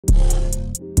You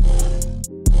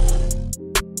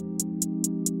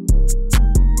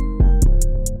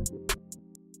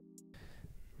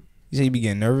say you be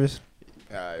getting nervous?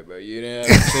 Alright, bro. You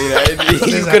didn't have to say that.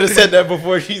 You could have said that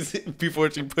before she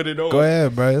put it on. Go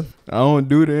ahead, bro. I don't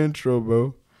do the intro,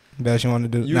 bro. Best you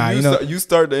want to do? You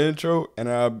start the intro and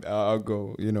I'll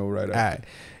go. Right after. All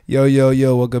right.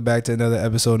 Yo. Welcome back to another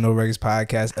episode of No Records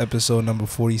Podcast, episode number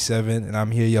 47. And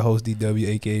I'm here, your host,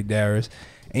 DW, a.k.a. Darris.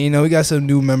 And, we got some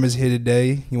new members here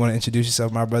today. You want to introduce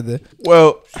yourself, my brother?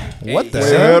 Well, what the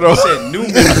hell? You said new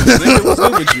members. What's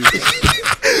up with you?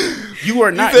 You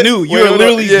are not new. You're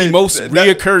literally the most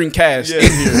reoccurring cast in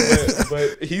here.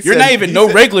 But you're not even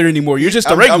regular anymore. You're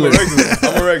just a regular.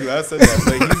 I'm a regular. I said that.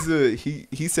 But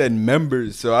he said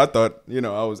members, so I thought, I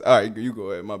was all right. You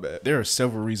go ahead. My bad. There are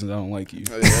several reasons I don't like you.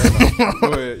 Go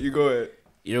ahead. You go ahead.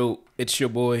 Yo, it's your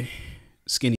boy,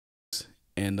 Skinny,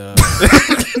 and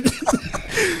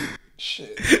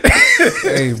shit.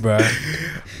 Hey, bro.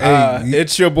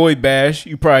 It's your boy Bash.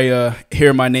 You probably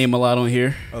hear my name a lot on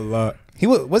here. A lot. He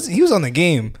was on the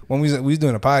game when we was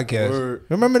doing a podcast. Word.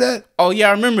 Remember that? Oh yeah,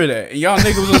 I remember that. And y'all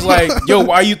niggas was like, "Yo,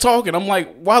 why are you talking?" I'm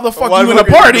like, "Why the fuck you in a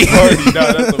party?"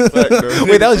 Nah, that's a fact, bro.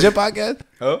 Wait, that was your podcast?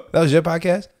 Huh? That was your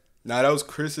podcast? Nah, that was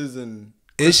Chris's and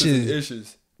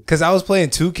Issues. Cause I was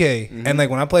playing 2K and like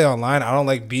when I play online, I don't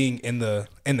like being in the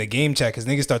game chat because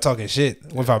niggas start talking shit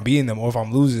if I'm beating them or if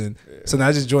I'm losing. Yeah. So now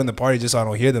I just join the party just so I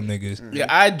don't hear them niggas. Yeah,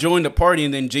 I joined the party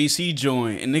and then JC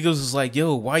joined and niggas was like,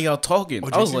 "Yo, why y'all talking?" I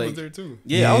was JC like, was there too.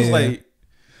 Yeah, I was like,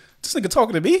 "This nigga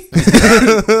talking to me?"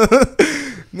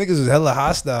 Niggas was hella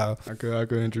hostile. I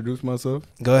could introduce myself.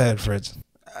 Go ahead, Fritz.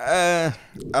 I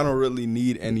don't really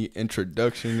need any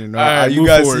introduction. Right, you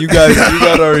guys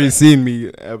already seen me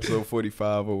episode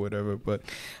 45 or whatever. But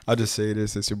I'll just say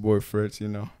this: it's your boy Fritz.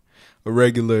 A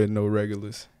regular and no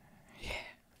regulars. Yeah,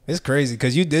 it's crazy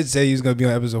because you did say you was gonna be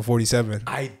on episode 47.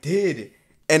 I did,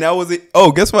 and I wasn't.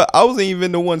 Oh, guess what? I wasn't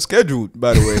even the one scheduled.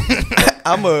 By the way,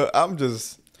 I'm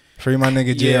just. Free my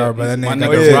nigga JR, but that my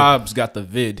nigga nigga Rob's got the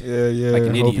vid. Yeah. Like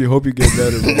an idiot. Hope you get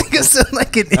better, bro. Niggas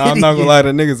like an idiot. I'm not gonna lie, the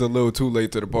niggas a little too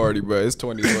late to the party, bro. It's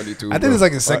 2022. I think it's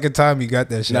like the second time you got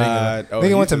that shit.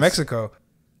 Nigga went to Mexico.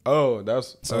 Oh,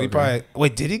 that's so he probably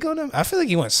wait. Did he go to? I feel like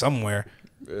he went somewhere.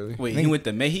 Really? Wait, he went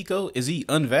to Mexico? Is he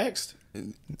unvaxxed?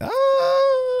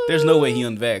 There's no way he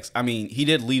unvaxxed. I mean, he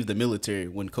did leave the military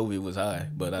when COVID was high,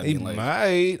 but I mean, he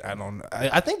might. I don't know.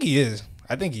 I think he is.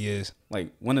 Like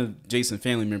one of Jason's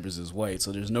family members is white,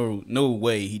 so there's no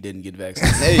way he didn't get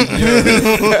vaccinated.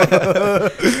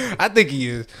 I think he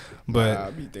is,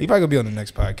 but he probably gonna be on the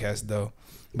next podcast though.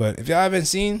 But if y'all haven't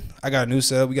seen, I got a new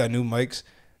setup. We got new mics.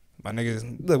 My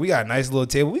niggas, look, we got a nice little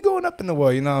table. We going up in the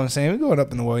world, you know what I'm saying? We going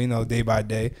up in the world, day by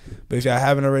day. But if y'all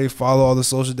haven't already, follow all the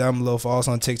socials down below. Follow us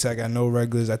on TikTok at No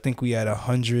Regulars. I think we had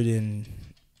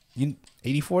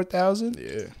 184,000.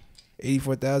 Yeah,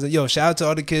 84,000. Yo, shout out to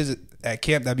all the kids at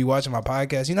camp that be watching my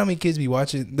podcast. You know how many kids be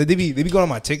watching? They be going on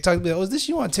my TikTok. Be like, oh, is this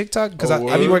you on TikTok? Because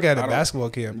I be working at a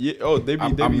basketball camp. Yeah. Oh,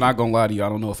 I'm not gonna lie to you. I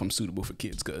don't know if I'm suitable for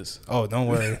kids. Cause don't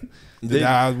worry.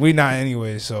 We not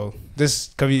anyway. So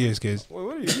just cover your ears, kids.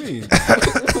 What do you mean?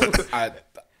 I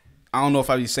don't know if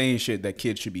I be saying shit that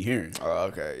kids should be hearing. Oh,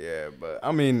 okay, yeah, but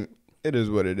I mean, it is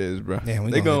what it is, bro. Yeah,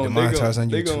 they gonna demonetize on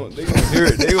YouTube. They gonna hear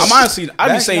it. I'm honestly,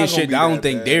 I be saying shit that I don't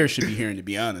think Darris should be hearing, to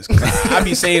be honest. I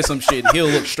be saying some shit, he'll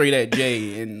look straight at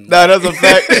Jay and nah, that's a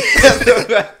fact.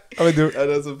 I'm gonna do it.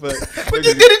 That's a fact. But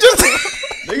you did it just.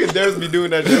 Niggas Darris be doing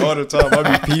that shit all the time.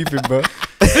 I be peeping, bro.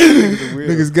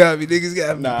 Niggas got me.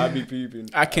 Nah, I be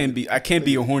peeping. I can't be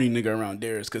a horny nigga around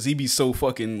Darris because he be so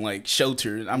fucking like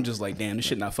sheltered. I'm just like, damn, this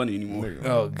shit not funny anymore.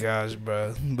 Oh gosh,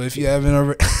 bro. But if you haven't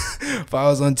already,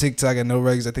 follow us on TikTok at No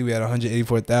Regulars. I think we had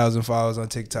 184,000 followers on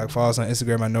TikTok. Follow us on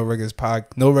Instagram at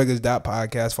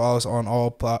NoRegulars.podcast. Follow us on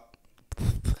all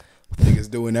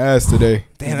Niggas doing ass today.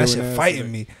 Damn, that shit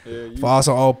fighting me. Yeah, follow us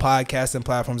on all podcasting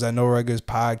platforms at No Regulars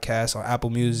Podcast on Apple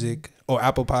Music or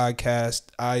Apple Podcast.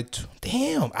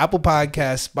 Apple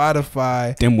Podcast,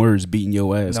 Spotify. Them words beating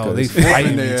your ass. No, they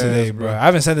fighting me today, bro. I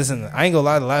haven't said this I ain't gonna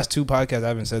lie. The last two podcasts, I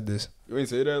haven't said this. You ain't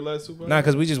say that last two podcasts? Nah,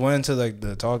 because we just went into like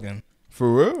the talking.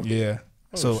 For real? Yeah.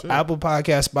 So shit. Apple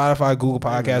Podcast, Spotify, Google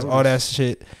Podcast, all that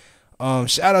shit.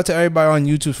 Shout out to everybody on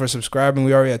YouTube for subscribing.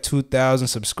 We already had 2,000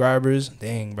 subscribers.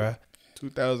 Dang, bro.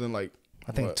 2,000 like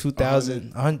I think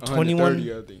 2,021.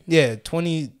 I think. Yeah,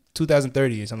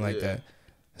 2030 or something like that.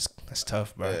 That's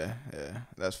tough, bro. Yeah,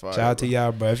 that's fine. Shout out to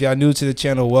y'all, bro. If y'all new to the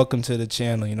channel, welcome to the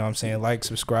channel. You know what I'm saying? Like,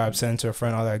 subscribe, send to a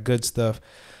friend, all that good stuff.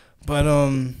 But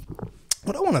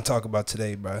what I want to talk about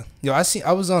today, bro. Yo,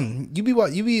 I was on. You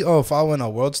be following a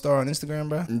World Star on Instagram,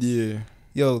 bro? Yeah.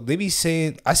 Yo, they be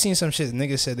saying, I seen some shit.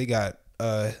 Niggas said they got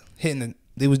hit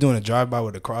They was doing a drive-by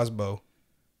with a crossbow.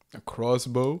 A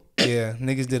crossbow? Yeah,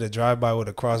 niggas did a drive-by with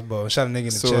a crossbow. Shot a nigga in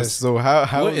the chest. So how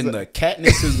what in that? the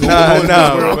catness is going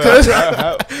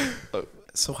on?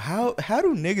 So how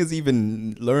do niggas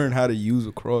even learn how to use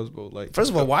a crossbow? Like, first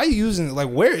of all, why are you using? Like,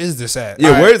 where is this at?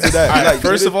 Yeah, where is it at? Like, Like,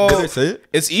 first of all, did they say it?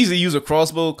 it's easy to use a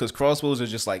crossbow because crossbows are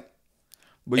just like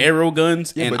arrow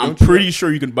guns, Yeah, and but I'm don't you- pretty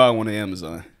sure you can buy one on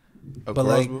Amazon. A But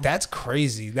crossbow? like, that's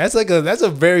crazy. That's a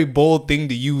very bold thing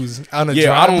to use on a Yeah,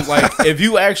 drive. I don't like if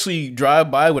you actually drive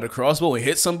by with a crossbow and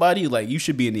hit somebody, like you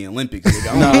should be in the Olympics. Nigga.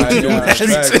 I don't know what you're doing in the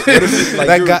streets. What if it's like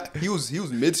That guy- he was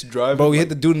mid driving. Bro, we like, hit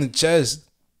the dude in the chest.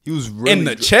 he was really In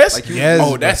the chest? Like, he was- Yes, Oh,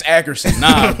 bro. that's accuracy.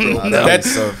 Nah, bro. Nah,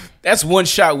 that's tough. that's one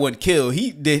shot, one kill. He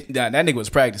did. Nah, that nigga was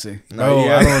practicing. Bro,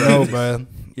 I don't know, bro.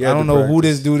 He I had don't to know who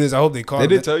practice. this dude is. I hope they call They him.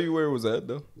 didn't tell you where it was at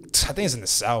though. I think it's in the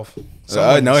South.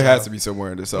 I know it has South. to be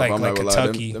somewhere in the south. Like, I'm like not gonna lie.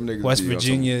 Kentucky, Them niggas West be on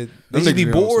Virginia. Some, They them should be niggas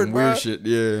on some bored, bro. weird shit.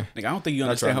 Yeah. Nigga, I don't think you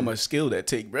understand how trying to- much skill that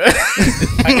take, bro.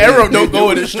 Like, arrow don't go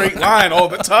in a straight line all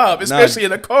the time, especially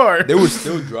in a car. They were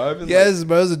still driving. Yes,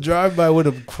 bro. It was a drive-by with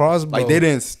a crossbow. Like they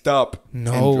didn't stop.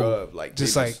 No. And drive. Like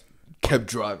Just they like- kept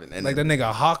driving. And like that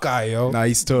nigga Hawkeye, yo. Nah,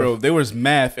 he's tough. Bro, there was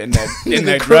math in that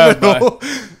The drive-by. criminal.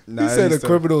 Nah, He said he's the tough.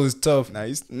 criminal is tough. Nah,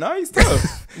 he's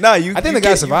tough. Nah, you. I think you the guy get-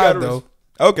 you survived, gotta though.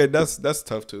 Okay, that's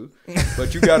tough too.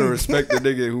 But you gotta respect the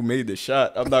nigga who made the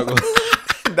shot. I'm not gonna.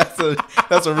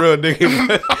 that's a real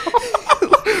nigga.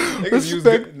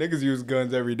 Niggas use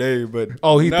guns every day, but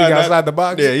Oh, he think outside the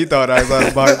box? Yeah, he thought outside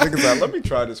the box. Niggas like, let me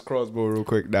try this crossbow real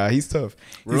quick. Nah, he's tough.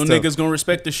 Real He's tough. niggas gonna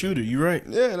respect the shooter. You right?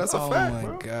 Yeah, that's a Oh fact, my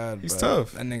bro. god, He's bro.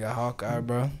 tough. That nigga Hawkeye,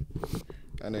 bro.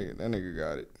 That nigga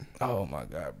got it. Oh my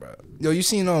god, bro. Yo, you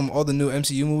seen all the new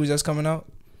MCU movies that's coming out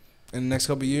in the next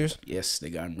couple of years? Yes,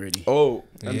 nigga, I'm ready. Oh,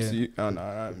 Yeah. MCU. Oh, no,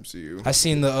 not MCU. I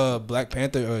seen the Black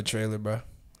Panther trailer, bro.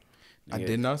 I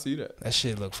did not see that. That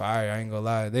shit look fire. I ain't gonna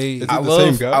lie. They Is it I the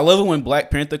same guy? love it when Black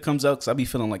Panther comes out because I be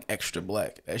feeling like extra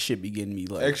black. That shit be getting me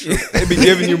like Extra. They be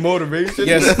giving you motivation.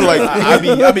 Yes, like I be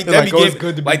like, that oh, be it's giving,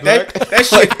 good to be like black. that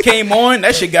shit came on.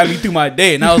 That shit got me through my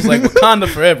day, and I was like, Wakanda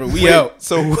forever. We out.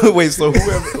 So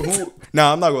whoever.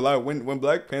 Nah, I'm not gonna lie. When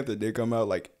Black Panther did come out,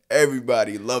 like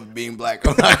everybody loved being black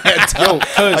on that time. Yo,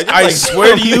 cause Like, I like,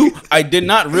 swear to you, I did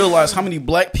not realize how many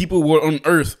black people were on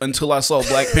Earth until I saw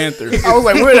Black Panther. I was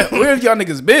like, where have y'all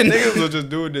niggas been? Niggas were just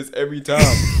doing this every time.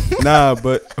 Nah,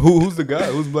 but who's the guy?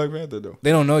 Who's Black Panther though?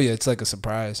 They don't know yet. It's like a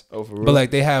surprise. Oh, for real. But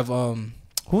like they have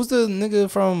who's the nigga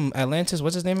from Atlantis?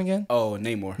 What's his name again? Oh,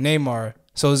 Namor. Neymar.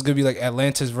 So it's gonna be like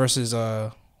Atlantis versus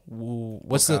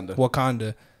what's Wakanda. the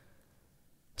Wakanda.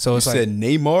 So you it's like said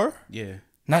Neymar. Yeah.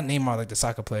 not Neymar like the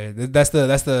soccer player. That's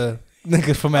the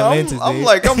nigga from Atlantis. I'm dude.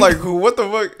 like, what the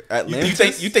fuck?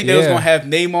 Atlantis. You think they was Yeah. gonna have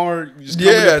Neymar? Just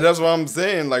coming Yeah, up- that's what I'm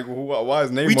saying. Like, why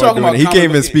is Neymar We talking doing about it? He can't even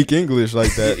complicated- speak English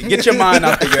like that. Get your mind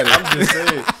out together. I'm just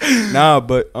saying. Nah,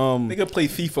 but Nigga play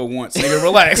FIFA once. Nigga,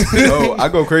 relax. no, I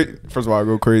go crazy. First of all, I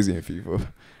go crazy in FIFA.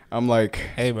 I'm like,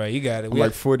 Hey, bro, you got it. I'm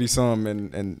like 40 some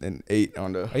and 8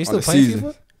 on the. Are you still on the playing season.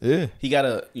 FIFA? Yeah. He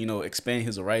gotta, expand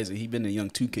his horizon. He been a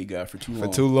young 2K guy for too long.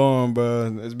 For too long,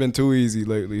 but it's been too easy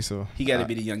lately. So He gotta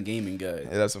be the young gaming guy.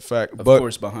 yeah, that's a fact. Of But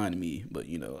course, behind me, but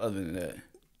other than that,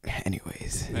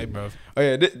 anyways, Hey, bro. oh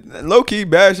yeah, low key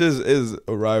Bash is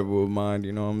a rival of mine.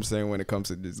 You know what I'm saying when it comes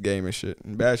to this game and shit.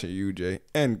 And Bash and UJ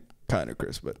and kind of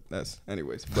Chris, but that's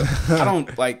anyways. But I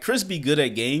don't like Chris. Be good at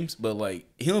games, but like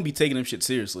he don't be taking them shit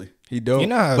seriously. he don't. You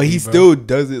know how it but be, he bro. still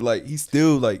does it. Like he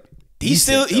still like. He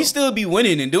decent, still be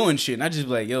winning and doing shit. And I just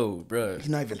be like, yo, bro, He's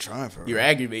not even trying for it. you're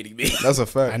aggravating me. That's a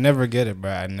fact. I never get it,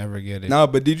 bro. I never get it. Nah,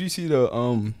 but did you see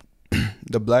the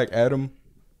the Black Adam?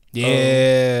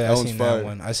 Yeah, that I one's seen fire. that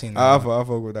one. I seen that I one.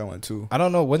 fuck with that one too. I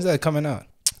don't know. When's that coming out?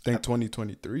 I think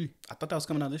 2023. I thought that was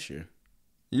coming out this year.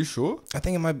 You sure? I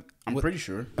think it might. I'm pretty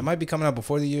sure. It might be coming out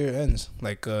before the year ends,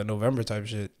 like November type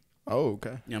shit. Oh,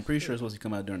 okay. Yeah, I'm pretty sure it's supposed to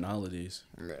come out during the holidays.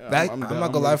 I'm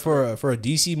not gonna lie, for a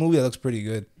DC movie that looks pretty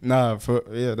good. Nah, that's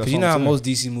Cause you know how most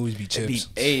DC movies be chips.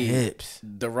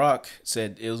 The Rock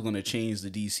said it was gonna change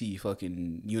the DC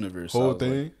fucking universe. whole So I was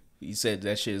thing. like, he said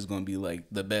that shit is gonna be like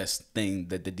the best thing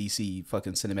that the DC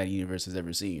fucking cinematic universe has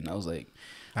ever seen. I was like,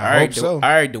 I hope so. All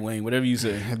right, Dwayne, whatever you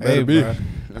say. It Hey, better be. bro. It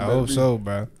I better hope be. so,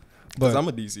 bro. 'Cause But I'm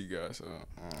a DC guy, so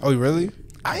oh, really?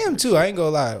 I am too. I ain't gonna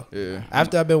lie. yeah.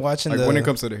 After I've been watching Like when it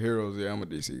comes to the heroes, yeah, I'm a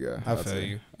DC guy. I feel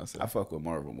you. I fuck with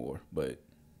Marvel more, but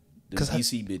the 'Cause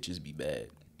DC bitches be bad.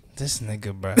 This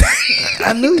nigga, bro.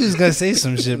 I knew he was gonna say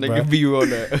some shit, bro. Nigga, be you on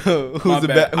that. My Who's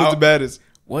bad. the baddest?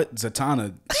 What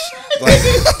Zatanna?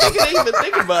 I can't even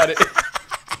think about it.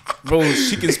 Bro,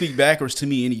 she can speak backwards to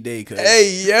me any day. Cause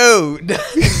Hey yo,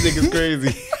 this nigga's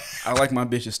crazy. I like my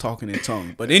bitches talking in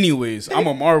tongue. But anyways, I'm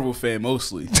a Marvel fan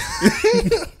mostly.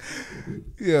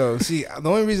 Yo, see, the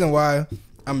only reason why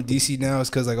I'm DC now is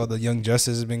because like all the Young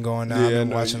Justice has been going on. I've been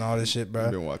watching all this shit, bro.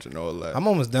 I've been watching all that. I'm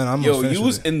almost done. You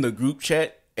was in the group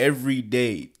chat every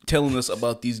day telling us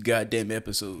about these goddamn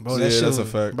episodes. Bro, that's a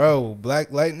fact. Bro,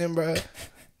 Black Lightning, bro.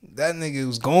 That nigga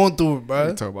was going through it,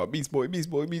 bro. Talking about Beast Boy.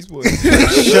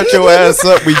 Shut your ass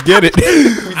up. We get it.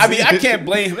 I mean, I can't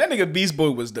blame him. That nigga Beast Boy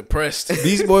was depressed.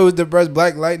 Beast Boy was depressed.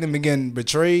 Black Lightning been getting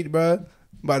betrayed, bro,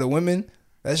 by the women.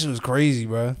 That shit was crazy,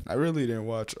 bro. I really didn't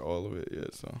watch all of it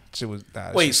yet, so shit was.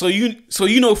 Wait, so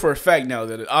you know for a fact now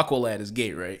that Aqualad is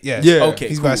gay, right? Yeah. Okay.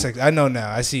 He's bisexual. I know now.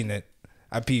 I seen it.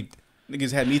 I peeped.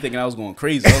 Niggas had me thinking I was going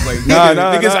crazy. I was like,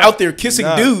 niggas out there kissing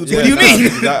dudes. What do you mean?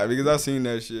 Because I seen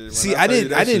that shit. See, I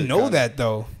didn't know that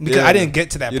though because I didn't get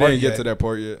to that part. You didn't get to that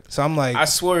part yet. So I'm like, I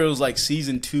swear it was like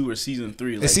season 2 or season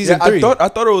 3. Like, it's season 3. I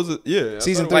thought it was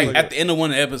season 3. Like at the end of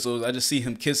one of the episodes, I just see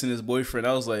him kissing his boyfriend.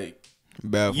 I was like,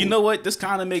 baffled. You know what? This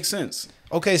kind of makes sense.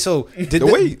 Okay, so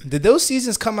did those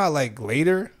seasons come out like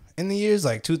later in the years,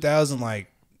 like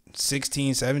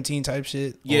 2016, 17 type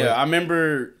shit? Yeah, I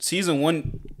remember season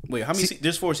 1. Wait, how many?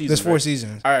 There's 4 seasons. There's 4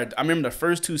 seasons. All right, I remember the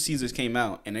first 2 seasons came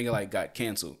out and they like got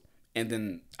canceled, and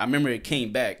then I remember it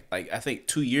came back like I think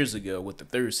 2 years ago with the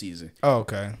 3rd season. Oh,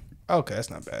 okay, that's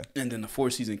not bad. And then the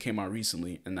 4th season came out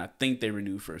recently, and I think they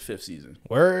renewed for a 5th season.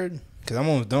 Word, because I'm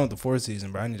almost done with the 4th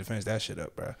season, bro. I need to finish that shit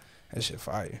up, bro. That shit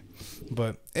fire.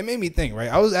 But it made me think, right?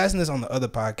 I was asking this on the other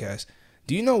podcast.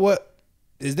 Do you know what?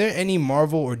 Is there any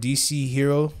Marvel or DC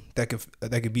hero that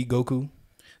could beat Goku?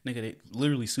 Nigga, they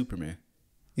literally Superman.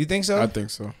 You think so? I think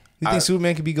so. You think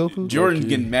Superman could beat Goku? Jordan's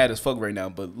getting mad as fuck right now,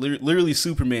 but literally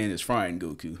Superman is frying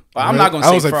Goku. Well, I'm not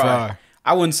gonna say fry.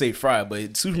 I wouldn't say fry,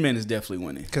 but Superman is definitely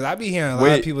winning. Because I be hearing a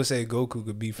lot of people say Goku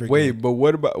could beat freaking. Wait, but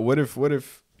what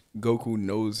if Goku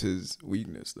knows his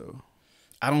weakness though?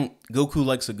 Goku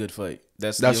likes a good fight.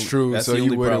 That's true. So he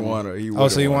wouldn't want to.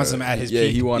 So he wants him at his peak. Yeah,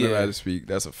 he wanted him at his peak.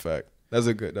 That's a fact. That's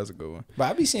a good one.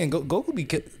 But I be seeing Goku be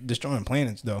destroying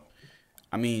planets though.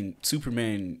 I mean,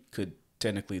 Superman could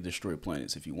technically destroy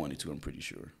planets if he wanted to. I'm pretty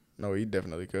sure. No, he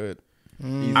definitely could.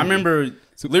 I remember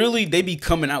literally they be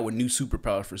coming out with new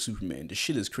superpowers for Superman. The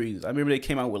shit is crazy. I remember they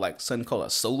came out with like something called a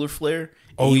solar flare.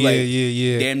 Oh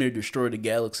yeah. Damn near destroyed the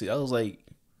galaxy. I was like,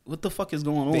 what the fuck is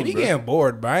going on? They be getting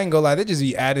bored, bro. I ain't gonna lie. They just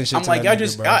be adding shit. I'm like, y'all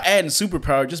adding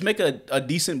superpower. Just make a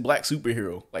decent black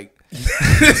superhero. Like,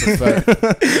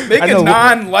 make a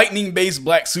non-lightning based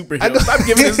black superhero. Stop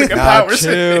giving this nigga powers.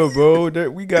 Chill, bro.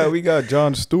 We got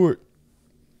John Stewart,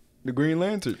 the Green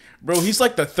Lantern. Bro, he's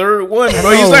like the 3rd one,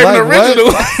 bro. He's not even the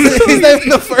original. He's not even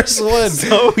the first one.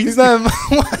 So he's not.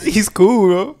 He's cool,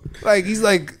 bro. Like he's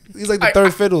like the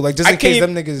 3rd fiddle. Like just in case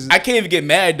them niggas. I can't even get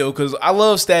mad though, because I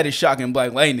love Static Shock and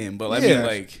Black Lightning, but I mean,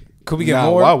 like, could we get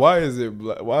more? Why is it?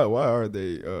 Why are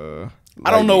they?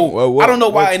 I don't know. I don't know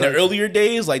why in the earlier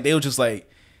days, like they were just like,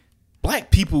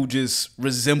 black people just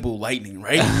resemble lightning,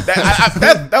 right?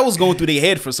 That was going through their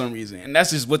head for some reason, and that's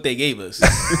just what they gave us.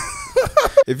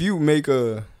 If you make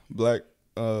a black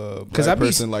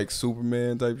person like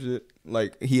Superman type shit,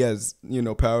 like he has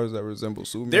powers that resemble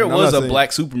Superman. There was a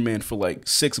black Superman for like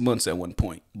 6 months at one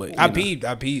point, but I peeped.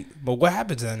 But what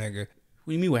happened to that nigga? What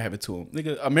do you mean what happened to him?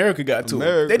 Nigga, America got to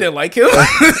him. They didn't like him.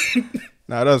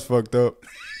 Nah, that's fucked up.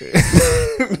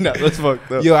 That's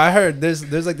fucked up. Yo, I heard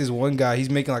there's like this one guy. He's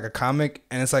making like a comic,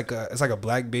 and it's like a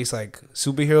black based like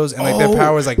superheroes, and like their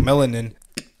power is like melanin.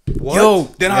 What? Yo,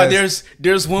 then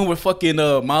there's one with fucking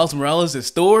Miles Morales at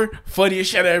Thor.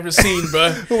 Funniest shit I ever seen,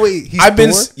 bro. Wait, I've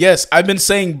been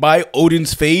saying buy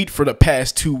Odin's Fade for the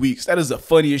past 2 weeks. That is the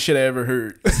funniest shit I ever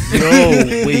heard.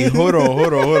 Yo, wait, hold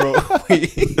on.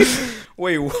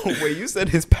 Wait, you said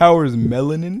his power is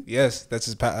melanin? Yes, that's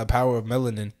his power of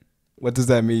melanin. What does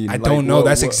that mean? I don't know.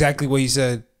 That's exactly what he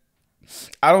said.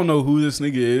 I don't know who this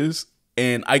nigga is,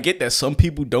 and I get that some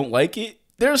people don't like it.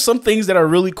 There are some things that are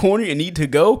really corny and need to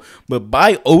go, but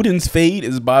buy Odin's Fade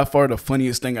is by far the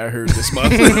funniest thing I heard this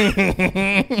month.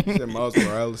 You said Miles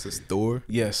Morales is Thor?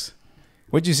 Yes.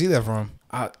 Where'd you see that from?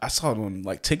 I saw it on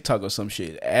like TikTok or some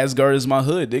shit. Asgard is my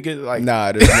hood. They get like,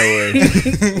 nah, there's no way.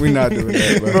 We're not doing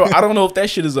that, bro. I don't know if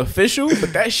that shit is official,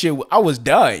 but that shit, I was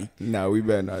dying. Nah, we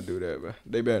better not do that, bro.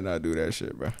 They better not do that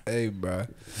shit, bro. Hey, bro.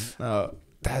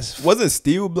 Wasn't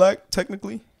Steel black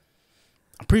technically?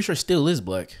 I'm pretty sure Steel is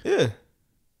black. Yeah.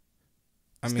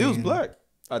 Steel's black,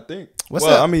 I think.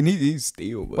 He's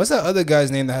Steel. But. What's that other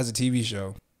guy's name that has a TV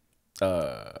show?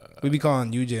 We be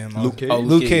calling Ujay and Luke Cage.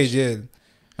 Luke Cage,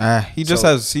 yeah. He just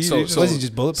has. Was he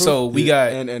just bulletproof? So we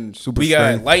got and super. We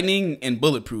strength. got lightning and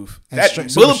bulletproof. And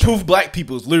Bulletproof strength. Black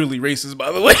people is literally racist,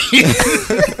 by the way.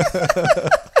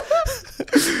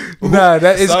 Nah,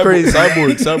 that is crazy.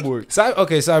 Cyborg.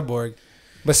 Okay, Cyborg.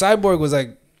 But Cyborg was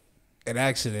like an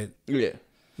accident. Yeah.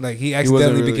 Like he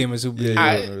accidentally became a superhero.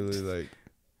 Yeah, he wasn't really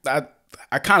like.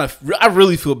 I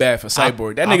really feel bad for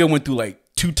Cyborg. That nigga went through like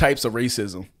 2 types of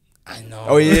racism. I know.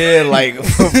 Oh yeah, like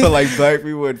for like black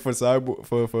people and for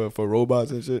cyborg for robots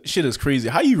and shit. Shit is crazy.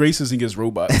 How you racist against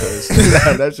robots?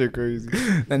 That shit crazy.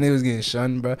 That nigga was getting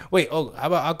shunned, bro. Wait, how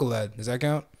about Aqualad? Does that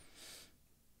count?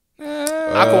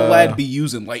 Aqualad be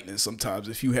using lightning sometimes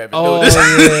if you haven't noticed.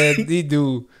 noticed. Yeah, they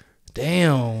do.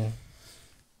 Damn.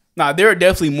 Nah, there are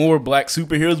definitely more black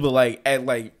superheroes, but like at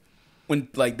like when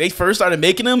like they first started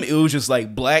making them, it was just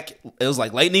like black. It was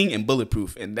like lightning and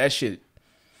bulletproof, and that shit.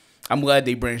 I'm glad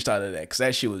they branched out of that because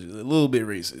that shit was a little bit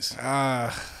racist.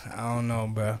 I don't know,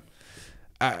 bro.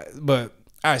 But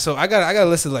all right, so I got a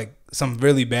list of like some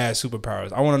really bad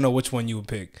superpowers. I want to know which one you would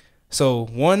pick. So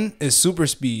one is super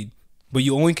speed, but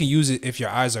you only can use it if your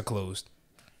eyes are closed.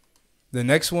 The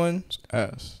next one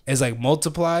is like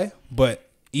multiply, but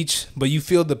you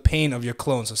feel the pain of your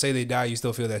clone. So say they die, you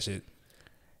still feel that shit.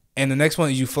 And the next one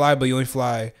is you fly, but you only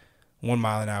fly 1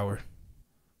 mile an hour.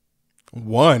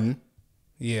 1?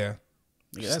 Yeah.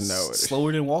 That's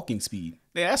slower than walking speed.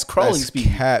 Yeah, that's crawling speed.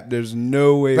 Cap. There's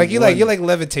no way. Like you're like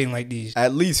levitating like these.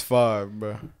 At least 5,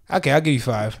 bro. Okay, I'll give you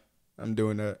 5. I'm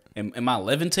doing that. Am I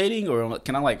levitating or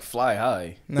can I like fly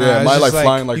high? Nah, yeah, am I like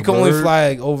flying like you can only fly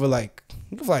like over like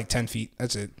you can fly like 10 feet.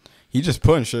 That's it. He just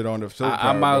putting shit on the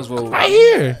I might as well right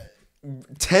here.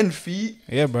 10 feet?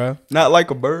 Yeah, bro. Not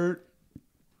like a bird.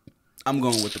 I'm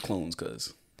going with the clones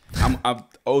because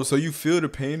oh, so you feel the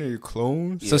pain of your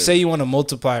clones? So say you want to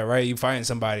multiply, right? You find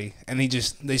somebody and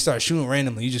they start shooting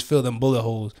randomly. You just feel them bullet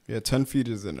holes. Yeah, 10 feet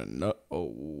isn't enough.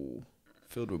 Oh,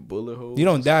 filled with bullet holes. You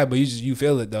don't die, but you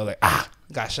feel it though. Like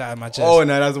got shot in my chest. Oh,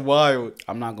 no, that's wild.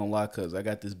 I'm not gonna lie, cause I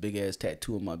got this big ass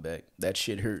tattoo on my back. That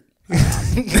shit hurt.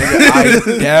 I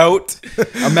doubt.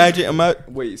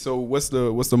 Wait. So what's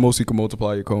the most you can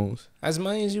multiply your cones? As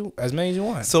many as you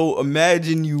want. So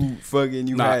imagine you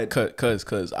had.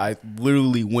 Cause I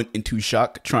literally went into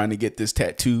shock trying to get this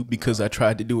tattoo because I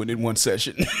tried to do it in one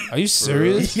session. Are you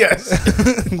serious? Yes.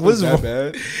 Was that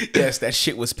bad? Yes, that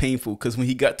shit was painful. Cause when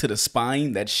he got to the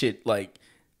spine, that shit like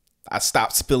I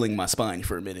stopped spilling my spine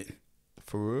for a minute.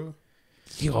 For real?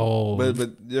 Yo.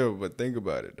 But think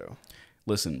about it though.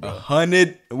 Listen, bro.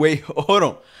 100. Wait, hold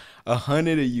on.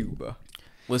 100 of you, bro.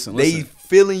 Listen. They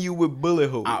filling you with bullet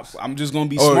holes. I'm just gonna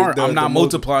be smart. I'm not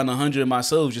multiplying 100 of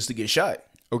myself just to get shot.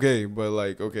 Okay, but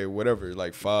whatever.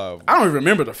 Like 5. I don't even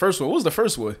remember the first one. What was the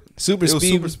first one? Super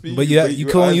speed. But you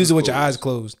can only use it with your eyes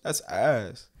closed. That's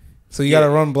ass. So you gotta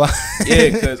run blind. Yeah,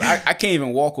 because I can't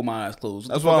even walk with my eyes closed.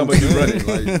 That's why I'm running.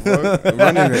 Like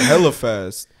running hella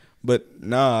fast. But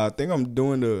nah, I think I'm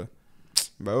doing the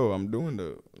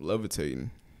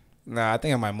levitating. Nah, I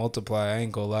think I might multiply. I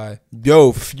ain't gonna lie.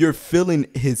 Yo, you're feeling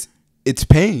it's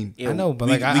pain. Yeah, I know, but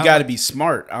we I gotta be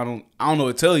smart. I don't know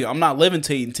what to tell you. I'm not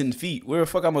levitating 10 feet. Where the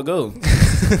fuck I'm gonna go?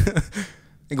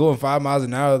 And going 5 miles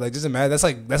an hour, like just imagine that's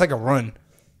like a run.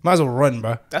 Might as well run,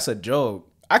 bro. That's a joke.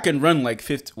 I can run like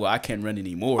 50. Well, I can't run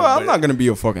anymore. Well, I'm not gonna be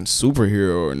a fucking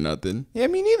superhero or nothing. Yeah,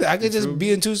 me neither. I could just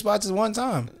be in 2 spots at one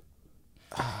time.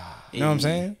 You know what I'm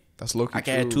saying? That's low-key I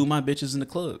can have 2 of my bitches in the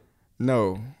club.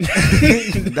 No.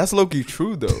 That's low-key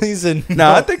true though. He said,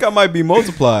 nah, I think I might be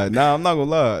multiplied. Nah, I'm not gonna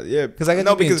lie. Yeah, because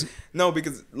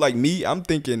because like me, I'm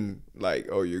thinking like,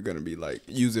 oh, you're gonna be like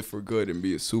use it for good and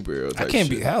be a superhero. I can't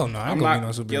be. Hell no, I'm gonna be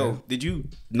no superhero. Yo, did you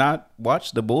not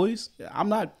watch The Boys? I'm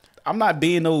not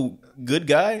being no good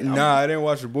guy. Nah, I didn't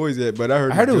watch The Boys yet, but I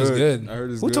heard it was good. I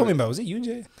heard it's Who good. told me about it? Was it you,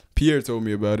 Jay? Pierre told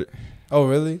me about it. Oh,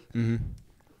 really? Mm-hmm.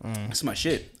 That's my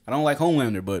shit. I don't like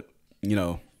Homelander, but you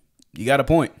know, you got a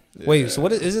point. Yeah. Wait, so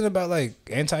what is it about like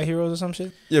anti-heroes or some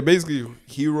shit? Yeah, basically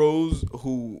heroes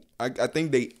who I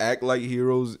think they act like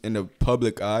heroes in the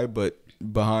public eye, but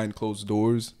behind closed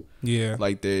doors. Yeah.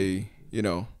 Like they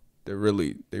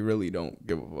really don't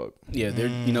give a fuck. Yeah,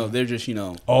 they're just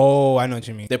Oh, I know what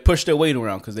you mean. They push their weight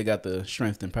around because they got the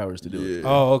strength and powers to do it.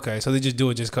 Oh, okay. So they just do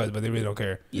it just cause, but they really don't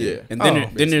care. Yeah. And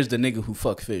then there's the nigga who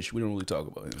fuck fish. We don't really talk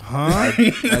about him. Huh?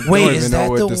 Wait, is that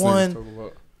the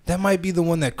one? That might be the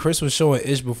one that Chris was showing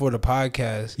Ish before the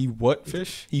podcast. He what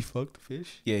fish? He fucked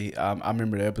fish? Yeah, I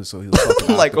remember the episode. He was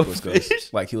fucking like octopus. A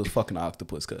fish? Like he was fucking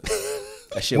octopus. Cause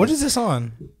that shit. What is this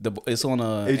on? It's on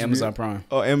Amazon Prime.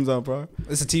 Oh, Amazon Prime.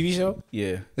 It's a TV show.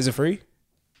 Yeah. Is it free?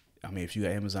 I mean, if you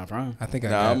got Amazon Prime, I think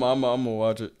I'm gonna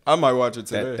watch it. I might watch it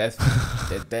today.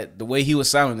 That the way he was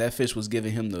sounding, that fish was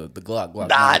giving him the Glock.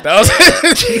 Nah, that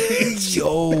was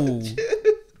yo.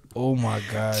 Oh my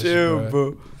gosh, chill,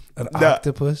 bro. An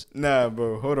octopus? Nah,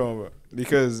 bro. Hold on, bro.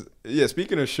 Because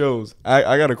speaking of shows,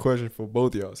 I got a question for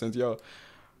both y'all. Since y'all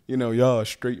are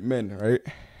straight men, right?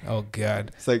 Oh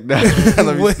God. It's like that.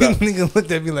 What nigga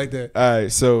looked at me like that? All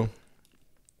right, so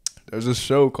there's a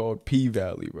show called P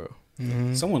Valley, bro.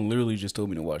 Mm-hmm. Someone literally just told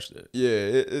me to watch that.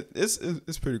 Yeah,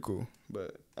 it's pretty cool.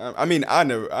 But I mean, I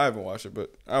haven't watched it,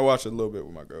 but I watched it a little bit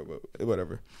with my girl, but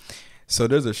whatever. So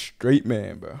there's a straight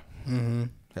man, bro. Mm-hmm.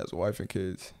 Has a wife and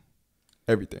kids,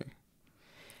 everything.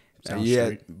 Sounds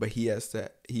straight. But he has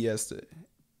to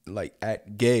like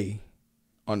act gay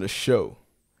on the show,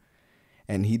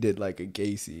 and he did like a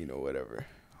gay scene or whatever.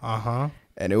 And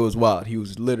it was wild. He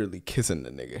was literally kissing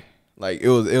the nigga. Like it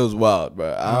was wild,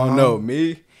 bro. I don't know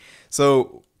me.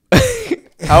 So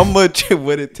how much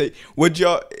would it take? Would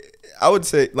y'all? I would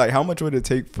say like how much would it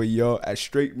take for y'all as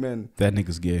straight men? That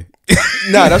nigga's gay.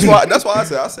 Nah, that's why I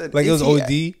said like it was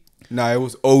OD. Nah, it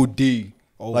was OD.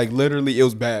 Like literally, it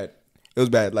was bad. It was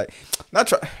bad. Like not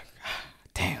try.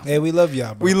 Damn. Hey, we love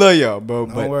y'all, bro. We love y'all, bro.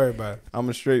 Don't worry about it. I'm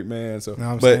a straight man, so. Know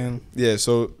what I'm saying? Yeah,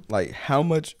 so like, how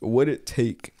much would it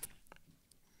take?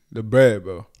 The bread,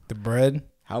 bro. The bread.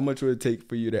 How much would it take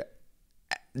for you to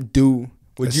do?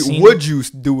 Would you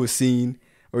do a scene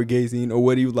or a gay scene, or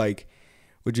what do you like?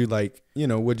 Would you like? You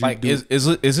know, would you like? Do? Is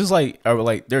this like? Are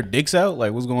like their dicks out?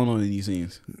 Like what's going on in these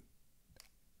scenes?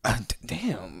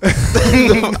 Damn.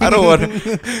 I don't want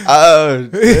to. I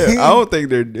don't think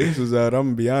their dicks was out. I'm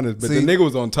gonna be honest, but the nigga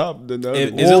was on top. Is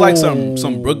it like some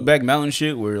Brookback Mountain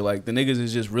shit where like the niggas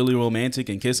is just really romantic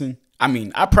and kissing? I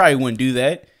mean, I probably wouldn't do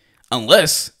that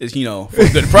unless it's for a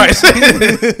good price.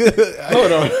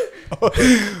 Hold on.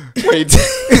 Wait.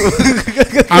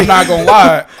 I'm not gonna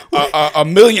lie.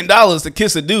 $1 million to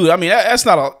kiss a dude. I mean,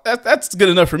 that's good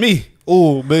enough for me.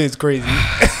 Oh man, it's crazy.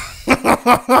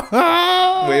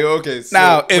 Wait, okay. So,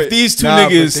 now, if these two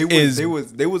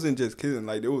niggas they wasn't just kissing,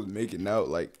 like they was making out,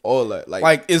 like all that,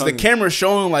 like is the camera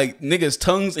showing like niggas'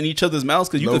 tongues in each other's mouths?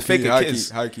 Because you can fake a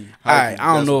kiss. High key. I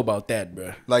don't know about that,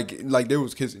 bro. Like they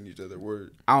was kissing each other.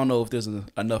 Word. I don't know if there's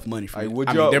enough money for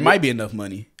like, it. There might be enough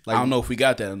money. Like, I don't know if we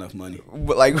got that enough money.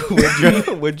 But like,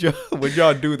 would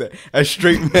y'all do that as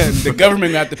straight men? The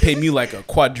government got to pay me like a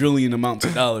quadrillion amounts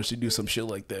of dollars to do some shit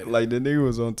like that. Like the nigga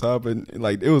was on top and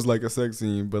like it was like a sex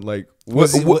scene, but like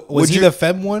was he the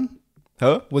femme one?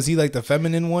 Huh? Was he like the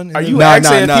feminine one? Are you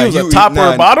asking if he was a top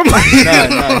or a bottom?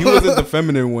 Nah, he wasn't the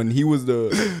feminine one. He was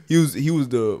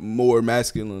the more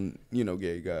masculine,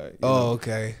 gay guy.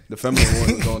 Okay. The feminine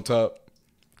one was on top.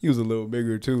 He was a little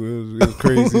bigger too. It was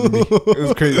crazy to me. It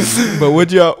was crazy. But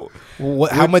would y'all?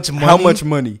 How much money? How much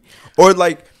money? Or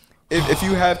like, if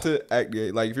you have to act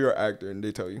gay, like if you're an actor and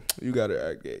they tell you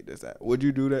gotta act gay, that. Would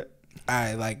you do that?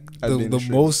 I like the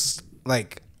most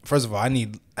like. First of all, I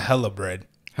need hella bread.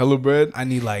 Hella bread. I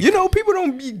need like people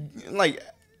don't be like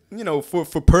for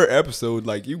per episode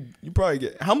like you probably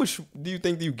get how much do you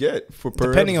think you get for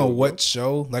per depending episode, on what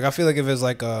show. Like I feel like if it's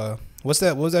like what was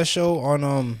that show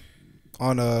on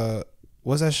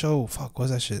what's that show? Fuck,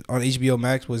 what's that shit on HBO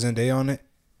Max? Was Zendaya on it?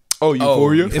 Oh,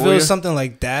 Euphoria. If it was something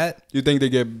like that, you think they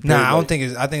get? Nah, I don't think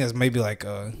it's. I think it's maybe like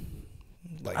I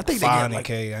think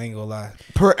 500K. I ain't gonna lie.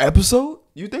 Per episode?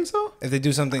 You think so? If they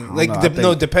do something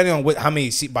depending on how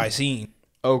many by scene.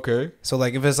 Okay. So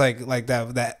like if it's like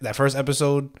that first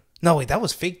episode. No wait, that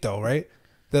was fake though, right?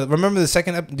 Remember the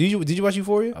second episode? Did you watch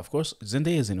Euphoria? Of course,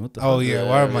 Zendaya's in it. What the? Oh fuck? Yeah,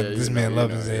 why am I? This man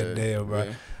loves Zendaya, bro.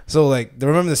 Yeah. So like,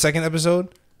 remember the second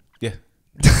episode? Yeah.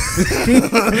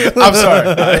 I'm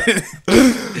sorry.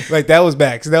 Like that was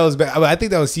back. So that was back. I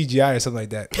think that was CGI or something like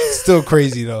that. Still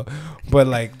crazy though. But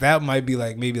like that might be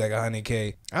like maybe like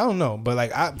 100K. I don't know. But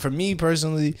like for me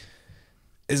personally,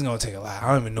 it's gonna take a lot. I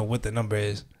don't even know what the number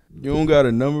is. You don't got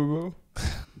a number, bro?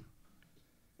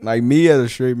 Like me as a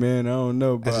straight man, I don't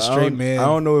know. But as a straight man, I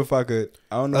don't know if I could.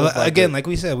 I don't know. Again, like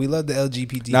we said, we love the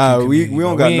LGBT. Nah, we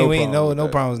don't got no problem. No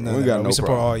problems. None. We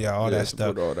support all y'all, all that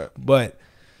stuff. All that. But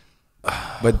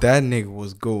that nigga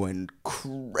was going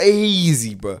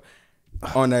crazy, bro,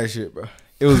 on that shit, bro.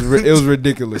 It was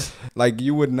ridiculous. Like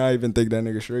you would not even think that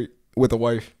nigga straight with a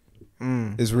wife.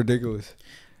 It's ridiculous.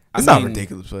 It's not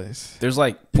ridiculous, place. There's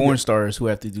like porn stars who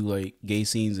have to do like gay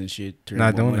scenes and shit to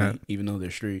earn more money, even though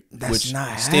they're straight. That's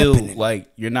not still happening.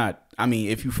 Like you're not. I mean,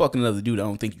 if you fucking another dude, I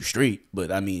don't think you're straight. But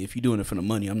I mean, if you're doing it for the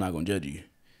money, I'm not gonna judge you.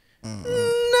 Nah,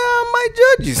 I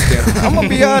might judge you still. I'm gonna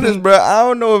be honest, bro. I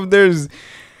don't know if there's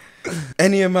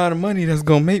any amount of money that's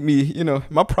gonna make me.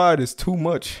 My pride is too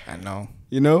much. I know.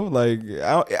 I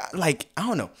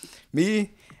don't know.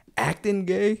 Me acting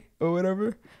gay or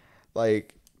whatever,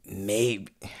 like. Maybe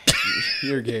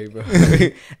you're gay, bro.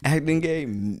 Acting gay,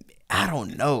 I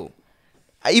don't know.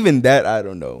 Even that, I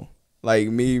don't know. Like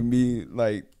me,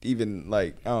 like even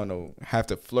like I don't know. Have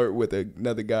to flirt with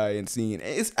another guy and seeing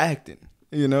it's acting,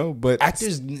 But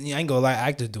actors, I ain't gonna lie,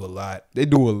 actors do a lot. They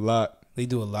do a lot. They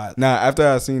do a lot. Nah, after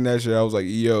I seen that shit, I was like,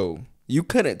 yo, you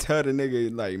couldn't tell the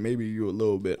nigga like maybe you a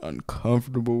little bit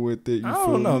uncomfortable with it. I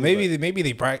don't know. Maybe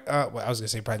they practice. Well, I was gonna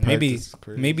say practice.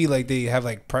 Maybe like they have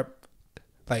like preparation.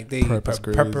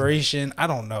 I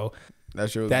don't know. That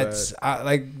shit was bad.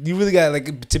 Like you really got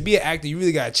like to be an actor. You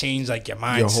really got to change like your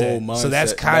mindset. Your whole mindset. So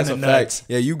that's kind of nuts. Fact.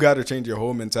 Yeah, you got to change your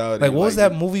whole mentality. Like what was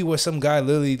that movie where some guy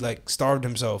literally like starved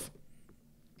himself?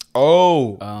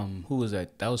 Oh, who was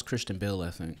that? That was Christian Bale,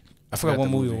 I think. I forgot what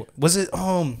movie was it.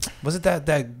 Was it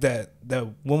that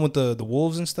one with the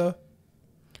wolves and stuff?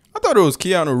 I thought it was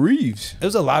Keanu Reeves. It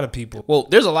was a lot of people. Well,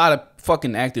 there's a lot of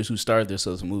fucking actors who starred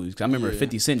themselves in movies. I remember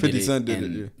 50 Cent did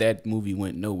it. That movie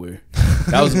went nowhere.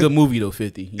 That was a good movie though,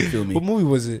 50. You feel me? What movie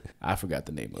was it? I forgot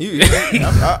the name of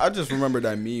it. I just remember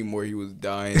that meme where he was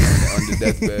dying on the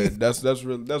deathbed. That's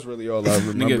really all I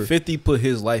remember. Nigga, 50 put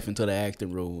his life into the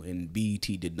acting role, and BET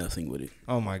did nothing with it.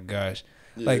 Oh my gosh!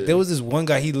 Yeah. Like there was this one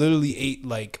guy. He literally ate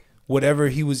like whatever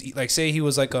he was. Like say he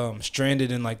was like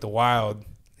stranded in like the wild.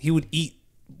 He would eat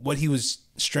what he was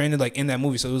stranded like in that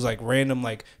movie. So it was like random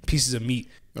like pieces of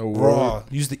meat. Raw.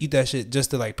 Used to eat that shit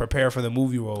just to like prepare for the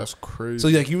movie role. That's crazy. So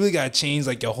like you really gotta change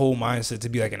like your whole mindset to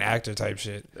be like an actor type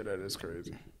shit. Yeah, that is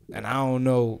crazy. And I don't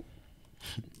know.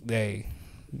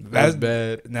 That's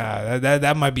bad. Nah,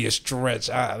 that might be a stretch.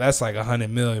 That's like $100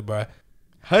 million, bro.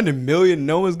 $100 million?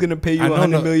 No one's gonna pay you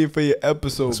 $100 million for your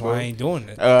episode. That's why I ain't doing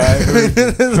it.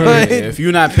 If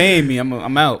you're not paying me,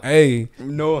 I'm out. Hey,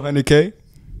 no $100K?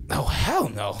 Oh hell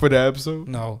no. For the episode?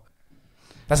 No.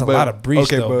 That's a lot of breach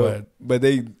though. But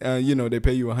they they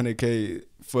pay you $100K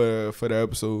for the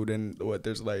episode, and what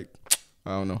there's like I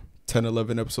don't know 10,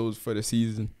 11 episodes for the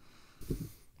season.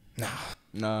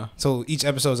 Nah. So each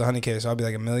episode is $100K, so I'll be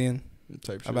like $1 million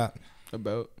type shit. About a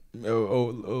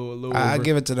little. I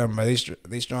give it to them, bro. They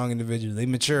strong individuals. They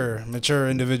mature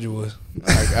individuals.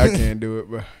 I can't do it,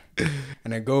 bro.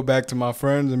 And then go back to my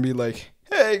friends and be like,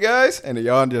 hey guys, and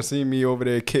y'all just see me over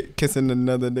there kissing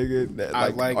another nigga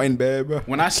that like in bed, bro.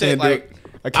 When I said like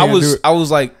I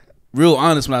was like real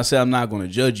honest when I said I'm not gonna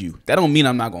judge you. That don't mean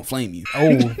I'm not gonna flame you.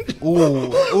 I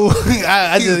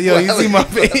just you see my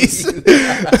face. Nah,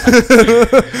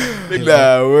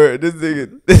 this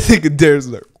nigga Darris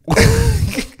like.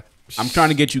 I'm trying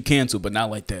to get you canceled, but not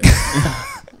like that.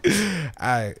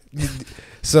 Alright.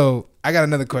 So I got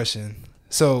another question.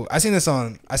 So I seen this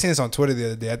on Twitter the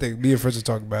other day. I think me and Fritz were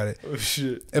talking about it. Oh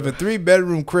shit! If a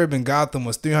 3-bedroom crib in Gotham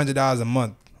was $300 a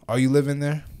month, are you living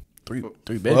there? Three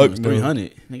bedrooms,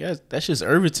 $300. Nigga, that's just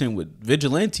Irvington with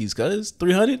vigilantes, cuz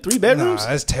 300, 3 bedrooms. Nah,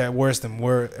 that's worse than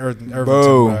Irvington.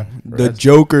 Bro, the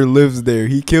Joker lives there.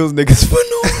 He kills niggas for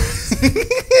no reason.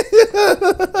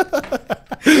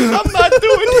 I'm not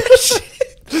doing that shit.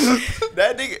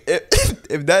 That nigga,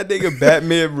 if that nigga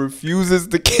Batman refuses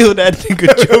to kill that nigga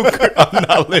Joker, I'm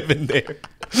not living there.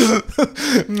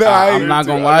 I'm not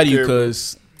gonna lie to you,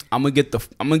 cause I'm gonna get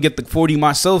the 40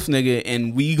 myself, nigga,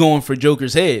 and we going for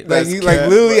Joker's head. Like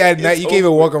literally at night, you can't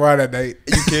even walk around at night.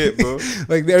 You can't, bro.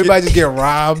 Like everybody just get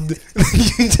robbed.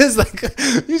 you just now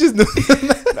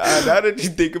that you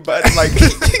think about it, like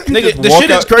nigga, the shit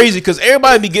is crazy because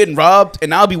everybody be getting robbed,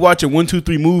 and I'll be watching 1, 2,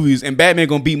 3 movies, and Batman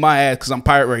gonna beat my ass because I'm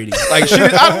pirate rating. Like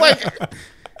shit, I'm like.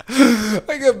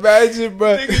 Like imagine,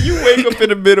 bro. Nigga, you wake up in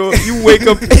the middle. You wake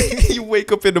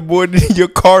up in the morning. Your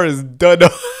car is done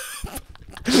up.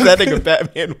 That nigga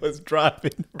Batman was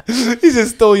driving. He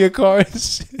just stole your car and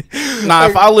shit. Nah,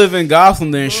 if I live in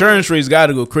Gotham, the insurance rates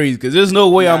gotta go crazy because there's no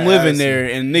way I'm living there.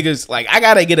 And niggas, like, I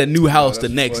gotta get a new house the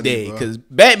next day because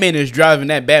Batman is driving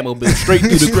that Batmobile straight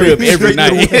through the crib every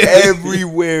night.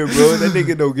 Everywhere, bro. That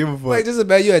nigga don't give a fuck. Like, just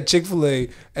imagine you at Chick-fil-A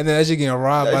and then as you getting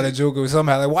robbed by the Joker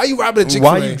somehow. Like, why you robbing a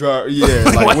Chick-fil-A? Why you drive? Yeah,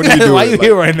 like, what are you doing? Why you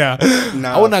here right now?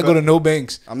 Nah, I would not go to no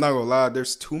banks. I'm not gonna lie.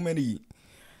 There's too many.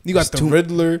 You got the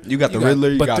Riddler. You got the Riddler.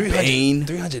 You got Bane.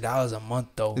 $300 a month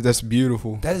though. That's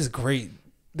beautiful. That is great.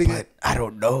 But I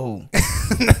don't know.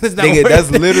 Nigga,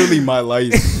 that's literally my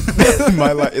life.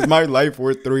 My life is my life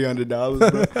worth $300,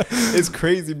 bro. It's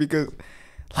crazy because,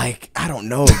 like, I don't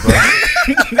know, bro.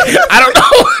 I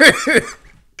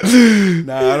don't know.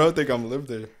 Nah, I don't think I'm gonna live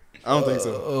there. I don't think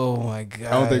so. Oh my god.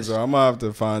 I don't think so. I'm gonna have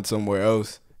to find somewhere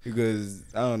else because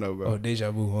I don't know, bro. Oh,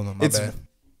 deja vu. Hold on, my bad.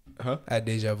 Huh? I had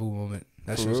deja vu moment.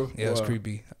 That's just, yeah, it was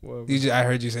creepy. I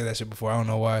heard you say that shit before. I don't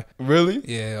know why. Really?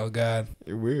 Yeah. Oh God.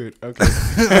 You're weird.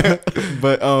 Okay.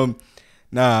 But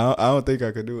nah, I don't think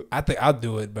I could do it. I think I'll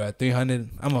do it, bro. 300.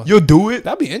 You'll do it?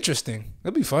 That'd be interesting.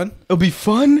 That'd be fun. It'll be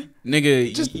fun,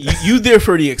 nigga. You there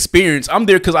for the experience? I'm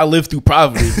there because I live through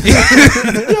poverty.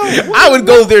 I would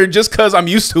go there just because I'm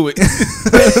used to it.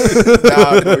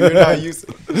 Nah, bro, you're not used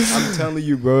to it. I'm telling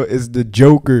you, bro. It's the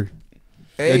Joker.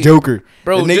 The Joker,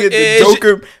 bro. The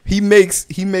Joker, he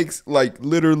makes like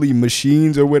literally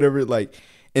machines or whatever, like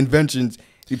inventions.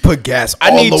 He put gas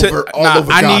all over Gotham.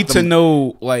 I need to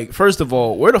know, like, first of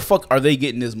all, where the fuck are they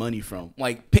getting this money from?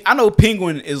 Like, I know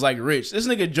Penguin is like rich. This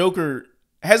nigga Joker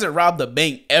hasn't robbed a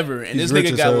bank ever, and this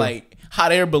nigga got like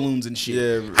hot air balloons and shit.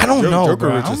 Yeah, I don't know,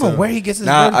 bro. I don't know where he gets his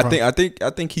bread from. I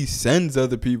think he sends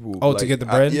other people. Oh, like, to get the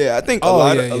bread. I think a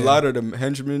lot of the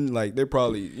henchmen, like, they're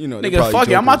probably, nigga, fuck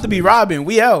it, I'm about to be robbing.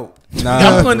 We out. Nah,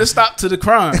 I'm putting a stop to the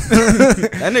crime.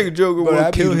 That nigga Joker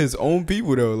will kill his own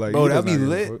people though. Like, bro, that'd be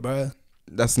lit, bro.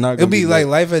 That's not. It'll be like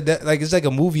life or death. Like, it's like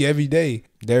a movie every day.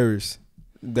 Darris.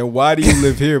 Then why do you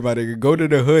live here, my nigga? Go to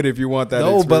the hood if you want that.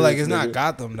 No, but like, it's not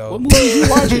Gotham though. What movies you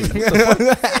watching?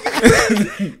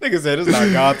 Nigga said it's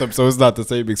not Gotham, so it's not the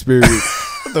same experience.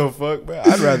 What the fuck, man?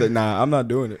 I'd rather. Nah, I'm not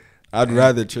doing it. I'd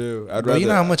rather chill. Bro, you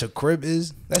know how much a crib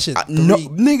is? That shit. No,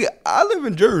 nigga. I live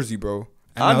in Jersey, bro.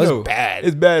 I know it's bad.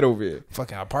 It's bad over here.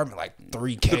 Fucking apartment like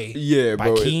 $3K. Yeah,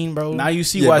 bro. By Keene, bro. Now you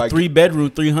see why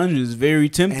 3-bedroom 300 is very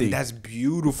tempting. And that's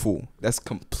beautiful. That's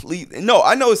completely. No,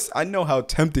 I know how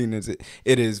tempting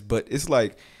it is, but it's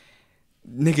like,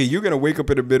 nigga, you're gonna wake up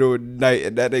in the middle of the night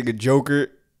and that nigga Joker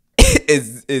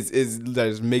is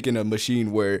just making a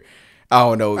machine where, I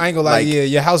don't know. I ain't gonna lie,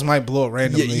 your house might blow up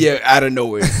randomly. Yeah, out of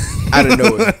nowhere.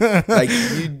 Like,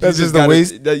 that's just the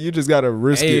waste. You just gotta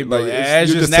risk it. Bro, like,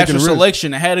 it's just natural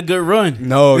selection. It had a good run.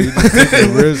 No, you just take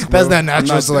the risk. That's not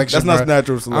natural selection. That's not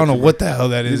natural selection. I don't know what the hell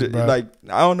that is, bro. Like,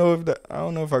 I don't know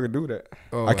if I could do that.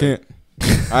 I can't.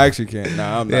 I actually can't.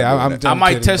 Nah, I'm not. I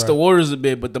might test the waters a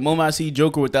bit, but the moment I see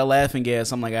Joker with that laughing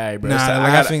gas, I'm like, all right, bro.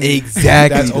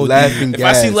 Exactly. Laughing gas. If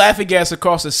I see laughing gas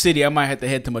across the city, I might have to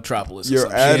head to Metropolis. You're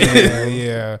out of here.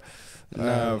 Yeah.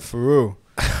 Nah, for real.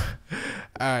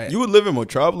 All right. You would live in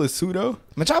Metropolis too, though?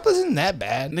 Metropolis isn't that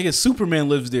bad. Nigga, Superman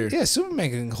lives there. Yeah, Superman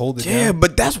can hold it down. Yeah,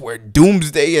 but that's where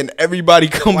Doomsday and everybody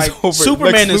comes over.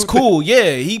 Superman is cool.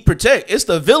 Yeah, he protect. It's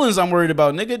the villains I'm worried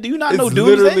about, nigga. Do you not know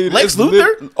Doomsday? Lex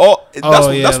Luthor?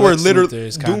 That's where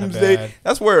literally Doomsday.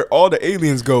 That's where all the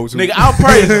aliens go. So. Nigga, I'll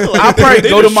probably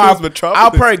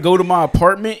go to my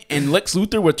apartment and Lex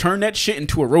Luthor would turn that shit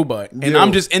into a robot, and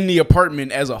I'm just in the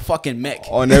apartment as a fucking mech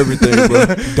on everything, bro.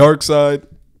 Dark side.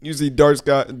 You see Dark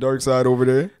Side over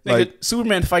there. Nigga, like,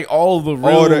 Superman fight all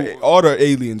the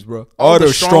aliens, bro. All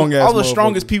the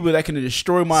strongest people that can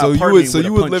destroy my apartment. So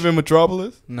you would live in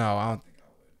Metropolis? No, I don't.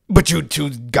 But you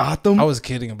choose Gotham? I was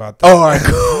kidding about that. Oh, all right,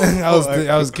 cool.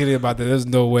 I was kidding about that. There's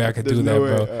no way I could do that,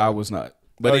 bro. I was not.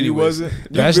 But anyway,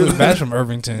 wasn't. Bash from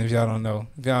Irvington. If y'all don't know,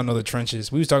 the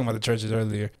trenches. We was talking about the trenches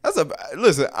earlier.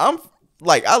 Listen.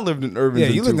 I lived in Irvington.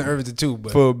 Yeah, you lived in Irvington too,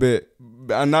 but for a bit,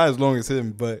 not as long as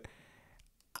him, but.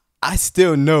 I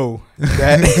still know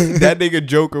that that nigga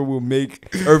Joker will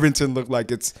make Irvington look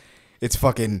like it's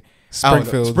fucking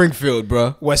Springfield,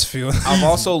 bro. Westfield. I've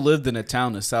also lived in a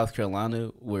town in South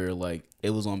Carolina where like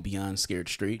it was on Beyond Scared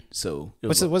Street. So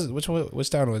which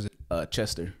town was it?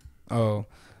 Chester. Oh,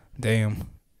 damn.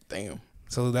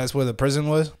 So that's where the prison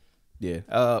was?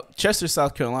 Yeah. Chester,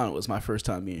 South Carolina was my first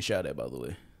time being shot at, by the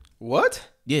way. What?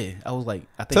 Yeah, I was like,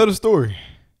 tell the story.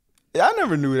 Yeah, I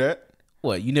never knew that.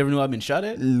 What, you never knew I've been shot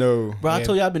at? No. Bro, I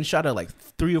told you I've been shot at like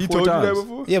 3 or 4 times. He told you that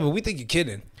before? Yeah, but we think you're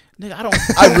kidding. Nigga, I don't.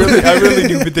 I really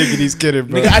do be thinking he's kidding,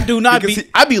 bro. Nigga, I do not be.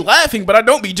 I be laughing, but I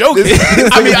don't be joking.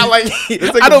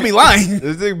 I don't be lying.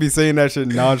 This nigga be saying that shit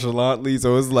nonchalantly,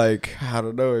 so it's like I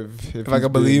don't know if I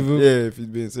can believe him. Yeah, if he's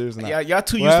being serious. Yeah, y'all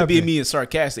too used to being me and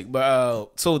sarcastic,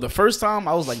 but so the first time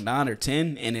I was like 9 or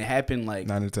 10, and it happened like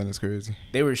 9 or 10 is crazy.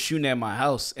 They were shooting at my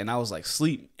house, and I was like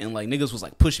sleep, and like niggas was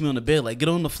like pushing me on the bed, like get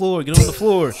on the floor.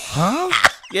 Huh?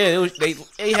 Yeah, it was,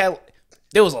 they had.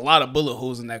 There was a lot of bullet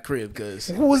holes in that crib, cause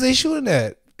who was they shooting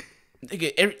at?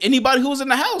 Nigga, anybody who was in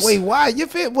the house. Wait, why?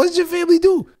 What did your family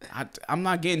do? I'm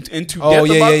not getting into depth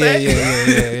about that.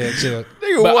 Yeah, chill.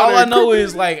 Nigga, but all I know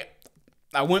is like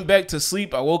I went back to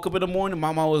sleep. I woke up in the morning.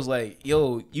 My mom was like,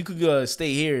 "Yo, you could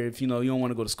stay here if you don't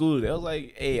want to go to school today." I was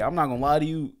like, "Hey, I'm not gonna lie to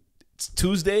you. It's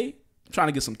Tuesday. I'm trying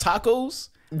to get some tacos."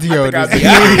 Yo,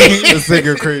 this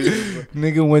nigga crazy.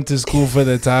 Nigga went to school for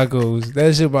the tacos.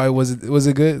 That shit probably was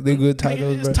it good? They good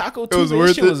tacos, bro. Taco Tuesday,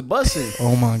 that shit was busting.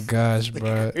 Oh my gosh,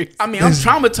 bro. I mean, I'm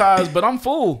traumatized, but I'm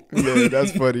full. Yeah,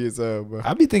 that's funny as hell, bro.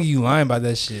 I be thinking you lying about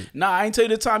that shit. Nah, I ain't tell you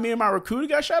the time me and my recruiter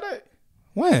got shot at.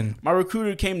 When? My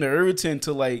recruiter came to Irvington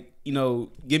to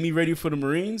get me ready for the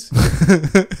Marines.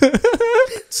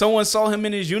 Someone saw him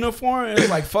in his uniform and was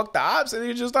like, fuck the ops, and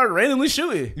he just started randomly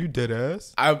shooting. You dead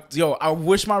ass? I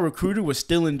wish my recruiter was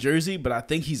still in Jersey, but I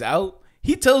think he's out.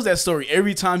 He tells that story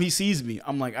every time he sees me.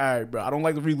 I'm like, all right, bro. I don't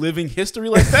like reliving history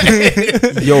like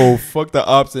that. Yo, fuck the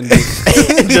ops and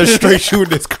just straight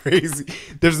shooting is crazy.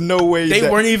 There's no way they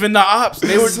weren't even the ops.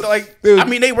 They were like, I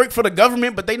mean, they work for the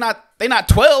government, but they not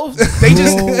 12. They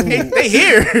just they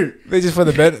here. They just for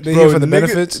the here for the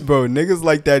benefits. Bro, niggas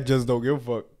like that just don't give a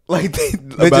fuck. Like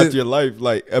about your life,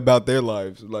 like about their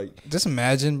lives. Like just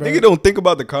imagine, bro. Nigga don't think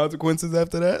about the consequences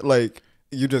after that. Like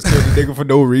you just killed the nigga for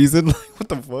no reason. Like what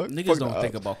the fuck? Niggas fuck don't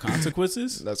think about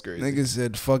consequences. That's crazy. Niggas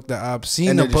said fuck the ops.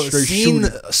 Seen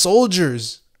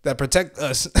soldiers that protect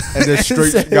us, and then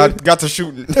straight got to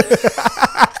shooting.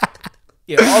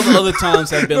 Yeah, all the other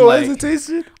times have been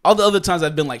all the other times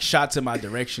I've been like shots in my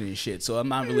direction and shit. So I'm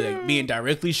not really like being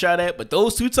directly shot at. But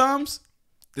those 2 times,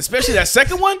 especially that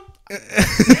second one, fuck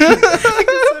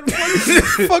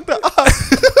the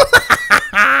ops.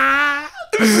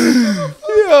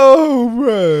 Yo,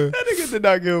 bro, that nigga did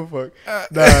not give a fuck.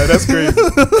 Nah, that's crazy.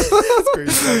 That's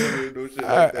crazy. No shit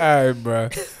like that. All right, bro.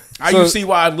 You see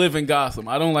why I live in Gotham.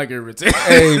 I don't like everything.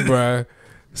 Hey, bro.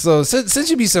 So since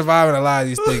you be surviving a lot of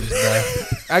these things, bro,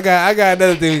 I got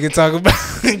another thing we can talk about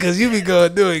because you be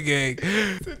going through it, gang.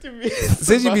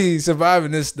 Since you be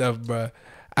surviving this stuff, bro,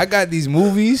 I got these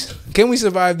movies. Can we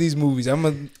survive these movies? I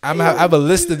have a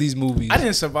list of these movies. I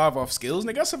didn't survive off skills,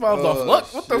 nigga. I survived off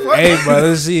luck. What the fuck? Hey, bro,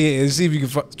 let's see if you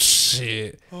can.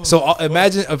 Shit. So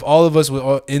imagine if all of us were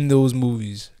all in those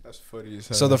movies. That's funny as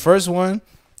hell. So the first one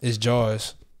is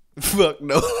Jaws. Fuck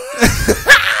no.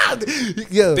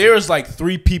 Yeah. There's like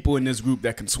 3 people in this group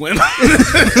that can swim. Nah,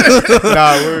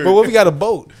 but what if we got a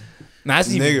boat? Nah, that's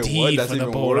even deep that's for the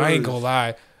even boat. worse. I ain't gonna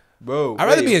lie. Bro, I'd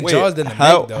rather be in Jaws than the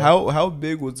Meg, though. How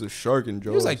big was the shark in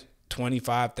Jaws? It was like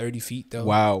 25, 30 feet, though.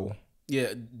 Wow.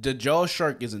 Yeah, the Jaws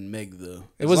shark isn't Meg, though.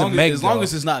 It wasn't Meg, as long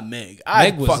as it's not Meg.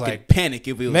 I'd was fucking like, panic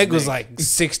if it was Meg. Meg Was like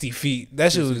 60 feet.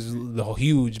 That shit was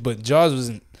huge, but Jaws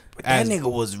wasn't. But that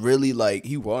nigga was really like,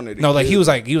 he wanted it. No, like he was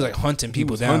like hunting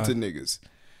people down. Hunting niggas.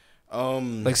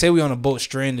 Like say we on a boat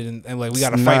stranded and like we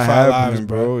gotta fight for our lives,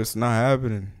 bro. It's not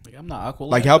happening. Like, I'm not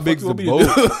Aqualad. Like how big's the boat?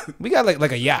 We got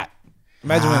like a yacht.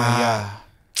 Imagine we're in a yacht.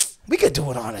 We could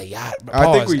do it on a yacht. Pause.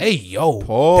 I think hey yo,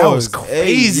 pause. That was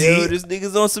crazy. Hey, yo, this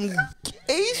nigga's on some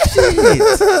gay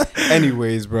shit.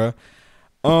 Anyways, bro,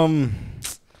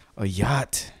 a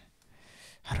yacht.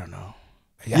 I don't know.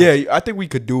 Yeah, I think we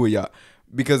could do a yacht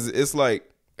because it's like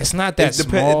it's not that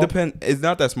small. It's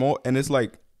not that small, and it's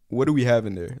like, what do we have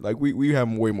in there? Like we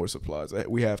have way more supplies.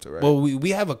 We have to, right? Well, we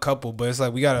have a couple, but it's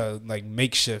like we gotta like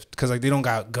makeshift because like they don't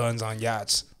got guns on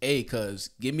yachts. Hey,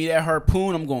 cuz give me that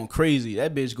harpoon, I'm going crazy.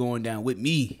 That bitch going down with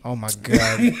me. Oh my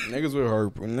god, niggas with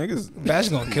harpoon, niggas. Bash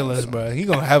gonna kill us, bro. He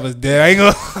gonna have us dead. I ain't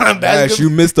gonna. Bash, you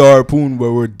missed the harpoon,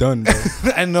 but we're done, bro.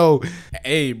 I know.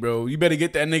 Hey, bro, you better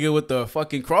get that nigga with the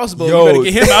fucking crossbow. You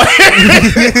better get him out here.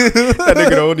 That nigga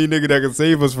the only nigga that can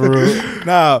save us for real.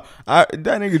 Nah, that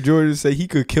nigga Jordan say he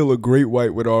could kill a great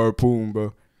white with a harpoon,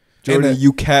 bro. Jordan,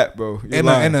 you cat, bro.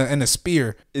 And a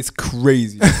spear. It's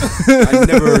crazy. I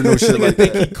never heard no shit like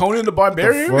that. Think he Conan the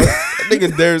Barbarian? That nigga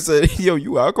Darris said, "Yo,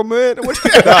 you Aquaman?"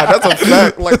 Nah, that's a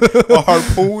fact. Like a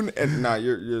harpoon, and nah,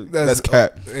 that's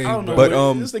cat. I don't know. But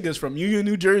this nigga's from Union,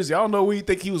 New Jersey. I don't know where you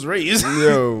think he was raised.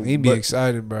 Yo, he'd be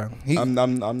excited, bro. I'm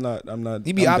not.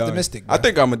 He'd be optimistic. I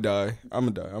think I'm gonna die.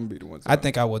 I'm gonna be the one. I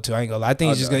think I will too. I ain't gonna lie. I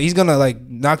think he's gonna like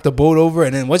knock the boat over,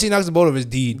 and then once he knocks the boat over, it's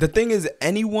deed. The thing is,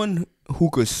 anyone who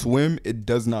could swim, it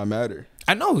does not matter.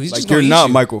 I know. He's like just you're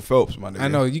not Michael Phelps, my nigga. I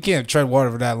know you can't tread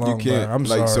water for that long. You can't. Bro. I'm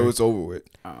sorry. So it's over with.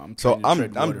 I'm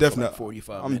definitely like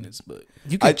 45 minutes, but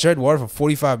you can tread water for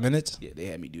 45 minutes. Yeah, they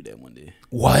had me do that one day.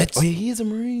 What? Oh yeah, he is a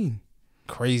Marine.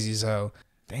 Crazy as hell.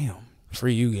 Damn.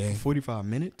 Free you, gang. 45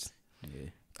 minutes. Yeah.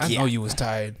 I know you was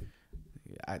tired.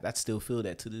 I still feel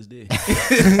that to this day.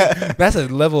 That's a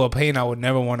level of pain I would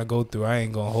never want to go through. I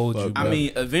ain't gonna hold you, bro. I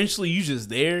mean, eventually you just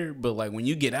there, but like when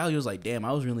you get out, you're just like, damn,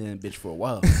 I was really in that bitch for a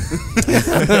while. You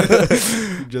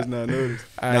just not noticed.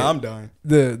 Nah, I'm dying.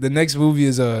 The next movie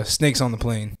is Snakes on the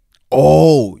Plane.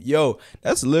 Oh, yo,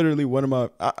 that's literally one of my.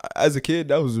 As a kid,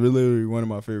 that was literally one of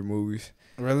my favorite movies.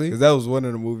 Really? Because that was one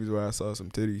of the movies where I saw some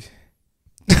titties.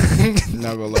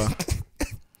 Not gonna lie.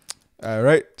 All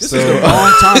right, this is the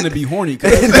wrong time to be horny.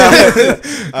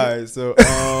 All right, so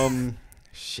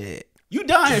shit. You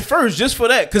dying first just for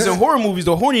that, because in horror movies,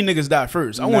 the horny niggas die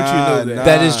first. I want you to know that.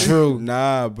 That is true.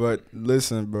 Nah, but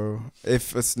listen, bro.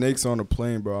 If a snake's on a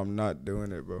plane, bro, I'm not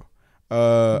doing it, bro.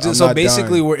 So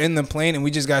basically, we're in the plane and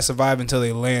we just gotta survive until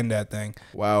they land that thing.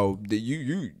 Wow,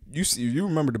 you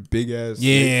remember the big ass?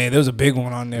 Yeah, there was a big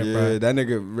one on there, bro. Yeah, that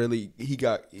nigga really he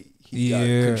got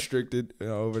constricted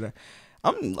over there.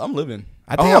 I'm living.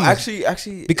 I think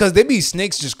actually, because they be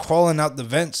snakes just crawling out the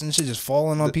vents and shit, just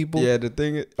falling on people. Yeah, the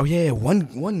thing is,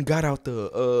 one got out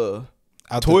the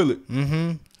toilet.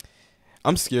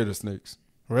 I'm scared of snakes.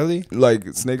 Really? Like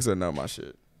snakes are not my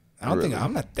shit. I don't think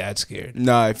I'm not that scared.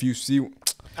 Nah, if you see,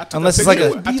 unless it's like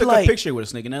I took a picture with a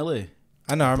snake in L.A.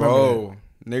 I know, I remember. Bro,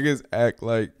 niggas act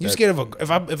like you scared of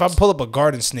if I pull up a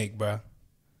garden snake, bro.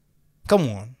 Come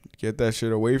on. Get that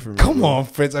shit away from me. Come on,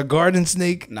 Fritz. A garden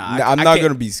snake? Nah, I'm not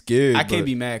going to be scared. I can't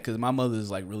be mad because my mother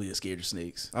is like really scared of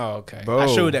snakes. Oh, okay. Bro. I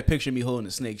showed her that picture of me holding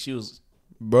a snake. She was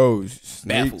baffled.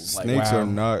 Like, Snakes are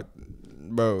not...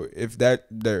 Bro, if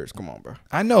there's... Come on, bro.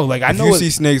 I know. Like, I know... If you see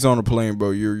snakes on a plane, bro,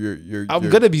 I'm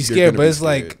going to be scared, but it's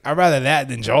like, I'd rather that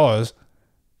than Jaws.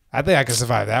 I think I can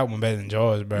survive that one better than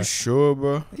Jaws, bro. You sure,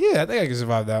 bro? Yeah, I think I can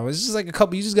survive that one. It's just like a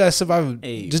couple. You just gotta survive.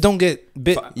 Hey, just don't get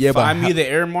bit. Find me the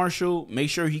air marshal. Make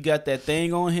sure he got that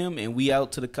thing on him, and we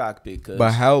out to the cockpit.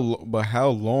 But how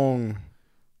long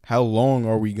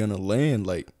are we gonna land?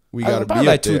 Like we gotta be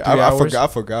like up 2-3 there. hours. I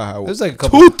forgot how. It was like a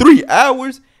couple 2-3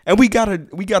 hours, and we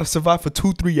gotta survive for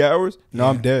 2-3 hours. No,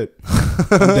 I'm dead.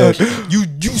 I'm dead. You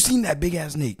seen that big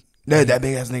ass snake? That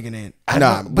big ass snake in there?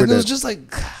 Nah, but it was just like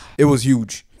it was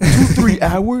huge. 2-3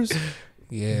 hours.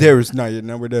 Yeah, there is not yet.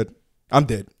 Now we're dead. I'm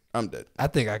dead. I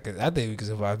think we could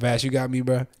survive. Bash, you got me,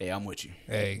 bro. Hey, I'm with you.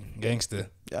 Hey,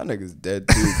 gangster. Y'all niggas dead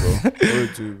too, bro.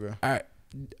 Word too, bro. All right.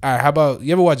 How about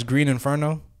you ever watch Green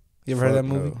Inferno? You ever heard that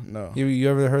movie? No. You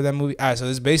ever heard that movie? All right, so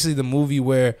it's basically the movie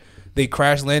where they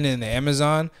crash landed in the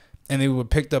Amazon and they were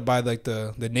picked up by like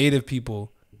the native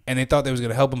people and they thought they was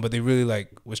gonna help them, but they really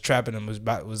like was trapping them,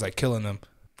 was like killing them.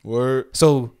 Word.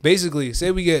 So basically, say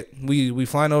we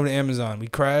flying over the Amazon, we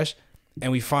crash,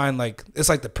 and we find like it's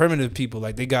like the primitive people,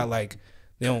 like they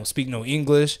don't speak no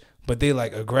English, but they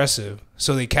like aggressive.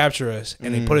 So they capture us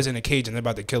and they put us in a cage and they're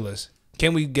about to kill us.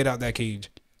 Can we get out that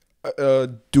cage?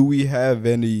 Do we have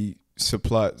any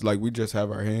supplies? Like we just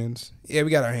have our hands? Yeah, we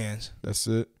got our hands. That's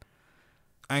it.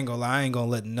 I ain't gonna lie, I ain't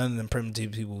gonna let none of them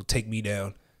primitive people take me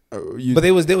down. But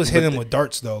they was hitting with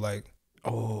darts though, like.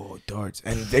 Oh, darts,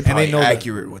 and they probably know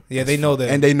accurate with. Yeah, they know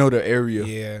that, and they know the area.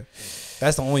 Yeah,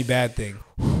 that's the only bad thing.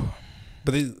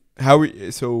 But how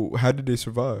did they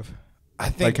survive? I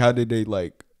think like how did they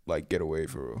like get away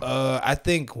for real? I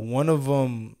think one of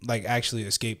them like actually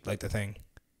escaped like the thing.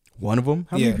 One of them?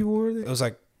 How many people were there? It was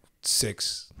like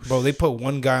 6. Bro, they put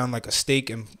one guy on like a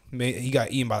stake and he got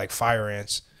eaten by like fire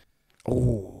ants.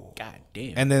 Oh, god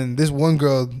damn! And then this one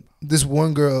girl,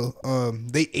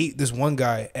 they ate this one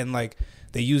guy and like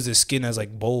they used his skin as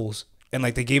like bowls and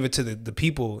like they gave it to the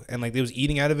people and like they was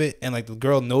eating out of it and like the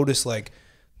girl noticed like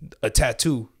a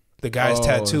tattoo, the guy's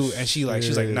tattoo, and she's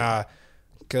like, nah,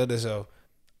 kill herself.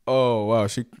 Oh wow,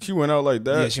 she went out like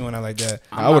that. Yeah, she went out like that.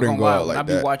 I wouldn't go out like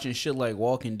that. I be watching shit like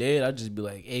Walking Dead. I'd just be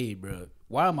like, hey, bro.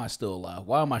 Why am I still alive?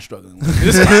 Why am I struggling with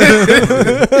this?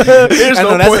 There's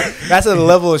no point. That's a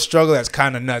level of struggle that's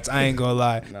kind of nuts. I ain't gonna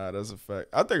lie. Nah, that's a fact.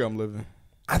 I think I'm living.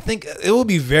 I think it will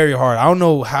be very hard. I don't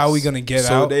know how we gonna get out.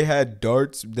 So they had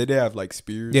darts. Did they have like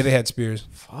spears? Yeah, they had spears.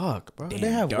 Fuck, bro. Damn,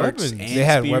 they have weapons. They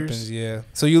had weapons. Yeah.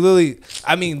 So you literally,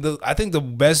 I mean, I think the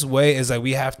best way is like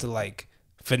we have to like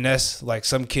finesse like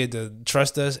some kid to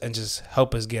trust us and just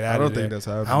help us get out of there. I don't think that's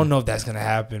happening. I don't know if that's gonna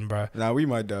happen, bro. Nah, we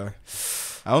might die.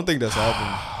 I don't think that's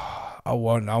happening. I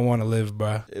want to live,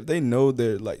 bro. If they know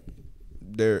their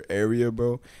area,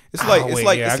 bro, it's like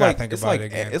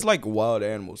wild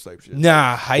animals type shit.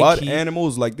 Nah, wild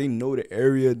animals, like they know the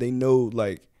area. They know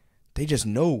like they just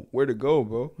know where to go,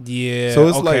 bro. Yeah. So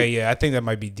it's I think that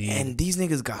might be deep. And these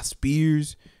niggas got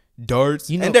spears, darts,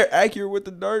 and they're accurate with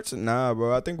the darts. Nah,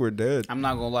 bro, I think we're dead. I'm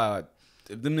not gonna lie.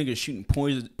 If them niggas shooting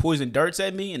poison darts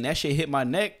at me and that shit hit my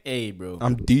neck, hey, bro,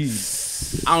 I'm dead.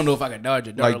 I don't know if I can dodge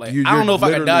a dart. I don't know if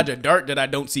I can dodge a dart that I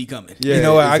don't see coming. Yeah, you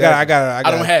know what? Exactly. I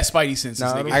don't have spidey senses.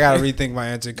 Nah, I gotta rethink my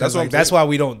answer because that's why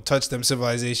we don't touch them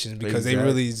civilizations because they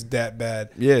really is that bad.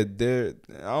 Yeah,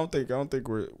 I don't think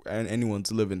we're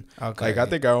anyone's living. Okay. Like I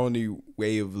think our only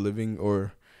way of living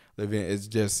is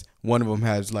just one of them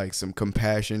has like some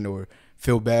compassion or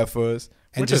feel bad for us.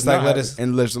 And just like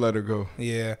let's let her go.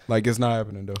 Yeah, like it's not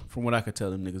happening though. From what I could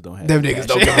tell, them niggas don't have. Them niggas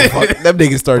don't give a fuck. Them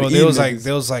niggas started.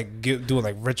 They was like doing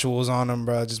like rituals on them,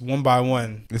 bro. Just one by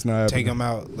one. It's not happening. Take them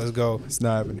out. Let's go. It's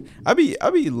not happening. I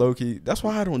be low key. That's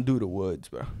why I don't do the woods,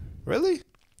 bro. Really?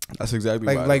 That's exactly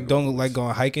why. Don't like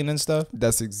going hiking and stuff.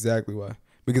 That's exactly why.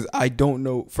 Because I don't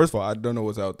know. First of all, I don't know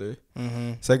what's out there.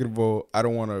 Mm-hmm. Second of all, I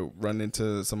don't want to run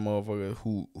into some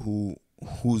motherfucker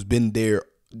who's been there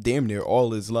damn near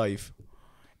all his life.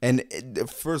 And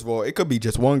first of all, it could be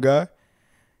just one guy,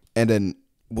 and then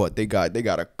what they got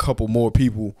a couple more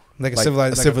people like a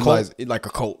civilized like a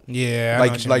cult. Yeah,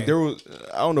 like there was,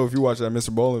 I don't know if you watched that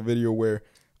Mr. Ballin video where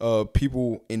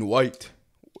people in white,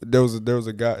 there was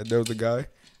a guy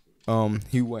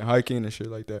he went hiking and shit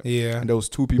like that. Yeah, and there was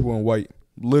 2 people in white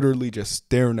literally just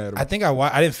staring at him. I think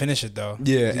I didn't finish it though.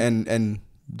 Yeah, and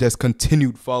just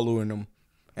continued following him.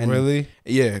 And really?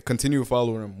 Yeah, continued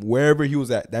following him wherever he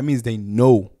was at. That means they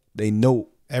know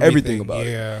everything about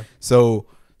it. So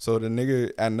the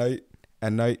nigga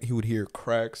at night he would hear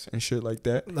cracks and shit like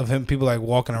that of him, people like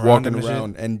walking around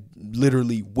and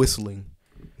literally whistling.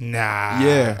 Nah,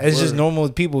 yeah, it's just normal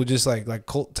people, just like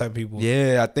cult type people.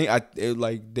 Yeah, I think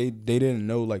they didn't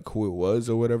know like who it was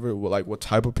or whatever, like what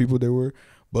type of people they were,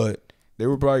 but they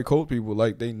were probably cult people.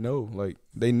 Like they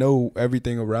know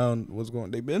everything around what's going.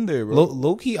 They've been there, bro.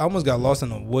 Low key, I almost got lost in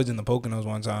the woods in the Poconos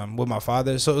one time with my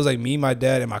father. So it was like me, my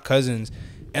dad, and my cousins,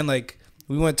 and like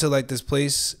we went to like this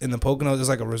place in the Poconos. It's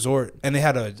like a resort, and they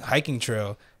had a hiking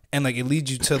trail, and like it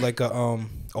leads you to like a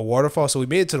waterfall. So we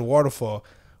made it to the waterfall.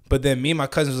 But then me and my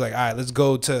cousins was like, all right, let's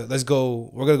go.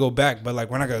 We're going to go back. But like,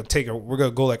 we're not going to we're going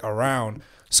to go like around.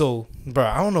 So, bro,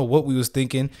 I don't know what we was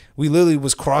thinking. We literally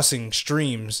was crossing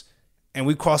streams, and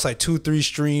we crossed like 2-3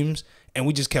 streams, and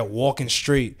we just kept walking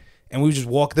straight. And we just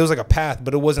walked. There was like a path,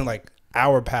 but it wasn't like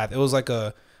our path. It was like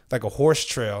a horse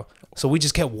trail. So we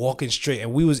just kept walking straight.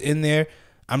 And we was in there.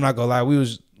 I'm not going to lie. We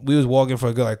was walking for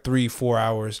a good like 3-4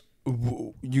 hours.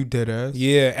 You dead ass?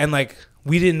 Yeah. And like,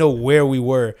 we didn't know where we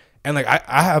were. And like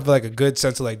I have like a good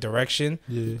sense of like direction.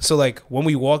 Yeah. So like when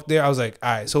we walked there, I was like, all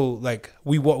right. So like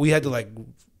we had to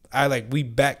we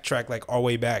backtracked like our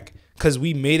way back because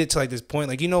we made it to like this point.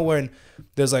 Like, you know, when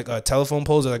there's like a telephone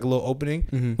poles or like a little opening.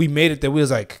 Mm-hmm. We made it there. We was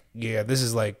like, yeah, this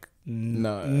is like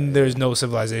there's no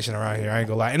civilization around here. I ain't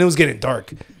gonna lie. And it was getting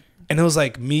dark. And it was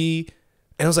like me.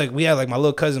 And it was like we had like my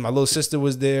little cousin, my little sister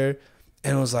was there,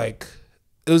 and it was like.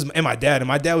 It was and my dad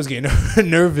was getting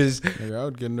nervous. Yeah, I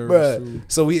would get nervous too.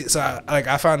 So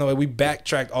I found a way. We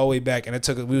backtracked all the way back,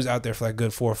 and we was out there for like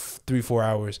good 3-4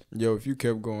 hours. Yo, if you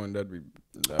kept going, it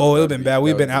would have been bad.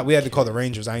 We had to call the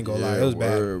Rangers. I ain't gonna lie, it was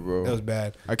bad, bro. It was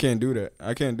bad. I can't do that.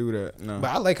 No, but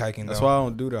I like hiking. That's why I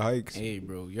don't do the hikes. Hey,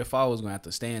 bro, your father was gonna have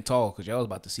to stand tall because y'all was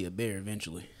about to see a bear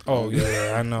eventually. Oh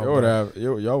yeah, I know.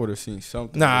 Y'all would have seen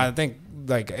something. Nah, I think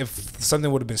like if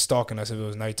something would have been stalking us if it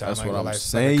was nighttime. That's what I'm like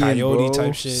saying, a coyote bro.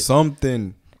 type shit.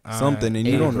 Something, and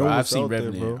you don't know. I've seen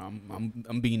Revenant.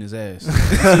 I'm beating his ass.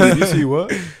 You see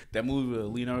what? That movie with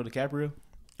Leonardo DiCaprio.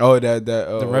 Oh, that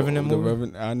the Revenant movie. The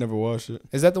Revenant. I never watched it.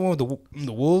 Is that the one with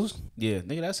the wolves? Yeah,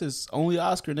 nigga, that's his only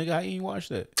Oscar. Nigga, I ain't watched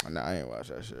that. Nah, I ain't watched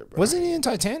that shit, bro. Wasn't he in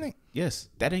Titanic? Yes,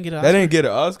 that didn't get an Oscar. That didn't get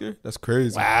an Oscar. That's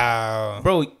crazy. Wow,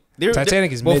 bro.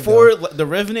 Titanic is before The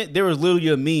Revenant. There was literally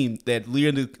a meme that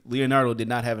Leonardo did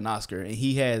not have an Oscar, and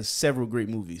he has several great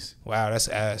movies. Wow, that's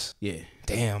ass. Yeah,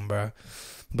 damn, bro.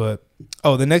 But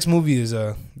the next movie is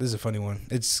this is a funny one.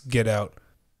 It's Get Out.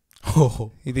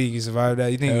 Oh, you think you can survive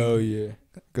that? You think? Hell yeah.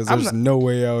 Because there's no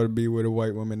way I would be with a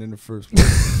white woman in the first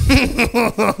place.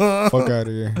 Fuck out of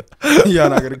here. Y'all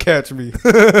not gonna catch me.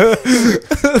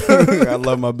 I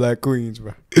love my black queens,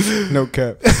 bro. No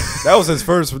cap. That was his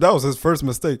first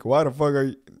mistake. Why the fuck are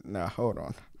you? Nah, hold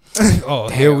on. Oh,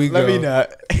 damn, here we go. Let me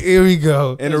not. Here we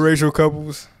go. Interracial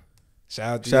couples.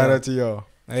 Shout out to y'all.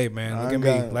 Hey man, look at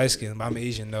me, light skin. I'm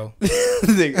Asian though. You're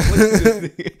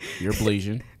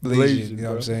Blasian. You know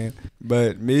what I'm saying?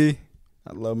 But me,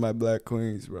 I love my black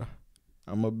queens, bro.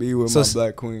 I'm gonna be with my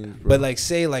black queens, bro. But like,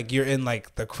 say like you're in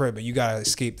like the crib and you gotta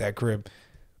escape that crib.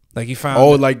 Like you found.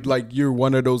 Oh, like you're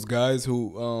one of those guys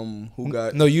who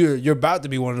got. No, you're about to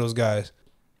be one of those guys.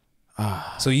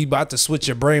 So you about to switch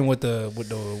your brain with the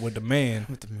man.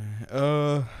 With the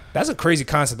man. That's a crazy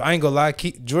concept. I ain't gonna lie.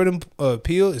 Jordan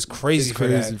Peele is crazy for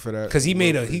that. Because he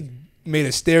made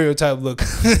a stereotype look.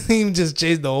 He just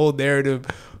changed the whole narrative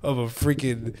of a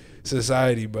freaking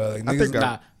society, bro.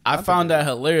 Like, I found that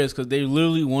hilarious because they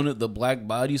literally wanted the black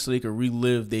body so they could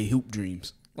relive their hoop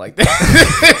dreams. Like that.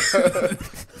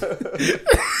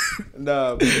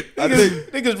 Nah, I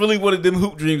think niggas really wanted them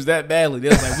hoop dreams that badly. They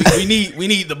was like, we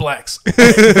need the blacks.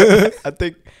 I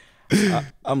think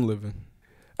I'm living.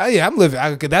 Yeah, I'm living.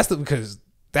 Because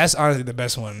that's honestly the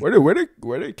best one. Were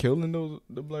they killing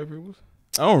the black people?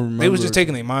 I don't remember. They was just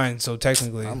taking their mind. So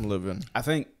technically, I'm living. I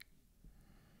think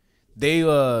they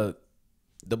the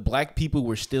black people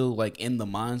were still like in the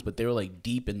mines, but they were like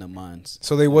deep in the mines.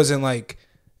 So they wasn't like.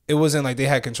 It wasn't like they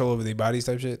had control over their bodies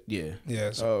type shit. Yeah.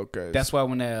 Yeah. So. Oh, okay. That's why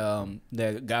when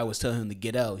that guy was telling him to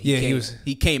get out,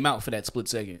 he came out for that split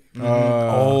second. Mm-hmm.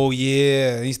 Oh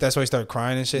yeah. That's why he started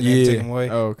crying and shit. And they take him away.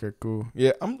 Oh, okay, cool.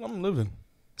 Yeah, I'm living.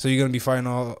 So you're gonna be fighting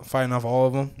off all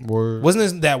of them? Word.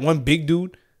 Wasn't there that one big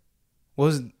dude What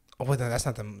was? Oh, wait, no, that's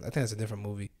not the. I think that's a different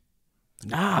movie.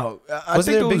 No, I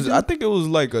think it was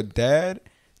like a dad,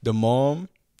 the mom.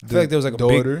 I feel like there was like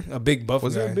daughter. a big buff.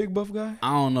 Was guy. there a big buff guy?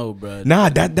 I don't know, bro. Nah,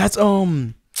 that's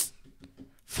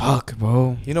fuck,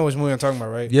 bro. You know which movie I'm talking about,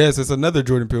 right? Yes, it's another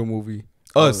Jordan Peele movie.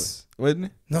 Us, wasn't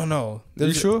it? No. Are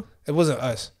you sure? It wasn't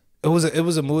Us. It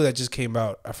was a movie that just came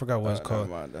out. I forgot what it's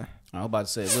called. I was about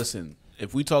to say, listen,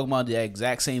 if we talk about the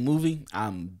exact same movie,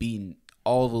 I'm beating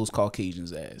all those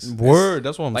Caucasians' ass. Word,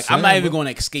 that's what I'm saying. I'm not even going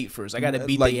to escape first. I got to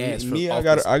beat their ass.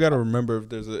 I gotta remember if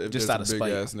there's a big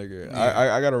ass nigga.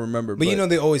 Yeah. I gotta remember. But you know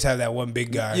they always have that one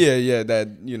big guy. Yeah, that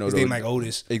you know. His name like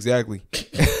Otis. Exactly.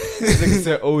 Nigga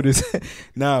said Otis.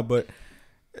 Nah, but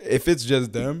if it's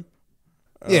just them,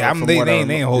 yeah, they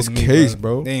ain't holding me, case,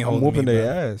 bro. They ain't I'm holding whooping me,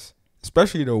 their ass,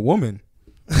 especially the woman.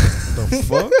 The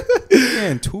fuck,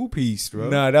 man, 2-piece, bro.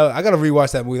 Nah, I gotta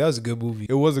rewatch that movie. That was a good movie.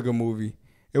 It was a good movie.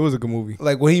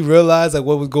 Like when he realized like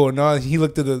what was going on, he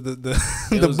looked at the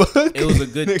book. It was a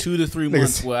good 2 to 3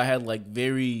 months where I had like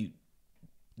very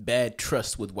bad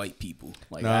trust with white people.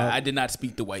 Like I did not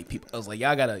speak to white people. I was like,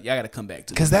 y'all gotta come back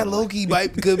to. Cause that low key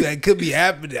could be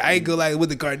happening. I ain't gonna like with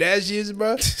the Kardashians,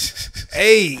 bro.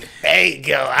 hey,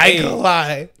 girl, I ain't gonna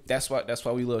lie. That's why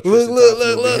we love. Look.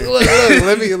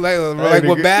 Let me like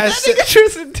what Bass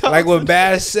said. Like what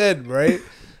Bass said, right?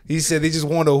 He said they just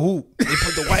want to hoop. They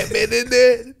put the white man in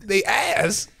there. They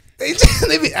ass. They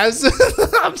be ass.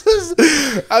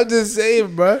 I'm just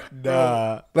saying, bro.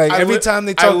 Nah. Like every time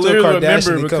they talk to a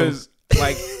Kardashian, because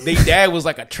like they dad was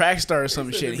like a track star or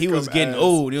some shit. He was getting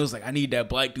old. He was like, I need that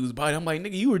black dude's body. I'm like,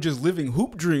 nigga, you were just living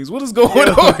hoop dreams. What is going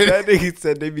on? That nigga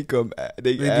said they become ass.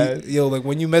 Like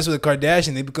when you mess with a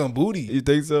Kardashian, they become booty. You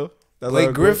think so?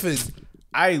 Like Griffin.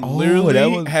 I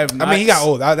literally have not. I mean, he got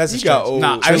old. That's he got old.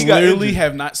 Nah, I literally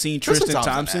have not seen Tristan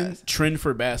Thompson trend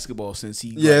for basketball since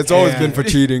he. Yeah, it's always been for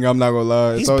cheating. I'm not gonna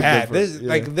lie. He's bad.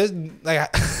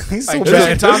 He's so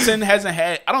Tristan Thompson hasn't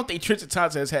had. I don't think Tristan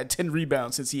Thompson has had 10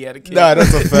 rebounds since he had a kid. Nah,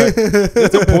 that's a fact.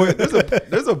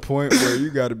 There's a point where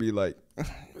you got to be like,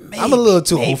 I'm a little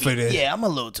too old for this. Yeah, I'm a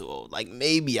little too old. Like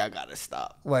maybe I gotta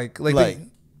stop. Like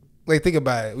think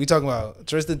about it. We talking about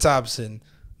Tristan Thompson,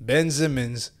 Ben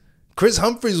Simmons. Chris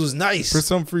Humphries was nice. Chris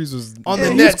Humphries was on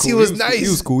the Nets. He was nice. He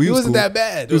was cool. He wasn't that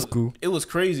bad. It was cool. It was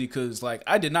crazy because like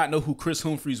I did not know who Chris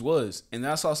Humphries was, and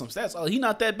then I saw some stats. Oh, he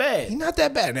not that bad. He not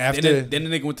that bad. After then the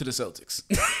nigga went to the Celtics.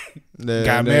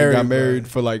 Got married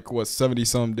for like what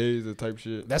 70-some days or type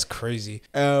shit. That's crazy.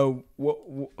 Who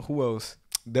else?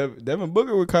 Devin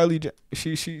Booker with Kylie.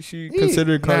 She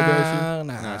considered Kardashian.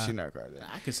 Nah, she not Kardashian.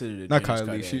 I considered it not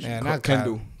Kylie. She not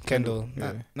Kendall. Kendall.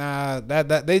 Yeah. Nah,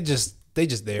 that they just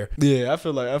there. Yeah, I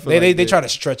feel like they try to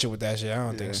stretch it with that shit. I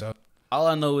don't think so. All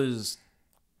I know is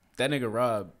that nigga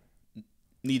Rob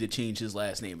need to change his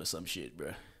last name or some shit, bro.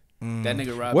 That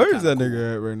nigga Rob. Where is that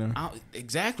nigga at right now?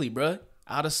 Exactly, bro.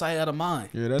 Out of sight, out of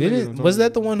mind. Yeah, was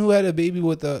that the one who had a baby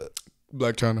with the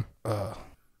Black China? Yeah.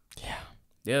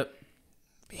 Yep.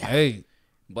 Hey.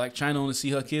 Black China only see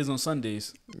her kids on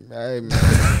Sundays. Hey,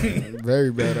 man.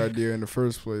 Very bad idea in the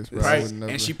first place, bro.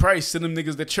 And she probably send them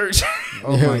niggas to church.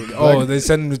 Oh, my God. Oh, they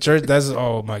send them to church?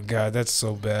 Oh, my God. That's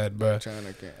so bad, bro.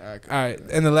 China can't. All right.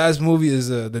 And the last movie is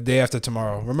The Day After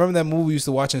Tomorrow. Remember that movie we used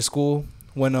to watch in school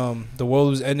when the world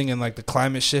was ending and, like, the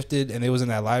climate shifted and it was in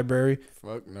that library?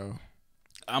 Fuck no.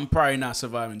 I'm probably not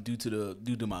surviving due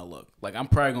to my luck. Like I'm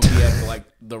probably gonna be at like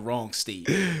the wrong state.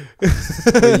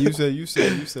 Wait, you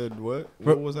said what?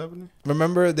 What was happening?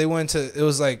 Remember they went to it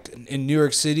was like in New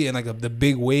York City and like the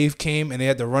big wave came and they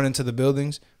had to run into the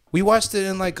buildings. We watched it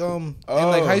in like in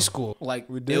like high school. Like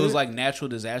it was like natural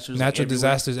disasters.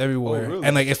 Disasters everywhere. Oh, really?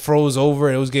 And like it froze over.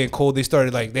 And it was getting cold. They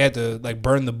started like they had to like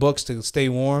burn the books to stay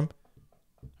warm.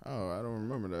 Oh, I don't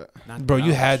remember that. Bro,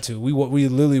 you had to. We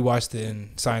literally watched it in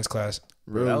science class.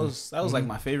 Really? That was like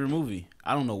my favorite movie.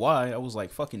 I don't know why. I was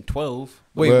like fucking 12.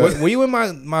 Wait, were you in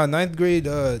my ninth grade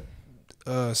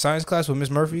science class with Miss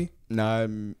Murphy? Nah,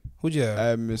 who'd you have? I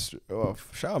had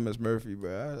shout out Miss Murphy,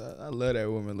 bro. I love that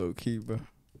woman low key, bro.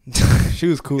 She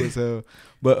was cool as hell.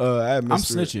 But I had Mr. I'm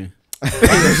snitching.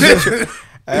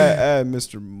 I had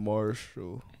Mr.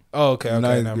 Marshall. Oh, okay.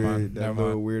 Never mind. That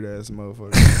little weird ass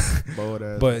motherfucker, bold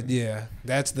ass. But yeah,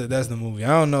 that's the movie. I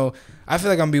don't know. I feel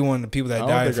like I'm gonna be one of the people that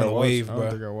died from the wave, bro. I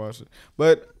don't think I watched it,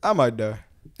 but I might die.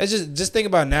 It's just think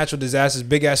about natural disasters,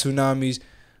 big ass tsunamis.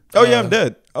 Oh yeah, I'm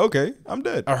dead. Okay, I'm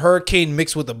dead. A hurricane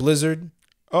mixed with a blizzard.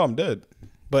 Oh, I'm dead.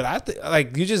 But I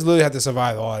like you just literally have to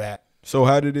survive all that. So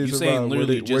how did it survive? Saying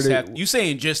literally you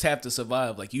saying just have to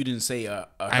survive? Like you didn't say a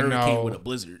hurricane with a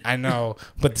blizzard. I know,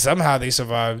 but somehow they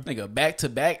survived. Nigga, back to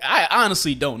back. I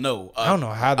honestly don't know. I don't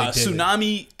know how they did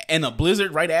tsunami and a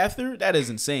blizzard right after. That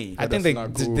is insane. I think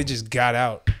they just got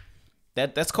out.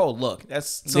 That's called luck.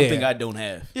 That's something I don't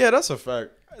have. Yeah, that's a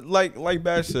fact. Like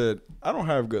Bash said, I don't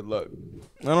have good luck.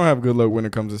 I don't have good luck when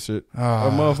it comes to shit. A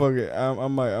motherfucker,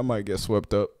 I might get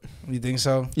swept up. You think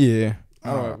so? Yeah,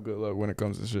 I don't have good luck when it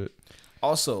comes to shit.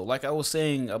 Also, like I was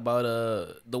saying about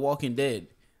The Walking Dead,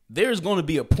 there's going to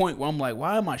be a point where I'm like,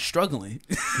 why am I struggling?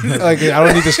 Like I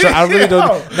don't need to struggle. I really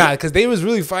don't. Nah, because they was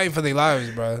really fighting for their lives,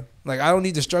 bro. Like I don't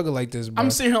need to struggle like this, bro.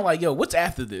 I'm sitting here like, yo, what's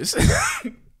after this?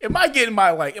 Am I getting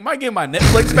my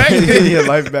Netflix back? Yeah,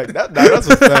 life back. That's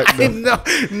a fact.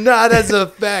 Nah, that's a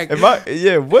fact. What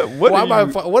am I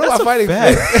fighting for? What are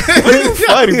you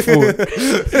fighting for?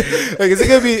 Like, is it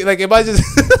gonna be like if I just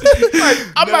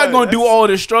I'm not gonna do all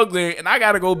this struggling and I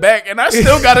gotta go back and I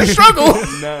still gotta struggle.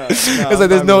 It's like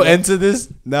there's no end to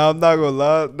this. Nah, I'm not gonna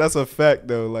lie. That's a fact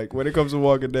though. Like when it comes to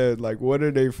Walking Dead, like what are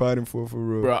they fighting for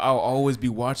real? Bro, I'll always be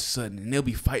watching something and they'll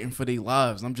be fighting for their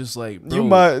lives. And I'm just like,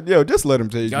 bro, just let them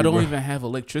take you. Y'all don't even have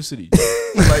electricity.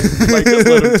 like just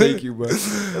let them take you, bro.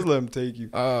 Just let them take you.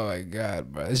 Oh my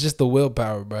god, bro. It's just the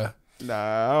willpower, bro.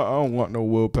 Nah, I don't want no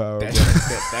willpower.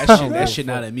 That shit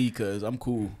not at me, cause I'm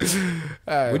cool.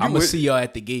 I'm gonna see y'all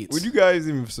at the gates. Would you guys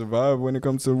even survive when it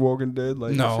comes to Walking Dead?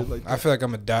 Like no, shit like that? I feel like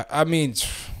I'm gonna die. I mean,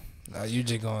 you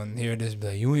just gonna hear this, but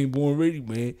like, you ain't born ready,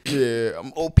 man. Yeah,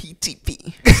 I'm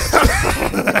OPTP.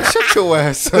 Shut your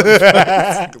ass up.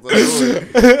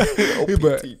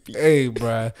 OPTP. Hey,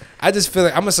 bro, I just feel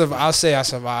like I'm gonna survive. I'll say I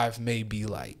survive maybe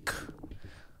like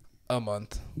a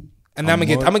month. And then I'm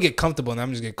gonna get comfortable, and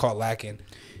I'm just get caught lacking.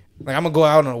 Like I'm gonna go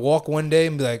out on a walk one day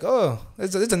and be like, "Oh,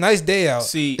 it's a nice day out."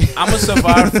 See, I'm gonna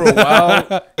survive for a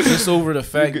while just over the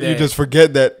fact that you just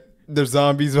forget that there's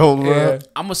zombies all around.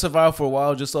 I'm gonna survive for a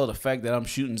while just over the fact that I'm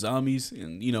shooting zombies,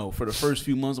 and for the first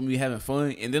few months I'm gonna be having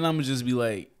fun, and then I'm gonna just be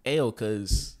like, "Ayo,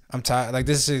 cause I'm tired. Like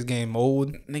this is getting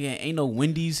old. Nigga, ain't no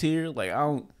Wendy's here. Like I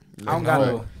don't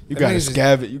gotta." You gotta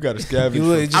scavenge. You gotta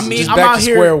scavenge. I'm out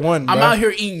here. Square one, I'm out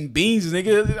here eating beans,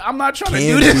 nigga. I'm not trying to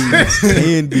do this.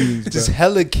 Canned beans, just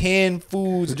hella canned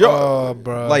foods.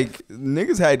 Bro. Like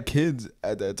niggas had kids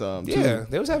at that time. Too. Yeah,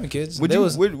 they was having kids.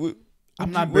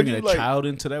 I'm not bringing a child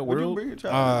into that world.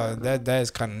 That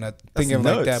is kind of not thinking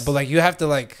like that. But like you have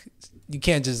to you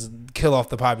can't just kill off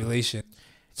the population.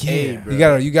 Yeah,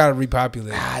 bro. You gotta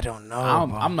repopulate. I don't know.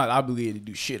 I'm not obligated to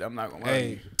do shit. I'm not gonna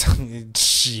lie to you.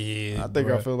 Shit. I think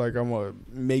I feel like I'm gonna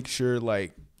make sure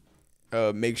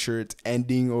it's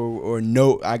ending or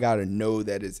no. I gotta know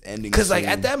that it's ending. Because like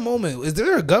at that moment, is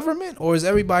there a government or is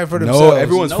everybody for themselves? No,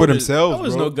 everyone's for themselves. There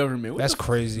was no government. That's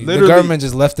crazy. Literally, the government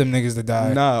just left them niggas to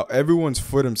die. Nah, everyone's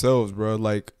for themselves, bro.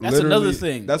 Like that's another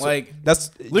thing. That's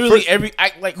literally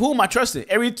who am I trusting?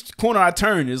 Every corner I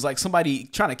turn is like somebody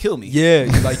trying to kill me.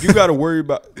 Yeah, like you gotta worry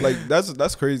about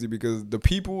that's crazy because the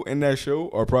people in that show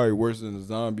are probably worse than the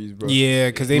zombies, bro. Yeah,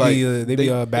 because they be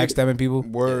backstabbing people.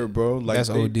 Word, bro. Like that's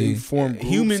OD.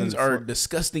 Humans are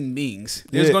disgusting beings.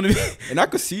 There's gonna be, and I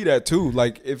could see that too.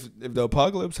 Like if the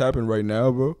apocalypse happened right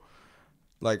now, bro,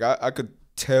 like I could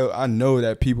tell. I know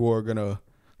that people are gonna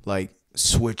like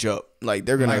switch up. Like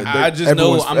they're gonna.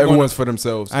 Everyone's for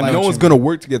themselves. Like, no one's gonna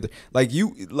work together. Like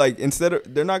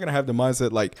they're not gonna have the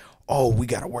mindset like, oh, we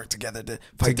gotta work together to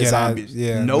fight the zombies.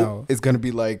 Yeah, nope. It's gonna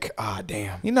be like,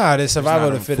 damn. You know how it is, survival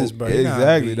of the fittest, bro.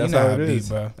 Exactly. That's how it is,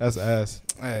 bro. That's ass.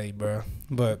 Hey, bro.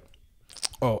 But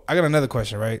I got another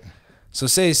question, right? So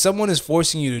say someone is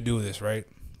forcing you to do this, right?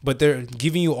 But they're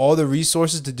giving you all the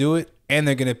resources to do it, and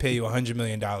they're gonna pay you $100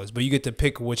 million. But you get to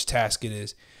pick which task it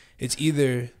is. It's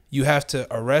either you have to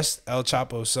arrest El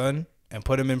Chapo's son and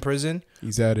put him in prison.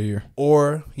 He's out of here.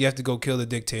 Or you have to go kill the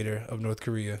dictator of North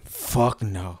Korea. Fuck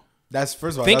no. That's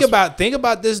first of all. Think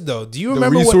about this though. Do you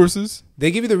remember the resources? They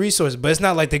give you the resources, but it's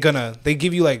not like they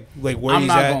give you like where he's at. I'm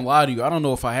not gonna lie to you. I don't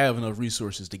know if I have enough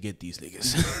resources to get these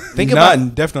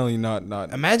niggas. Definitely not.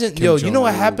 Imagine, you know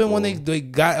what happened when they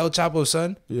got El Chapo's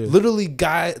son? Yeah. Literally,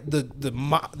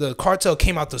 the cartel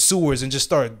came out the sewers and just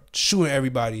started shooting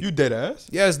everybody. You dead ass?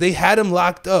 Yes, they had him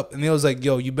locked up, and they was like,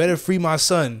 "Yo, you better free my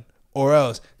son, or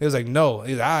else." They was like, "No."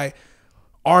 He was like,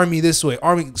 army this way,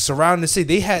 army surrounding the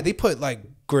city. They put like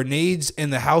grenades in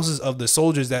the houses of the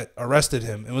soldiers that arrested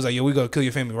him. It was like, yo, we gotta kill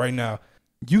your family right now.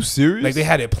 You serious? Like they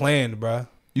had it planned, bro.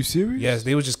 You serious? Yes,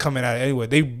 they was just coming at it anyway.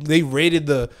 They raided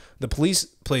the police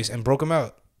place and broke them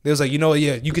out. They was like, you know what?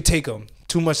 Yeah, you could take them.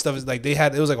 Too much stuff is like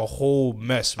it was like a whole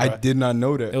mess, bro. I did not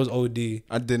know that. It was OD.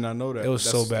 I did not know that. It was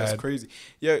so bad. That's crazy.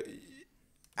 Yeah.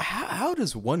 How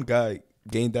does one guy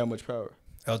gain that much power?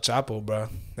 El Chapo, bro.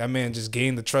 That man just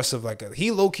gained the trust of he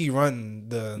low key run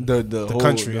the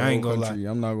country. I ain't gonna lie.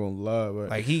 I'm not gonna lie,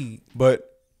 but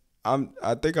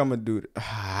I think I'm gonna do it.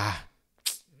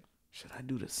 should I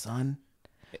do the son?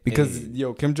 Because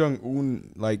Kim Jong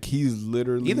Un, like he's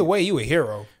literally either way, you a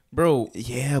hero, bro.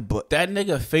 Yeah, but that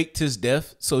nigga faked his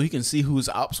death so he can see who his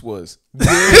ops was.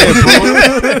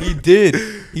 Yeah, bro.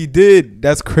 He did.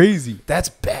 That's crazy. That's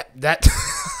bad.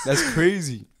 That's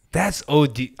crazy. That's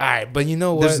OD. All right, but you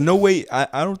know what? There's no way.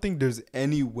 I don't think there's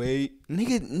any way.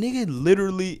 Nigga,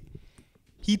 literally,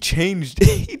 he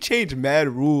changed mad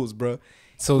rules, bro.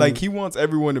 So like he wants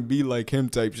everyone to be like him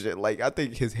type shit. Like I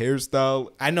think his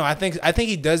hairstyle. I know. I think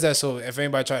he does that so if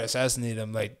anybody try to assassinate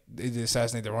him, like they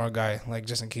assassinate the wrong guy, like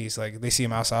just in case, like they see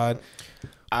him outside.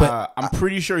 But I'm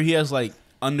pretty sure he has like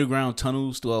underground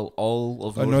tunnels throughout all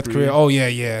of North Korea. Oh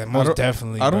yeah, most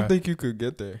definitely. I don't think you could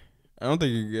get there. I don't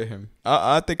think you can get him.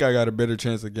 I think I got a better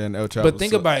chance of getting El Chapo. But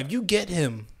think about it. If you get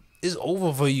him, it's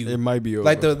over for you. It might be over.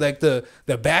 Like the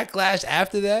backlash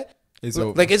after that. It's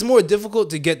over. Like it's more difficult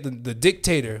to get the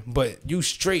dictator, but you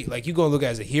straight. Like you gonna look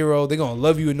as a hero. They're gonna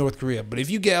love you in North Korea. But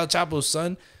if you get El Chapo's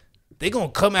son, they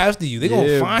gonna come after you. They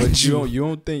gonna find but you. You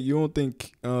don't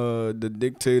think the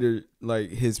dictator, like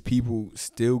his people,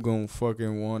 still gonna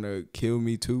fucking want to kill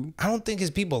me too? I don't think his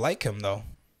people like him though.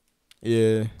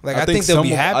 Yeah, like I think they'll be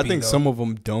happy. I think some of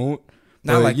them don't.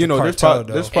 Not but, like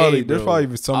there's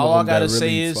probably some all of them I gotta that say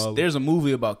really is follow. there's a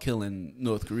movie about killing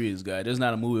North Korea's guy. There's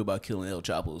not a movie about killing El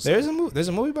Chapo's. There's a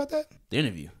movie about that. The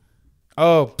Interview.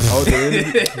 Oh, the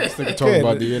interview. This nigga talking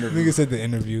about the interview. Nigga said the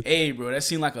interview. Hey, bro, that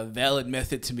seemed like a valid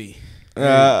method to me.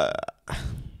 Uh,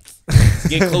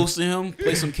 Get close to him,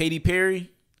 play some Katy Perry.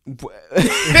 what's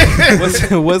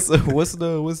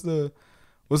the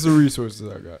resources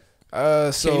I got?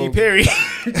 So Katy Perry.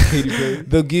 Katy Perry.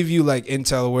 They'll give you like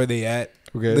intel where they at.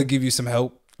 Okay. They'll give you some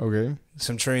help. Okay.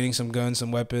 Some training, some guns,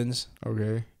 some weapons.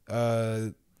 Okay.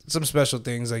 Some special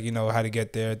things like how to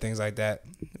get there, things like that.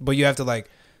 But you have to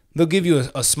they'll give you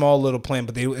a small little plan,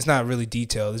 but it's not really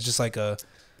detailed. It's just like go.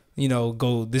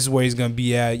 This is where he's gonna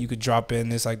be at. You could drop in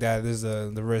this like that. This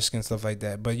is the risk and stuff like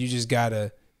that. But you just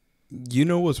gotta. You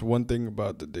know what's one thing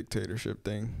about the dictatorship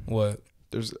thing? What?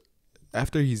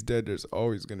 After he's dead, there's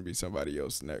always going to be somebody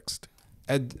else next.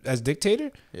 As dictator?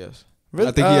 Yes. Really?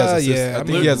 I think he has a sister. Yeah,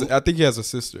 I think he has a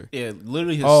sister. Yeah,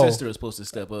 literally his sister is supposed to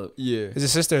step up. Yeah. Is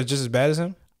his sister just as bad as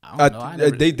him? I don't know.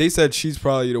 They said she's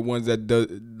probably the ones that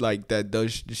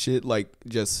does shit like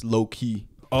just low key.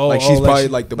 Oh, like she's probably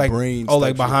like the brains. Oh,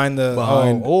 like behind the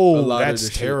that's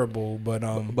terrible. Shit.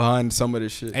 But behind some of the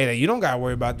shit. Hey, you don't gotta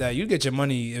worry about that. You get your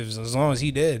money as long as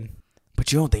he did.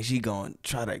 But you don't think she gonna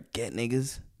try to get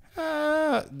niggas?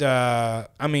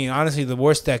 I mean, honestly, the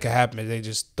worst that could happen is they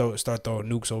just start throwing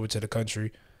nukes over to the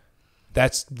country.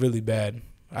 That's really bad.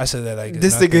 I said that like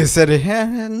this nigga said it.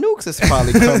 Nukes is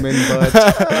probably coming, but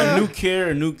a nuke here,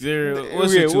 a nuke there.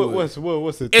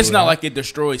 What's it? It's not like it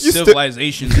destroys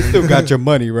civilizations. You still got your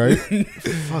money, right?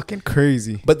 Fucking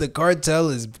crazy. But the cartel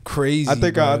is crazy. I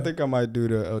think I might do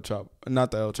the El Chapo,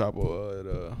 not the El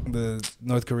Chapo, the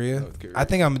North Korea. I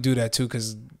think I'm gonna do that too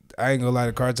because I ain't gonna lie,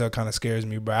 the cartel kind of scares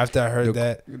me, bro. After I heard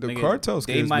that, the cartel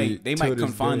scares me. They might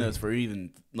confine us for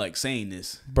even like saying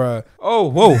this, bro. Oh,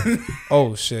 whoa,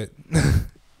 oh shit.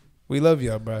 We love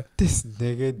y'all, bro. This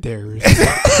nigga Darris.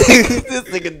 This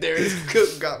nigga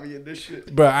Darris got me in this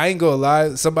shit, bro. I ain't gonna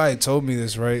lie. Somebody told me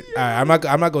this, right? I'm not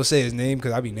gonna say his name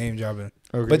because I be name dropping.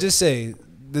 Okay. But just say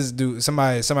this dude.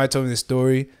 Somebody told me this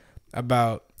story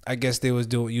about. I guess they was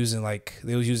using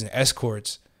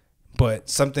escorts. But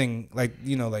something like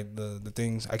like the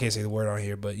things I can't say the word on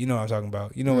here, but you know what I'm talking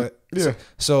about. You know what? Yeah.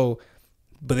 So,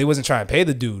 but they wasn't trying to pay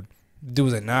the dude. The dude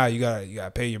was like, nah, you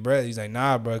gotta pay your bread. He's like,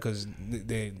 nah, bro, because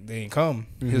they ain't come.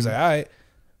 Mm-hmm. He was like, all right.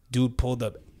 Dude pulled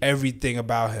up everything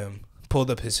about him.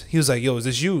 Pulled up he was like, yo, is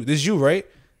this you? This you, right?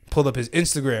 Pulled up his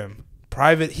Instagram.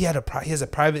 Private. He has a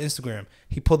private Instagram.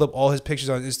 He pulled up all his pictures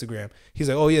on Instagram. He's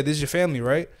like, oh yeah, this is your family,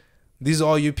 right? These are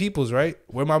all your peoples, right?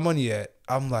 Where my money at?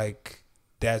 I'm like,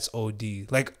 that's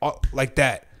OD. Like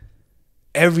that.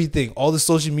 Everything. All the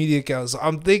social media accounts. So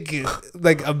I'm thinking,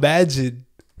 imagine.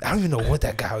 I don't even know what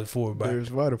that guy was for, bro.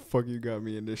 Why the fuck you got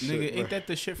me in this shit, nigga, ain't that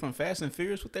the shit from Fast and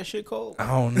Furious? What that shit called? I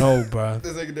don't know, bro.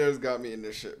 This nigga Darris got me in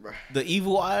this shit, bro. The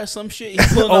evil eye or some shit? Yeah.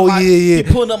 He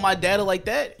pulling up my data like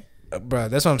that? Bro,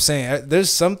 that's what I'm saying. There's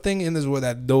something in this world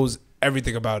that knows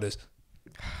everything about us.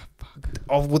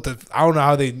 I don't know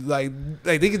how they they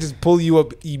can just pull you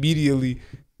up immediately.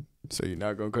 So you're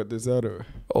not gonna cut this out, or?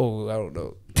 Oh, I don't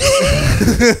know.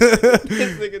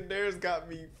 This nigga Darris got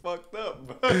me fucked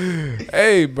up, bro.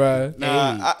 Hey, bro.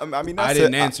 Nah, I mean, I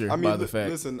didn't answer by the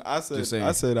fact. Listen, I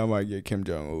said I might get Kim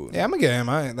Jong Un. Yeah, I'm gonna get him.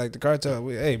 I ain't like the cartel.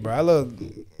 Hey, bro, I love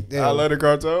the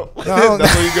cartel. No,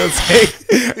 that's what you gonna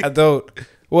say. I don't.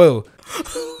 Whoa.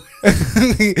 I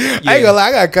ain't gonna lie,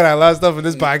 I gotta cut out a lot of stuff in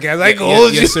this podcast. I ain't gonna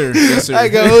hold you. Yes, sir. Yes, sir. I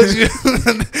ain't gonna hold you.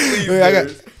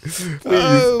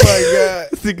 Oh my god.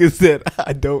 Nigga said,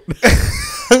 I don't.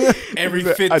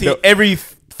 Every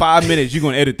 5 minutes, you're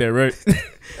gonna edit that, right?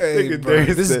 Hey, bro,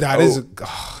 this is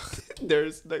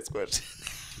There's next question.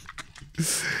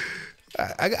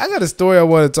 I got a story I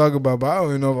want to talk about, but I don't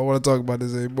even know if I want to talk about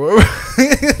this anymore. What's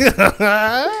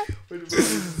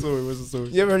the story?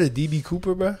 You ever heard of DB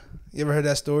Cooper, bro? You ever heard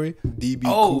that story? DB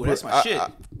Cooper. That's my shit.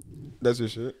 That's your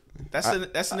shit? That's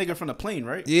the nigga from the plane,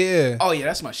 right? Yeah. Oh, yeah,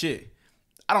 that's my shit.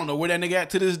 I don't know where that nigga at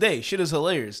to this day. Shit is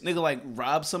hilarious. Nigga, like,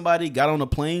 robbed somebody, got on a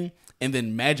plane, and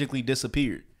then magically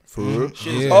disappeared. For real?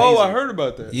 Yeah. Oh, I heard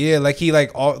about that. Yeah,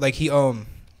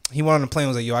 he went on the plane and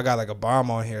was like, yo, I got like a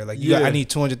bomb on here. Like, I need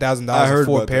 $200,000 for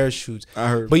 4 parachutes. I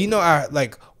heard. But you know,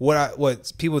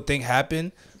 what people think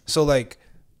happened. So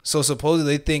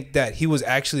supposedly they think that he was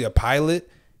actually a pilot,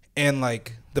 and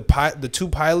like the 2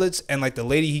 pilots and like the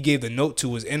lady he gave the note to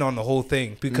was in on the whole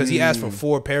thing because he asked for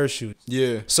 4 parachutes.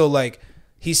 Yeah. So like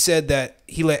he said that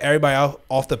he let everybody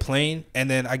off the plane, and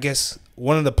then I guess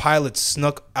one of the pilots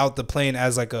snuck out the plane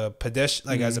as like a pedestrian,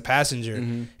 like as a passenger,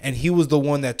 and he was the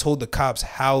one that told the cops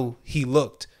how he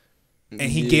looked, and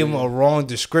he gave him a wrong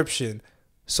description.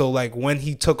 So like when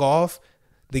he took off,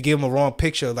 they gave him a wrong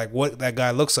picture of like what that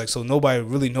guy looks like, so nobody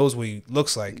really knows what he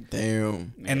looks like.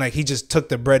 Damn. And like he just took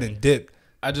the bread and dipped.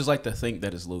 I just like to think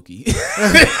that it's Loki.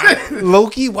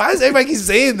 Loki? Why does everybody keep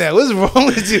saying that? What's wrong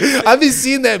with you? I've been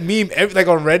seeing that meme like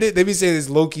on Reddit. They be saying this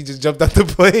Loki just jumped out the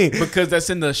plane. Because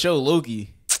that's in the show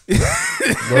Loki.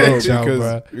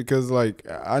 Because like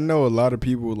I know a lot of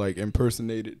people like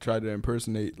try to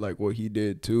impersonate like what he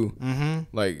did too.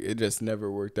 Like it just never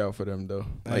worked out for them though.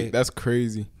 Like that's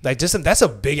crazy. Like that's a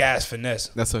big ass finesse.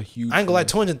 That's a huge. I ain't gonna lie,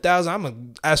 200,000. I'm gonna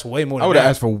ask for way more. I would have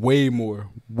asked for way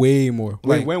more.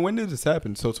 Like, when did this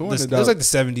happen? So 200,000. It was like the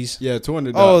 70s. Yeah,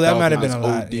 200,000. Oh, that might have been a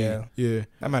lot. OD. Yeah,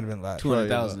 that might have been a lot.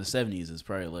 200,000 in the 70s is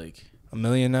probably like $1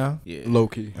 million now. Yeah, low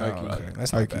key. Okay.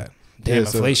 That's not bad. Damn,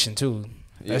 inflation too.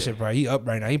 That shit probably he up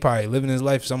right now. He probably living his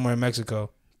life somewhere in Mexico.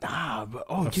 Nah, but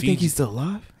you think he's still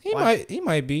alive? He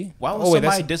might be. Why would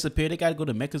somebody disappear? They gotta go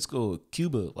to Mexico or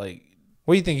Cuba. Like,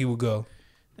 where do you think he would go?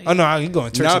 Oh no, he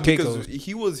going Turks and Caicos.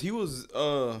 He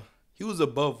was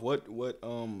above what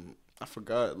I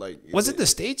forgot. Like, was it the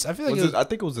States? I feel like I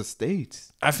think it was the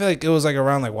States. I feel like it was like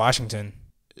around like Washington.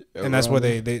 And that's where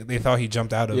they thought he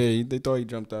jumped out of. Yeah, they thought he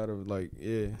jumped out of. Like,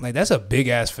 yeah. Like, that's a big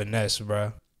ass finesse,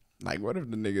 bro. Like, what if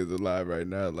the nigga's alive right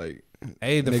now? Like,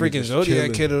 hey, the freaking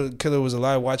Zodiac killer was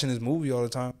alive watching this movie all the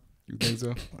time. You think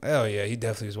so? Hell yeah, he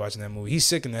definitely was watching that movie. He's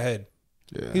sick in the head.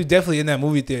 Yeah. He was definitely in that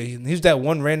movie theater. He was that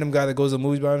one random guy that goes to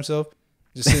movies by himself,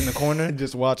 just sitting in the corner.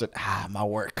 Just watching. My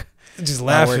work. Just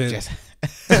laughing.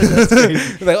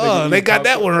 Like, oh, they got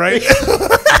that one right.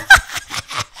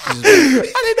 I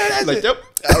didn't know that. Like, yep.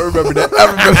 I remember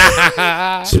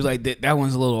that. She was like, that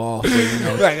one's a little off. But, you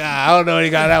know. Like, I don't know. They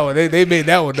got that one. They made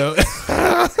that one though.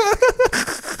 That's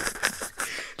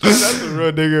a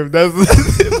real nigga. If the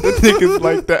niggas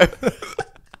like that.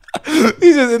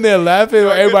 He's just in there laughing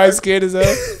while everybody's scared as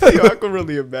hell. Yo, I can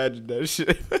really imagine that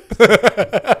shit.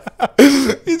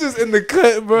 He's just in the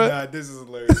cut, bro. Nah, this is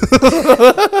hilarious.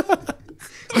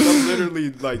 I'm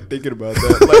literally like thinking about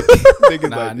that. Like,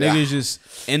 niggas just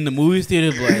in the movie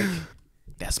theater, like,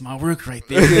 that's my work right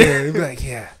there. Yeah, he'd be like,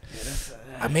 yeah,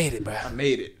 I made it, bro. I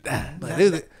made it.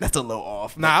 That's a little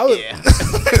off. Nah, I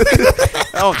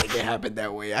don't think it happened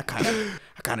that way. I kind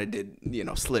of did,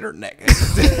 slit her neck.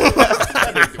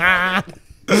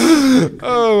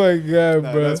 Oh my god,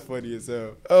 bro, that's funny as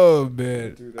hell. Oh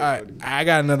man, dude, all right, I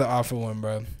got another offer one,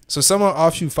 bro. So someone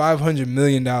offers you $500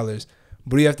 million,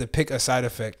 but you have to pick a side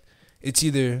effect. It's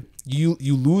either you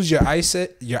lose your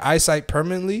eyesight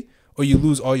permanently, or you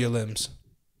lose all your limbs.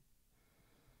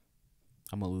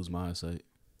 I'm gonna lose my eyesight.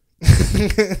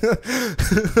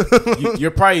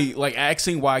 You're probably like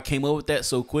asking why I came up with that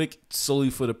so quick, solely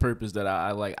for the purpose that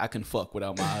I can fuck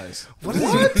without my eyes. What?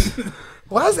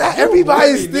 Why is that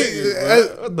everybody's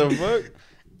thing? What the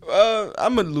fuck?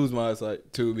 I'm gonna lose my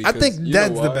eyesight too. Because, I think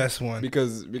that's the best one.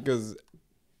 Because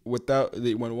without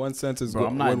when one sense is gone,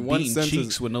 I'm not beating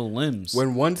cheeks with no limbs.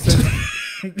 When one sense,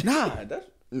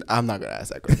 I'm not gonna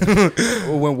ask that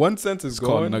question. When one sense is it's gone,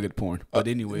 called nugget porn. But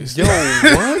anyways, yo,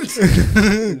 what?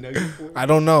 I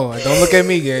don't know. Don't look at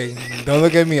me, gay. Don't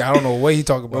look at me. I don't know what he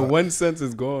talking about. When one sense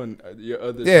is gone, your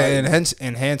other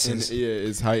enhances.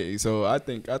 It's height. So I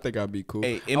think I'd be cool.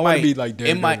 Hey, I want to be like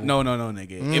Daredevil. It might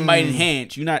nigga. It might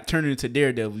enhance. You're not turning into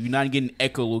Daredevil. You're not getting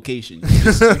echolocation.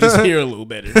 You just hear a little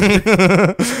better.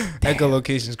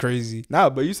 Echolocation's crazy. Nah,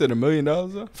 but you said $1 million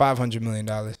though. $500 million.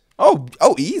 Oh,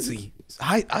 easy.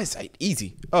 eyesight,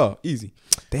 easy. Oh, easy.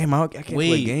 Damn, I can't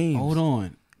play games. Hold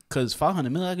on. Because 500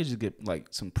 million, I could just get like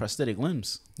some prosthetic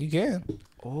limbs. You can.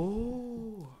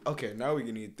 Oh, okay. Now we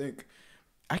can even think.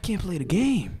 I can't play the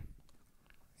game.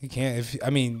 You can't.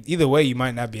 Either way, you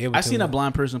might not be able to. I seen a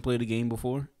blind person play the game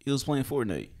before. He was playing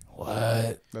Fortnite.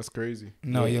 What? That's crazy.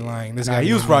 No, you're lying. This Nah, guy.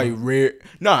 he was probably rare.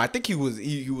 No, I think he was.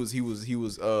 He was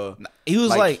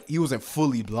like he wasn't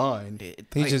fully blind.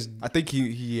 He just. I think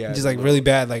he had Just like really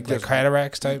bad, like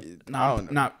cataracts type.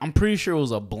 Nah, I'm pretty sure it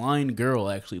was a blind girl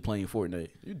actually playing Fortnite.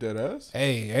 You dead ass?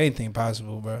 Hey, anything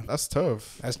possible, bro. That's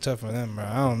tough. That's tough for them, bro.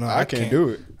 I don't know. I can't do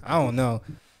it. I don't know.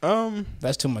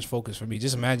 That's too much focus for me.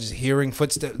 Just imagine just hearing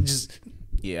footsteps. Just.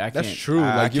 Yeah, I can't. That's true.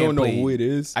 Like, you don't know who it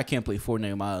is. I can't play Fortnite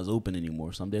with my eyes open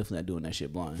anymore, so I'm definitely not doing that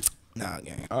shit blind. Nah,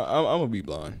 gang. I'm gonna be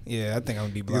blind. Yeah, I think I'm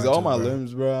gonna be blind. Because all too, my bro.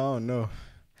 limbs, bro, I don't know.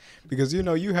 Because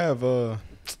you have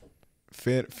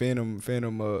phantom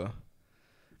feeling.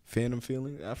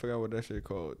 I forgot what that shit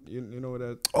called. You know what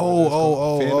that?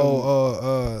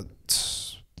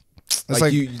 It's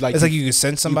like you can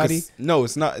sense somebody. No,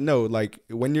 it's not. No, like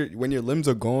when your limbs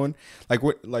are gone, like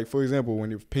for example, when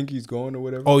your pinky's gone or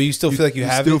whatever. Oh, you still feel like you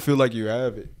have it. Still feel like you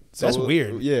have it. So, that's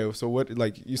weird. Yeah. So what?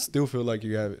 Like you still feel like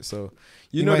you have it. So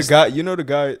you know the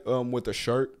guy with the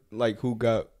shark, like who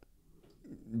got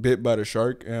bit by the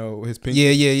shark. His pinky.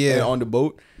 Yeah. On the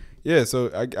boat. Yeah.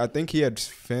 So I think he had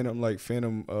phantom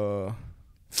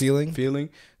feeling.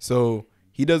 So.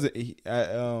 He doesn't.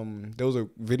 There was a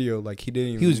video like he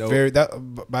didn't even. He was know. very. That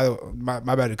by the way, my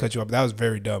bad to cut you off. But that was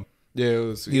very dumb. Yeah, it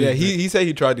was. He said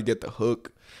he tried to get the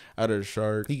hook out of the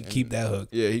shark. He could keep that hook.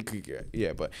 Yeah, he could.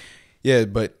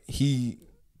 But he.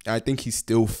 I think he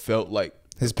still felt like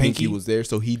his pinky was there,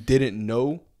 so he didn't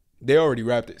know. They already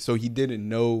wrapped it, so he didn't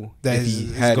know that if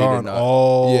he had it or not.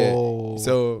 Oh, yeah.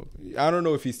 So I don't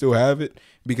know if he still have it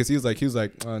because he was like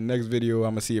next video I'm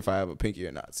gonna see if I have a pinky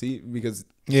or not. See, because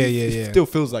it still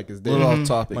feels like it's there. A little off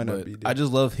topic, Might not but be there. I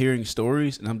just love hearing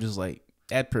stories, and I'm just like,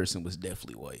 that person was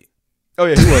definitely white. Oh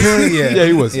yeah, he was. yeah,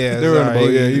 he was. Yeah, they were on the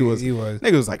boat. Yeah, he was. was.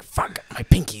 Nigga was like, "Fuck, my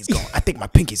pinky's gone. I think my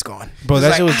pinky's gone." Bro,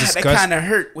 that shit was disgusting. That kind of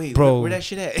hurt. Wait, bro, where that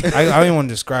shit at? I don't even want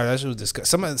to describe. That shit was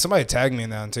disgusting. Somebody tagged me in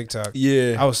that on TikTok.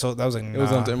 Yeah, that was like, nah. It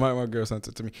was on my girl sent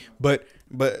it to me. But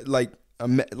like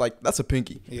that's a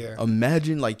pinky. Yeah.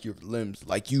 Imagine like your limbs,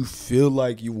 like you feel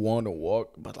like you want to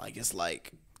walk, but like it's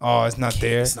like. Oh, it's not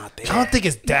there. It's not there. I don't think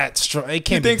it's that strong. It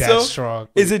can't be that so? strong.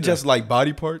 Is it just like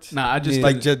body parts? Nah, I just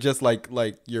like just like your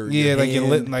like your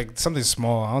hand. like something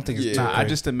small. I don't think it's. Nah, I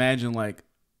just imagine like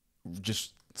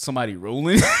just somebody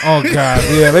rolling. Oh God,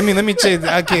 yeah. Let me change.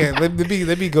 I can't.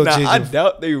 Let me go change. I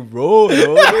doubt they roll.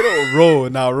 Though. They don't roll.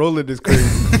 Nah, rolling is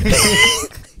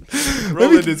crazy.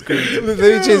 Rolling is crazy. Let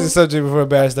me change the subject before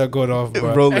Bash start going off,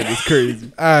 bro. Rolling is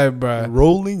crazy. All right, bro.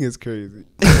 Rolling is crazy.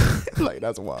 Like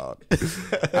that's wild. All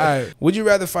right. Would you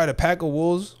rather fight a pack of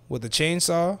wolves with a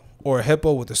chainsaw or a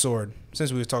hippo with a sword?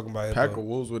 Since we were talking about hippo. Pack of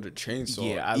wolves with a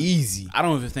chainsaw. Yeah, easy. I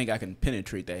don't even think I can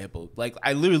penetrate that hippo. Like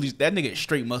that nigga is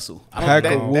straight muscle.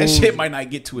 That Wolves. shit might not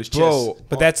get to his chest. Bro,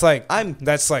 but that's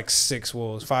like 6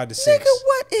 wolves, 5 to 6. Nigga,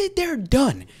 what? They're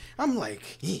done. I'm like,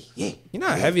 You know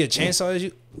how heavy a chainsaw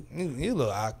is? You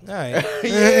look all right.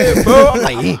 yeah, bro.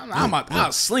 I'm like,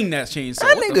 I'll sling that chainsaw.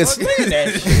 that nigga sling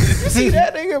that shit. You see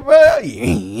that nigga, bro?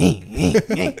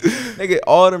 Nigga,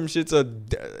 all them shits are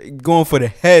going for the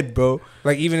head, bro.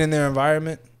 Like even in their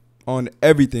environment? On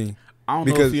everything. I don't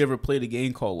know if you ever played a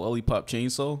game called Lollipop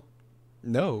Chainsaw.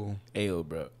 No. Ayo,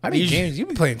 bro. Games. You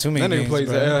been playing too many that games, nigga plays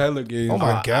bro. hella games. Oh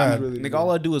my God. Nigga,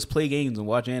 all I do is play games and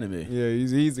watch anime. Yeah,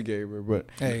 he's a gamer, but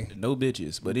Hey. No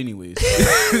bitches. But anyways.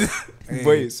 Hey.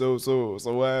 wait, so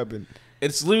what happened?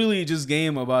 It's literally just a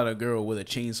game about a girl with a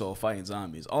chainsaw fighting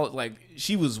zombies. All like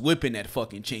she was whipping that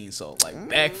fucking chainsaw, like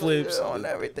backflips on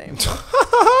everything.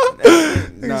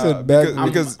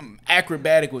 because I'm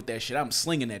acrobatic with that shit. I'm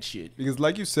slinging that shit. Because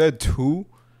like you said too,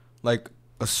 like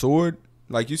a sword,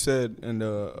 like you said in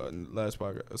the last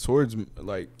podcast, a sword's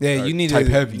like you need type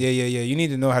to, heavy. Yeah. You need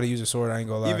to know how to use a sword. I ain't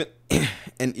gonna lie.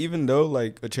 Even though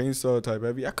like a chainsaw type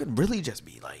heavy, I could really just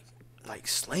be like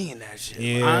slaying that shit.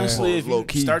 Yeah. Honestly, if you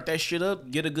key. start that shit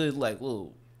up, get a good like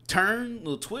little turn,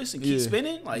 little twist, and keep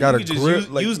spinning, like Got you a can just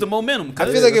grip, use the momentum. I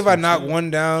feel like if I knock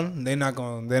one down, they're not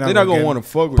gonna want to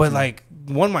fuck with But you. like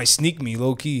one might sneak me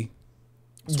low key.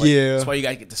 That's why you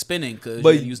gotta get the spinning because you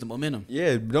gotta use the momentum.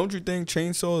 Yeah, don't you think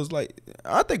chainsaws like?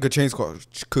 I think a chainsaw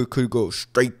could go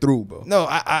straight through, bro. No,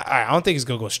 I don't think it's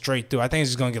gonna go straight through. I think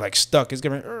it's just gonna get like stuck. It's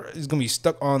gonna be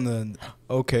stuck on the.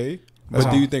 Okay. But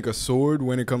do you think a sword,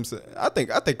 when it comes to, I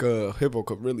think a hippo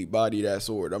could really body that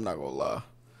sword. I'm not gonna lie.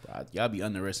 Y'all be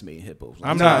underestimating hippos.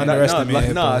 I'm not underestimating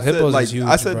hippos. I said, hippos like, is huge,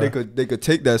 I said bro. they could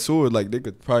take that sword. Like they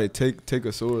could probably take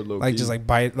a sword. Like just like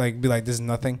bite, like be like this is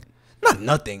nothing. Not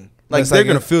nothing. Like they're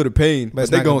gonna feel the pain, but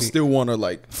they're gonna still want to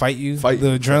like fight you. Fight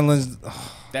the adrenaline's.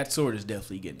 That sword is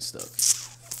definitely getting stuck.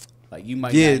 Like you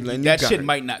might, that shit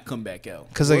might not come back out.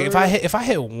 Because like if I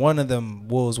hit one of them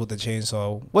wolves with the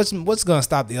chainsaw, what's gonna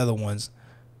stop the other ones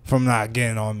from not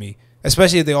getting on me?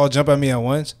 Especially if they all jump at me at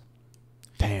once.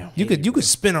 Damn. You could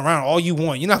spin around all you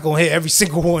want. You're not gonna hit every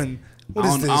single one. What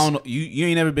is this? I don't know. You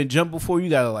ain't never been jumped before. You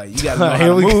gotta know how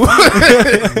to move.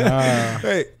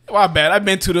 Hey, my bad. I've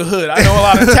been to the hood. I know a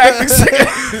lot of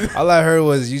tactics. All I heard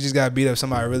was you just gotta beat up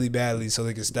somebody really badly so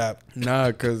they can stop.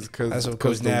 Nah, cause that's what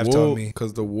Coach Nav told me.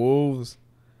 Cause the wolves,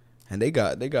 and they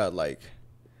got like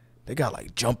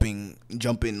jumping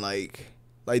like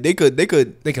they could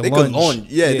launch.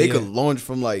 Yeah, they could launch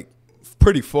from like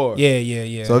pretty far.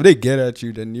 Yeah. So if they get at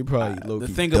you, then you probably low-key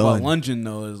the thing done. about lunging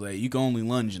though is like you can only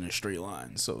lunge in a straight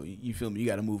line. So you feel me? You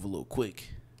got to move a little quick.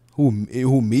 Who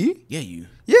me? Yeah, you.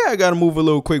 Yeah, I gotta move a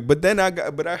little quick. But then I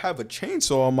have a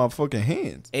chainsaw on my fucking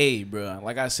hands. Hey, bro.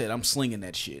 Like I said, I'm slinging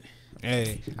that shit.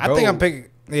 Hey, I think I'm picking.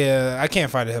 Yeah, I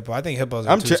can't fight a hippo. I think hippos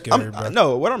are too scary, bro.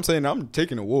 No, what I'm saying, I'm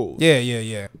taking the wolves.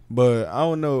 Yeah. But I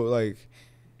don't know, like,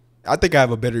 I think I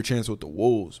have a better chance with the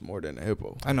wolves more than the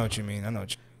hippo. I know what you mean.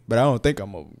 But I don't think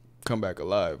I'm gonna come back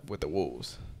alive with the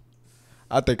wolves.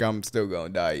 I think I'm still gonna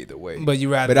die either way.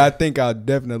 But I think I'll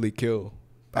definitely kill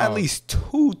at least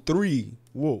 2-3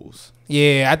 wolves.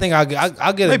 Yeah, I think I'll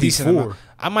get maybe a decent 4. amount.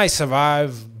 I might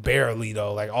survive barely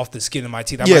though, like off the skin of my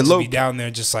teeth. I might just be down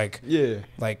there, just like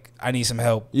like I need some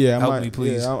help. Yeah, help me,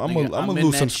 please. Yeah, I'm gonna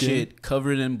lose some skin. Shit,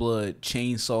 covered in blood,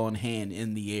 chainsaw in hand,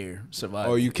 in the air, survive.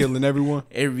 Oh, you killing everyone?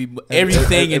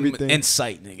 Everything in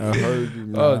sight, nigga. I heard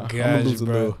you. Oh gosh,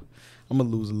 bro. I'm gonna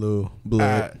lose a little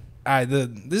blood. All right,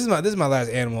 this is my last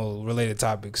animal related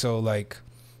topic. So like,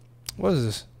 what is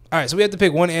this? All right, so we have to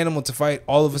pick one animal to fight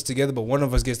all of us together, but one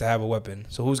of us gets to have a weapon.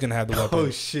 So who's gonna have the weapon? Oh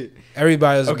shit!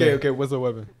 Everybody's okay. What's the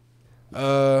weapon?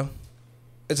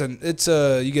 It's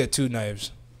you get 2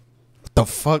 knives. What the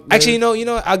fuck? Man? Actually,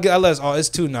 I'll let us all. It's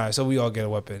 2 knives, so we all get a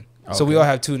weapon. Okay. So we all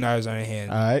have 2 knives on our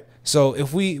hand. All right. So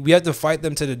if we have to fight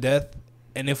them to the death,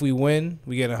 and if we win,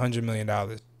 we get $100 million.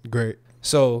 Great.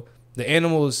 So the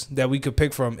animals that we could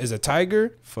pick from is a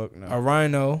tiger, a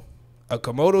rhino, a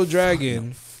Komodo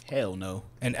dragon. Hell no.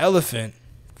 An elephant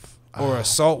or a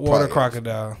saltwater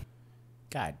crocodile.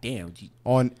 God damn.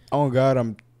 On God,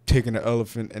 I'm taking the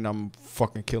elephant and I'm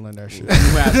fucking killing that shit.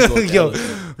 yo,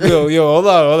 hold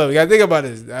on. You gotta think about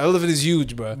this. The elephant is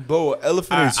huge, bro. Bro,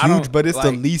 elephant is huge, but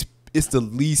it's the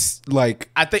least like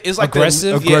I think it's like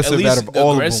aggressive out of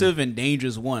all aggressive of them. and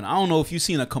dangerous one. I don't know if you've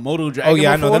seen a Komodo dragon. Oh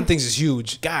yeah, before. I know them things is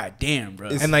huge. God damn,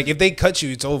 bro. And like if they cut you,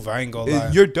 it's over. I ain't gonna lie.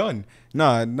 You're done.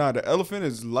 Nah. The elephant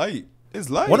is light. It's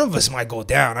light. One of us might go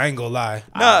down. I ain't gonna lie.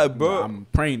 Nah, bro. I'm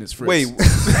praying it's Fritz. Wait.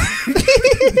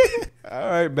 All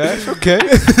right, Bash. Okay.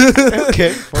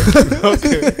 Okay.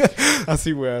 I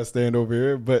see where I stand over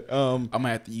here, but I'm gonna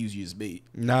have to use you as bait.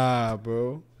 Nah,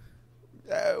 bro.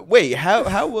 Wait,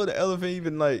 how will the elephant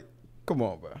even like? Come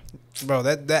on, bro. Bro,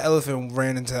 that elephant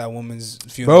ran into that woman's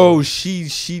funeral. Bro,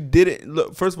 she did it.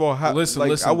 Look, first of all, listen,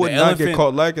 I would not get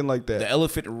caught lacking like that. The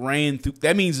elephant ran through.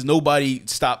 That means nobody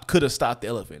could have stopped the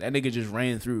elephant. That nigga just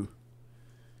ran through.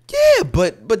 Yeah,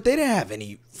 but they didn't have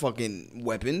any fucking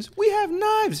weapons. We have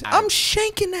knives. I'm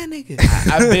shanking that nigga.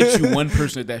 I bet you one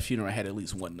person at that funeral had at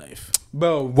least one knife.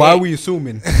 Bro, why are we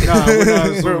assuming? Nah, we're not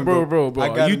assuming, bro.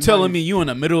 Are you telling me you in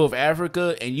the middle of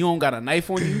Africa and you don't got a knife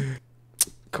on you?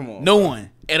 Come on. No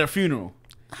one at a funeral.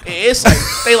 It's like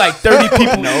they like 30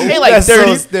 people. They like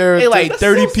 30. They like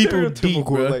 30 people deep,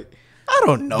 bro. Like, I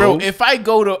don't know, bro. If I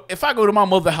go to my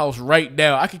mother's house right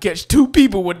now, I could catch 2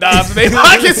 people with knives in their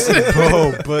pockets.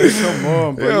 Bro, but come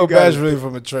on, bro. Yo, Bash really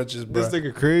from the trenches, bro. This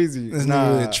nigga crazy. This nigga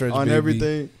really a trench on baby.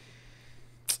 Everything.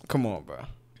 Come on, bro.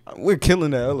 We're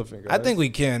killing that elephant, guys. I think we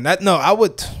can. I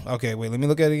would. Okay, wait. Let me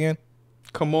look at it again.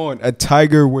 Come on, a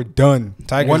tiger. We're done.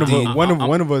 Tiger's one deep.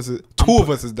 of us. Two of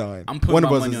us is dying. I'm putting one my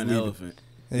of us money is on leaving. the elephant.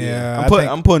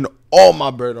 Yeah, I'm putting all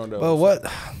my bread on the elephant. Well, what?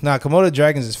 Nah, Komodo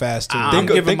dragons is fast too.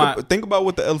 Think about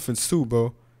what the elephants do,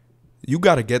 bro. You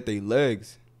gotta get their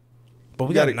legs. But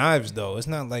we got knives though. It's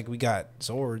not like we got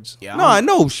swords. Yeah, no, I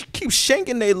know. Keep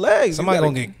shanking their legs. Somebody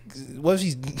gonna get. What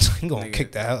if he gonna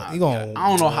kick the hell? He gonna. I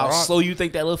don't know how slow you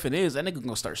think that elephant is. That nigga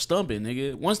gonna start stumping,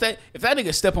 nigga. If that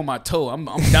nigga step on my toe, I'm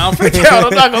down for the count.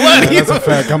 I'm not gonna lie to you. That's a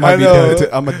fact. I might be done too.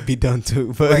 I'm gonna be done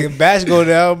too. But like if Bash go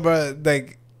down, bro,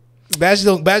 like Bash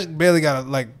barely got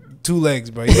like 2 legs,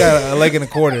 bro. You got a leg and a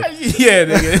quarter. Yeah,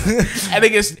 nigga. I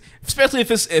think it's especially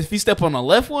if you step on the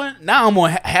left one. Now I'm on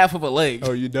half of a leg.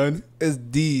 Oh, you done? It's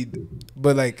deed,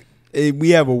 but like we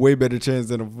have a way better chance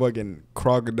than a fucking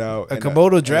crocodile. A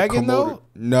Komodo dragon, though?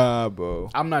 Nah, bro.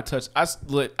 I'm not touched. I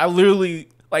literally,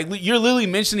 like, you're literally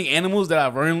mentioning animals that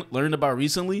I've learned about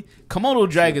recently. Komodo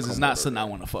dragons is not something I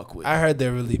want to fuck with. I heard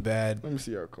they're really bad. Let me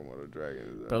see how Komodo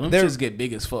dragon is. Bro, them shits get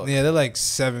big as fuck. Yeah, they're like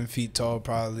 7 feet tall,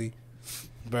 probably.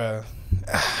 Bruh.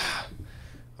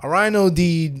 A rhino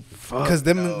deed, because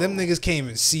them niggas can't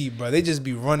even see, bro. They just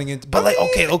be running into. But like,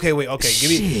 okay, wait, give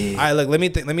me. All right, look, let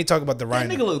me talk about the rhino.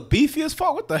 That nigga look beefy as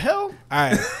fuck. What the hell?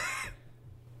 All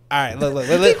right,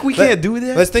 look. We can't do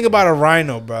that. Let's think about a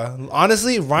rhino, bro.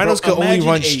 Honestly, rhinos could only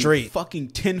run straight. Fucking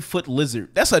 10-foot lizard.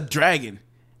 That's a dragon.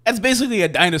 That's basically a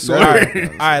dinosaur. All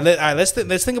right, let's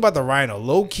think about the rhino.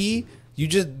 Low key,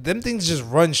 them things just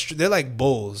run straight. They're like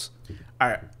bulls. All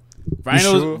right.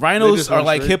 Rhinos are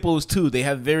like hippos too. They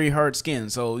have very hard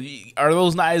skin. So are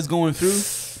those knives going through?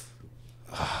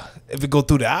 If it go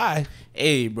through the eye.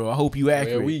 Hey, bro, I hope you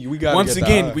accurate. Yeah, we gotta Once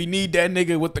again, we need that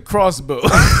nigga with the crossbow.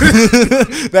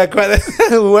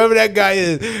 Whoever that guy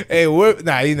is. Hey,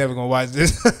 he's never gonna watch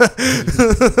this.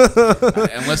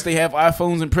 Unless they have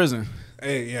iPhones in prison.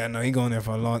 Hey, yeah, no, he going there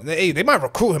for a long. Hey, they might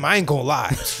recruit him. I ain't gonna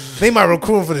lie. They might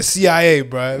recruit him for the CIA,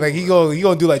 bro. Like he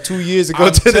gonna do like 2 years to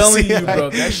go to the CIA. I'm telling you, bro,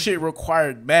 that shit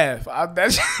required math.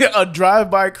 A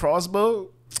drive-by crossbow,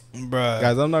 bro.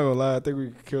 Guys, I'm not gonna lie. I think we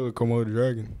could kill a Komodo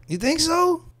dragon. You think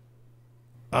so?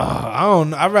 I don't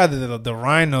know. I'd rather the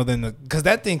rhino than because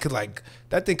that thing could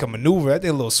maneuver. That thing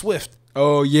a little swift.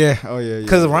 Oh yeah.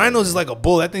 Because the rhino's is like a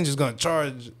bull. That thing's just gonna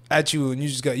charge at you, and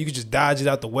you could just dodge it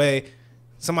out the way.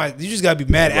 You just gotta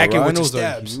be mad accurate with your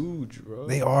stabs. Are huge, bro.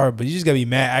 They are, but you just gotta be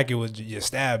mad accurate with your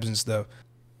stabs and stuff.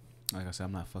 Like I said,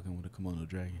 I'm not fucking with a Komodo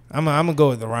dragon. I'm gonna go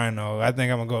with the rhino. I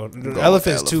think I'm gonna go. The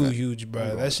elephant's too huge,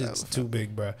 bro. That shit's too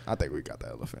big, bro. I think we got the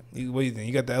elephant. What do you think?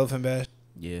 You got the elephant, Bash?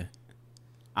 Yeah,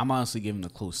 I'm honestly giving a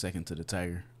close second to the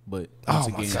tiger. But once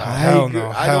again, hell no.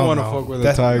 I don't want to fuck with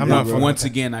a tiger. Once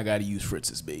again, I gotta use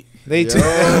Fritz's bait. They too.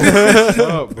 What's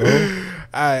up, bro?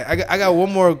 All right, I got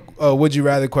one more would you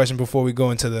rather question before we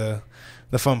go into the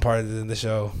fun part of the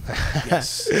show.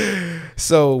 Yes.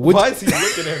 So why is he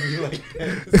looking at me like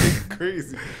that? This is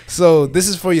crazy. So this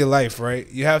is for your life, right?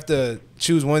 You have to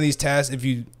choose one of these tasks.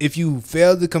 If you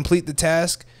fail to complete the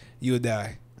task, you'll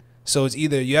die. So it's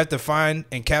either you have to find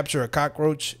and capture a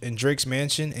cockroach in Drake's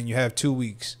mansion and you have 2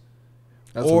 weeks.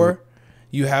 Or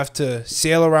you have to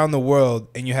sail around the world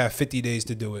and you have 50 days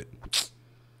to do it.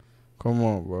 Come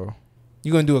on, bro.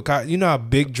 You gonna do you know how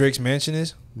big Drake's mansion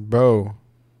is? Bro,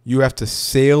 you have to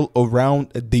sail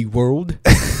around the world?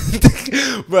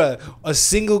 Bruh, a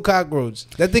single cockroach.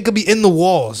 That thing could be in the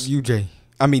walls. Ujay.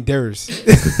 I mean, Darris.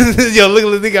 Yo, look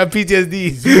at the thing got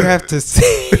PTSD.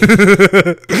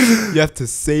 You have to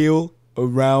sail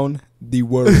around the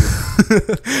world.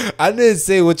 I didn't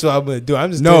say what I'm gonna do. I'm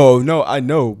just no, I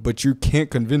know, but you can't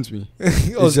convince me.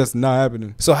 It's just not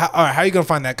happening. So how are you gonna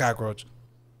find that cockroach?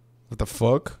 What the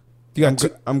fuck?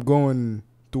 I'm going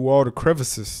through all the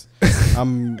crevices.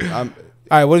 I'm all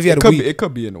right. What if you had a week? It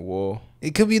could be in the wall.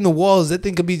 It could be in the walls. That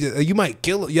thing could be. You might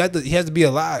kill it. He has to be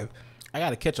alive. I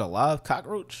gotta catch a live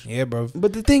cockroach. Yeah, bro.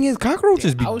 But the thing is,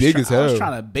 cockroaches be big as hell. I was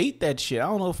trying to bait that shit. I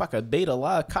don't know if I could bait a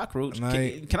live cockroach.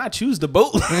 Can I choose the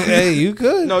boat? Hey, you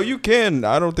could. No, you can.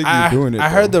 I don't think you're doing it. I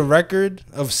heard the record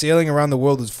of sailing around the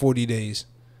world is 40 days.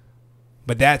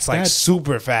 But that's like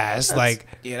super fast.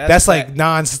 That's like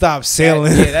nonstop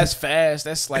sailing. That's fast.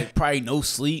 That's like probably no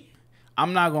sleep.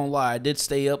 I'm not gonna lie. I did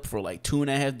stay up for like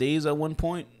 2.5 days at one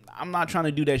point. I'm not trying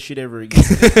to do that shit ever again.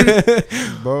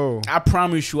 Bro, I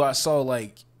promise you, I saw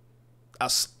like.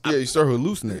 You start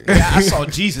hallucinating. Yeah, I saw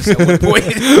Jesus at one point.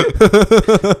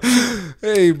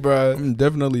 Hey, bro. I'm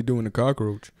definitely doing a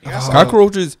cockroach.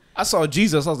 Cockroaches. I saw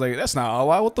Jesus. I was like, that's not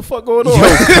Allah. What the fuck going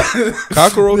on?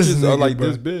 Cockroaches are like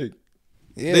this big.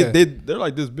 Yeah, they're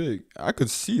like this big. I could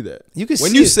see that. You could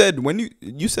when see you it. said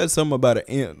you said something about an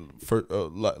ant for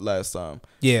last time.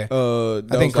 Yeah, I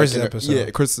think Chris's episode. Yeah,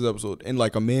 Chris's episode in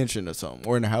like a mansion or something,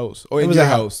 or in a house, or in your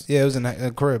house. Yeah, it was in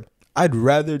a crib. I'd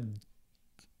rather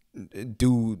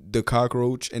do the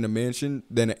cockroach in a mansion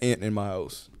than an ant in my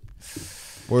house.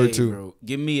 Word two. Bro,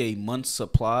 give me a month's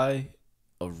supply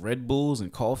of Red Bulls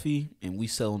and coffee, and we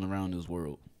selling around this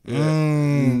world.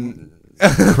 Yeah.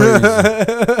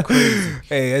 Crazy.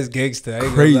 Hey, that's gangster.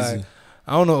 Crazy.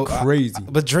 I don't know. Crazy.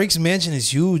 But Drake's mansion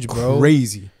is huge, bro.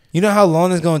 Crazy. You know how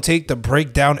long it's gonna take to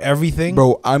break down everything?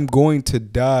 Bro, I'm going to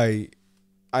die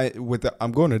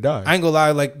I'm going to die. I ain't gonna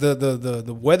lie, like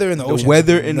the weather in the ocean. The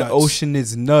weather in the ocean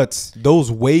is nuts. Those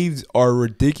waves are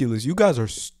ridiculous. You guys are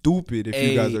stupid. If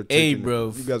you guys are,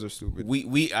 bro, you guys are stupid.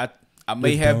 I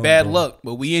may have bad luck,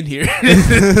 but we in here.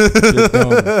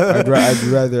 I'd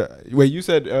rather. Wait, you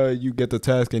said you get the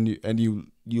task and you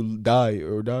die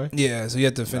or die? Yeah, so you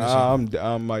have to finish it.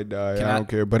 I might die. I don't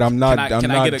care, but I'm not. I'm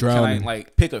not drowning. Can I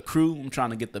like pick a crew? I'm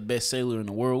trying to get the best sailor in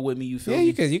the world with me. You feel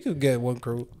me? Yeah, you could get one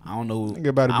crew. I don't know.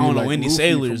 I don't know any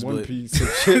sailors, but think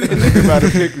about to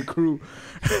pick a crew.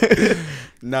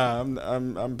 Nah,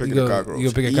 I'm picking a cockroach.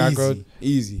 You gonna pick a cockroach?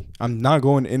 Easy. I'm not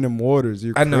going in them waters.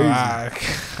 You're crazy.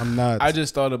 I'm not. I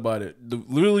just thought about it.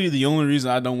 Literally, the only reason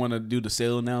I don't want to do the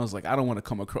sail now is like I don't want to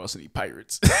come across any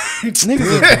pirates.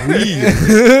 Niggas are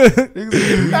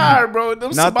weird. Nah, bro.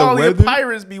 Them Somalian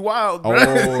pirates be wild, bro.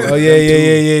 Oh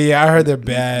yeah. I heard they're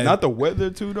bad. Not the weather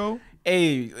too, though.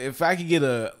 Hey, if I could get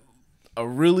a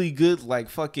really good like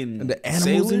fucking the animals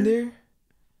sailor in there.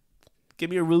 Give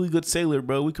me a really good sailor,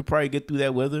 bro. We could probably get through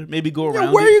that weather. Maybe go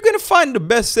around. Where are you gonna find the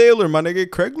best sailor, my nigga?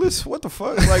 Craigslist? What the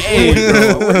fuck? Like, hey,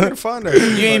 bro, where you gonna find that?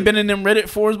 You ain't been in them Reddit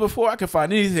forums before? I can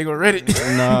find anything on Reddit.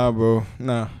 Nah, bro.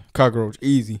 Nah. Cockroach,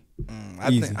 easy.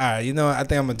 Easy. All right, you know what? I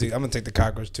think I'm gonna take the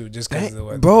cockroach too, just because of the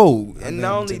weather. Bro, and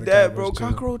not only that, bro,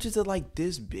 cockroaches are like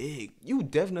this big. You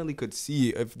definitely could see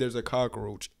if there's a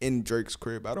cockroach in Drake's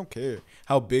crib. I don't care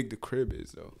how big the crib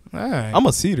is, though. All right. I'm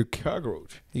gonna see the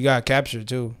cockroach. You gotta capture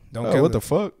too. Don't kill what the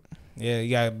fuck? Yeah,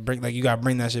 you gotta bring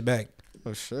that shit back.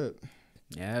 Oh shit.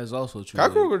 Yeah, that's also true.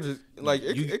 Cockroaches, like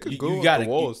it could go on the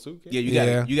walls too.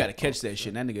 You gotta catch that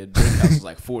shit. That nigga Drake house is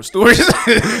like 4 stories.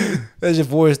 That's your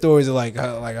 4 stories of like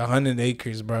 100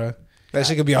 acres, bro. That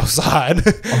shit could be outside.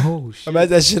 Oh shit! Imagine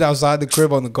that shit outside the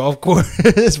crib on the golf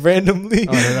course randomly.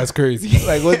 Oh, that's crazy.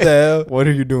 Like what the hell? What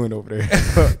are you doing over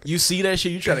there? You see that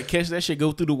shit? You try to catch that shit,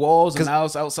 go through the walls, and now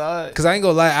it's outside. Cause I ain't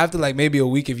gonna lie, after like maybe a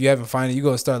week, if you haven't found it, you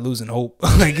gonna start losing hope.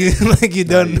 like you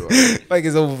done, like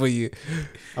it's over for you.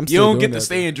 You don't get to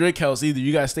stay in Drake house either.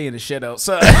 You gotta stay in the shed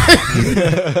outside.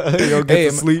 You'll get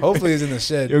to sleep. Hopefully it's in the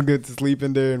shed. You'll get to sleep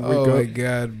in there and wake up. Oh my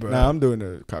god, bro. Nah, I'm doing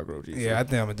the cockroach. Yeah, I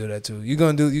think I'm gonna do that too.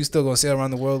 You still gonna sail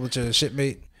around the world with your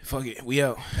shipmate? Fuck it, we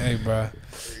out. Hey, bro.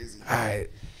 Crazy. All right.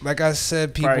 Like I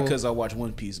said, people. Probably because I watch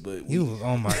One Piece, but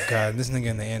oh my god, this nigga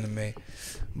in the anime.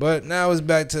 But now it's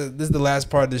back to this is the last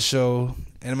part of the show,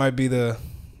 and it might be this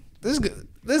is good.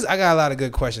 I got a lot of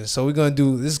good questions, so we're gonna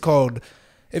do this is called.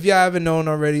 If y'all haven't known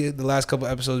already, the last couple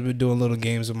episodes we've been doing little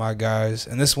games with my guys,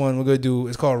 and this one we're gonna do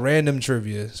it's called random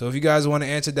trivia. So if you guys want to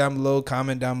answer down below,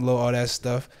 comment down below, all that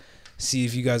stuff. See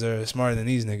if you guys are smarter than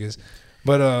these niggas.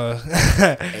 But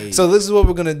hey, so this is what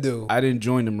we're gonna do. I didn't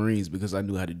join the Marines because I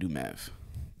knew how to do math.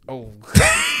 Oh,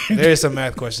 there's some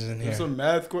math questions in here. There's some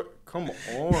math questions. Come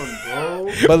on, bro.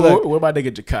 But look, where my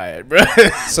nigga Jakai at, bro?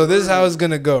 So this is how it's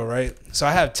gonna go, right? So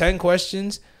I have 10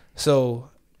 questions. So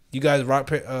you guys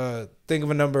think of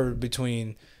a number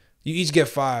between. You each get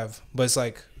 5, but it's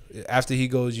like after he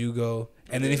goes, you go,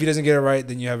 and then if he doesn't get it right,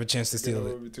 then you have a chance to steal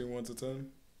it. Between 1 to 10.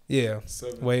 Yeah.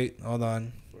 7. Wait, hold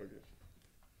on.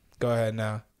 Go ahead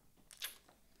now.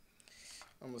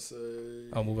 I'm gonna say.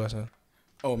 I'll move us.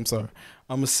 Oh, I'm sorry.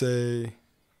 I'm gonna say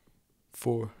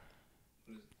 4.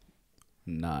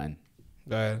 9.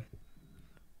 Go ahead.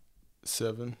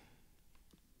 7.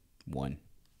 1.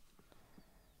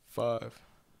 5.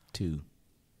 2.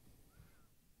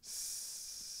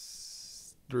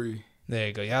 3. There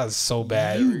you go. Y'all was so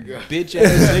bad. Bitch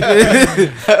ass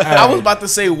nigga. I was about to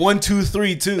say 1, 2,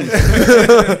 3 too.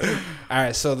 All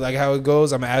right, so like how it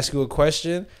goes, I'm gonna ask you a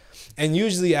question, and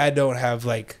usually I don't have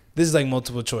like this is like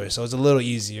multiple choice, so it's a little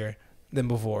easier than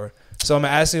before. So I'm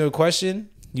asking you a question.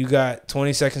 You got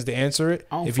 20 seconds to answer it.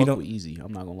 I don't if fuck you don't, with easy.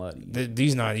 I'm not gonna lie to you.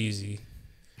 These not easy.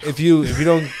 If you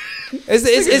don't,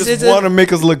 it's want to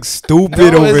make us look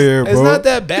stupid over here, bro. It's not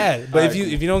that bad, but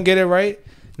if you don't get it right.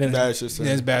 Then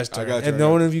it's Bash's turn. I got you. And no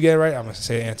one of you get it right, I'm gonna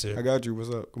say the answer. I got you. What's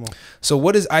up? Come on. So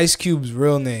what is Ice Cube's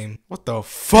real name? What the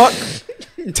fuck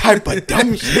type of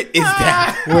dumb shit is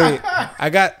that? Wait,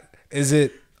 is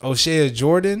it O'Shea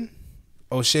Jordan,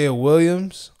 O'Shea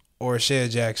Williams, or O'Shea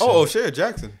Jackson? Oh, O'Shea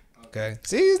Jackson. Okay.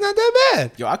 See, it's not that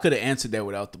bad. Yo, I could have answered that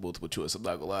without the multiple choice. I'm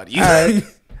not gonna lie to you. All right.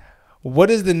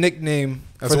 What is the nickname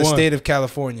for the state of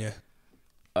California?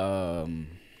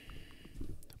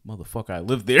 Motherfucker, I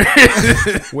live there.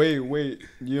 Wait.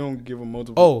 You don't give a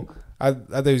multiple. Oh, I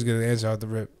thought he was going to answer out the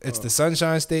rip. It's the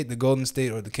Sunshine State, the Golden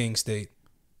State, or the King State.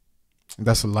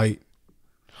 That's a light.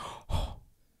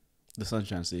 The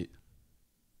Sunshine State.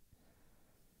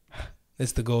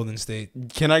 It's the Golden State.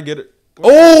 Can I get it?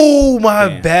 Oh,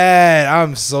 my bad.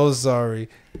 I'm so sorry.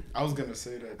 I was gonna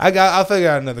say that. I'll figure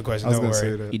out another question. I was Don't gonna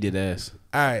worry. say that. He did ass.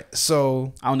 All right,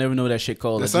 so I don't never know what that shit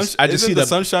called. I just see the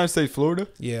Sunshine State, Florida.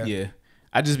 Yeah.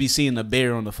 I just be seeing the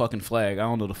bear on the fucking flag. I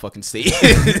don't know the fucking state.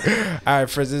 All right,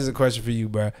 Fritz, this is a question for you,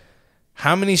 bro.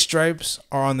 How many stripes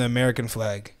are on the American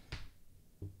flag?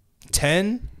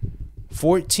 10,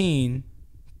 14,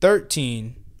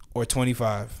 13, or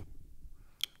 25?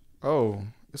 Oh,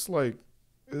 it's like,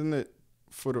 isn't it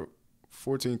for the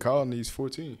 14 colonies?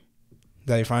 14. Is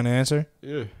that your final answer?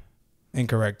 Yeah.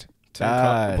 Incorrect.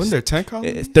 Wasn't there 10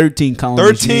 colonies? It's 13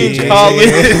 colonies. 13 colonies.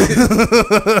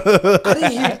 I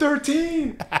didn't hear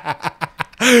 13.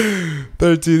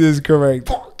 13 is correct.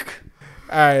 Fuck.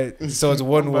 All right, so it's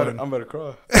 1-1. I'm about to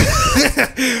cry.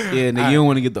 Yeah, nigga, you don't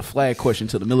want to get the flag question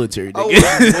to the military. I know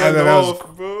that was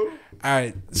bro. All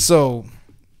right, so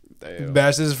Damn.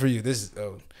 Bash, this is for you. This is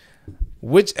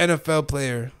which NFL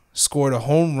player scored a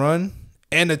home run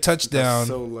and a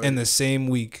touchdown in the same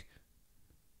week?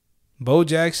 Bo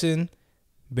Jackson,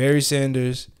 Barry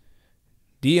Sanders,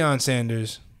 Deion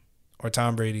Sanders, or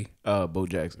Tom Brady? Bo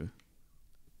Jackson.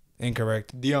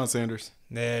 Incorrect. Deion Sanders.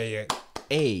 There you go.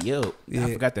 Hey, yo. Yeah.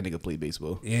 I forgot that nigga played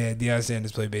baseball. Yeah, Deion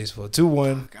Sanders played baseball.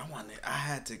 2-1.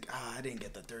 I didn't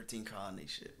get the 13 colony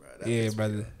shit, bro. Yeah,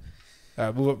 brother. All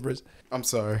right, move up, Briz. I'm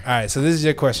sorry. All right, so this is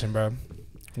your question, bro.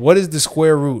 What is the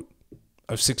square root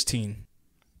of 16?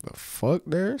 The fuck,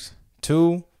 there's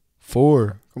 2,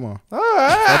 4. Come on. All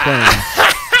right.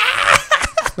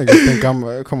 Stop playing. Nigga think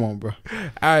I'm. Come on, bro. All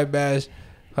right, Bash.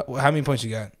 How many points you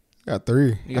got? I got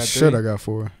 3. You got Shit, 3? I got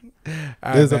 4.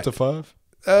 All This right, up to 5.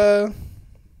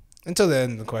 until the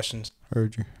end of the questions.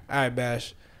 Heard you. All right,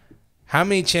 Bash. How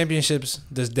many championships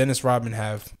does Dennis Rodman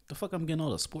have? The fuck I'm getting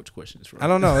all the sports questions from? I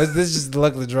don't know. This is just the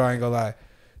luck of the draw. I ain't gonna lie.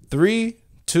 3,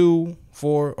 2,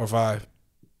 4, or 5?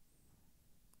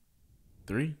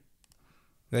 3? Is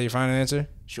that your final answer?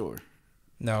 Sure.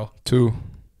 No. 2.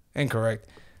 Incorrect.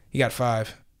 You got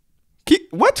 5.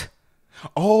 What?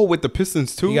 Oh, with the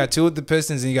Pistons too. You got 2 with the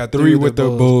Pistons and you got 3 3 with the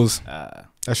Bulls.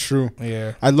 That's true.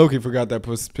 Yeah. I low-key forgot that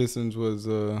Pistons was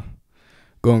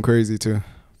going crazy too.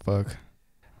 Fuck.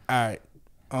 All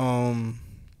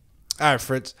right,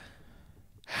 Fritz.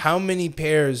 How many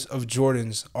pairs of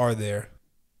Jordans are there?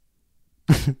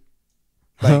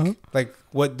 Like,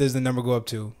 what does the number go up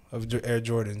to of Air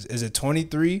Jordans? Is it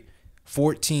 23,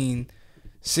 14,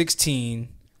 16,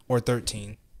 or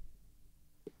 13?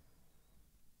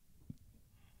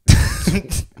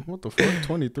 What the fuck?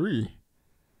 23.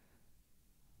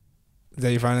 Is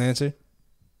that your final answer?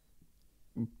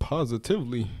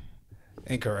 Positively.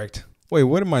 Incorrect. Wait,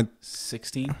 what am I?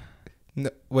 16? No,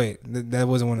 wait, that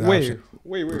wasn't one of the options.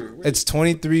 Wait. It's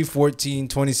 23, 14,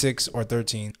 26, or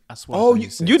 13. I swear. Oh,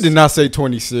 you did not say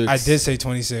 26. I did say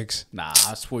 26. Nah,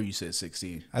 I swore you said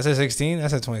 16. I said 16? I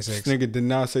said 26. This nigga did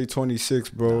not say 26,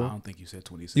 bro. Nah, I don't think you said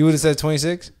 26. You would have said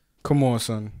 26? Come on,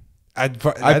 son. I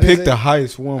picked the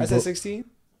highest one, I bro. said 16?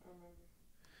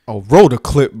 Oh, roll the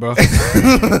clip, bro. Roll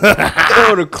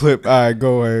the clip. All right,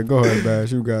 go ahead,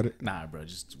 Bash. You got it. Nah, bro. We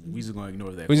just gonna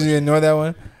ignore that. We just gonna ignore that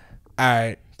one? All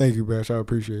right. Thank you, Bash. I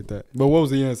appreciate that. But what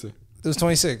was the answer? It was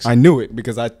 26. I knew it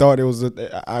because I thought it was.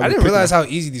 I didn't realize how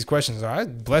easy these questions are. I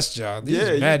blessed y'all. These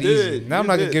are mad easy. Now I'm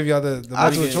not gonna give y'all the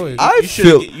multiple choice.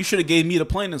 You should have gave me the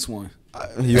plainest one.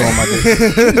 You on my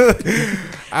dick.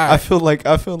 I feel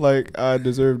like I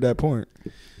deserve that point.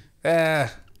 Yeah.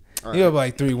 You have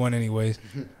like 3-1 anyways.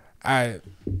 All right,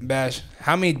 Bash.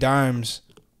 How many dimes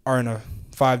are in a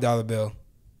 $5 bill?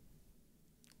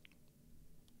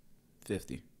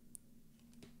 50.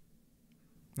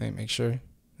 Let me make sure.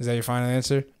 Is that your final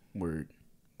answer? Word.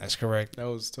 That's correct. That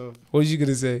was tough. What was you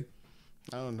gonna say?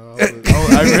 I don't know.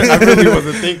 I really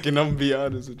wasn't thinking. I'm gonna be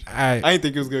honest with you. All right. I didn't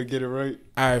think it was gonna get it right.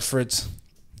 All right, Fritz.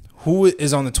 Who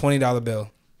is on the $20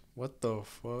 bill? What the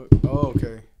fuck? Oh,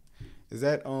 okay. Is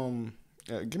that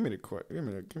give me the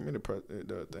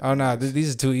thing. Oh no,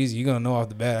 these are too easy. You're gonna know off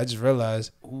the bat. I just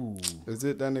realized. Ooh. Is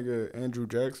it that nigga Andrew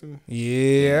Jackson?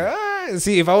 Yeah.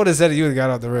 See, if I would have said it, you would have got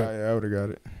off the rip. Yeah, I would have got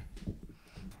it.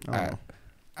 All right.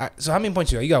 So how many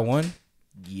points you got? You got 1?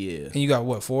 Yeah. And you got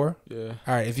what, 4? Yeah.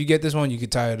 All right. If you get this one, you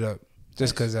could tie it up.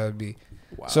 Just because that would be.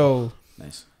 Wow. So,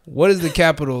 nice. What is the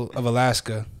capital of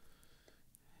Alaska?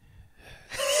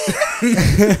 Who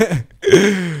the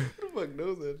fuck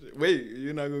knows that shit? Wait,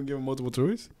 you're not gonna give him multiple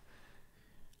choice?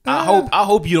 I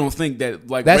hope you don't think that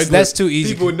like that's too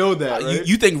easy. People know that, right?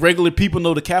 You think regular people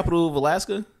know the capital of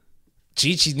Alaska?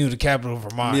 Chi-Chi knew the capital of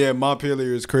Vermont. Yeah,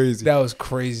 Montpelier is crazy. That was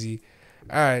crazy.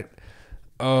 All right.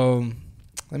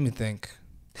 Let me think.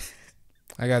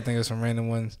 I gotta think of some random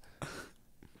ones.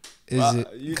 Is it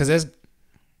because that's?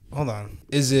 Hold on.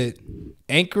 Is it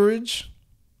Anchorage,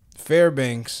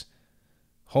 Fairbanks,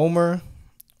 Homer,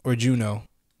 or Juno?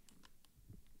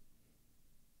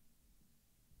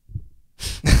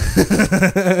 This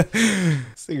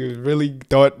nigga really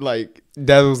thought like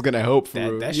that was gonna help for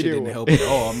real. That shit didn't help at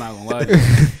all. I'm not gonna lie to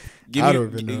you. I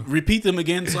don't even know. Repeat them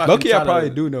again. So Lucky I probably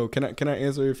do know. Can I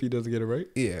answer if he doesn't get it right?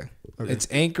 Yeah. Okay. It's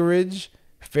Anchorage,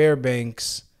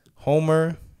 Fairbanks,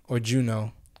 Homer, or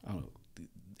Juno.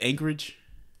 Anchorage?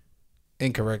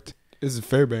 Incorrect. This is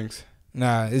Fairbanks.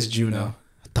 Nah, it's Juno.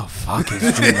 What the fuck is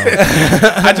Juno?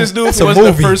 I just knew if it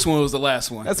wasn't the first one, it was the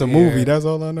last one. That's a movie. That's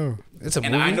all I know. It's a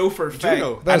movie. And I know for a fact.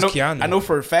 Juno. That was Keanu. I know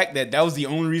for a fact that was the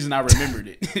only reason I remembered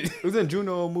it. Wasn't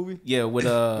Juno a movie? Yeah, with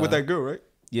that girl, right?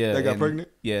 Yeah, that got pregnant.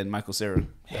 Yeah, and Michael Cera.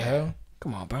 The hell?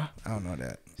 Come on, bro. I don't know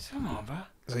that. Come on, bro.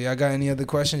 So y'all got any other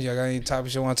questions? Y'all got any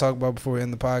topics you want to talk about before we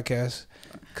end the podcast?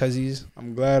 Cuzzies.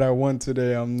 I'm glad I won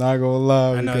today. I'm not gonna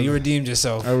lie. I know you redeemed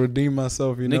yourself. I redeemed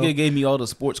myself. You know, nigga gave me all the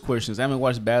sports questions. I haven't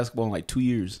watched basketball in like 2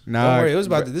 years. Nah, don't worry. This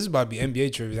is about to be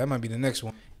NBA trivia. That might be the next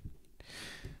one.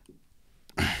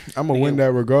 I'm gonna win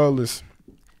that regardless.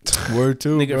 Word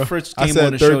too, nigga. Bro. Fritz came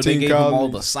on the show. They gave him all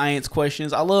the science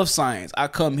questions. I love science. I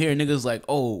come here, niggas like,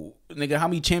 oh, nigga, how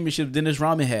many championships Dennis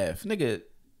Rodman have? Nigga,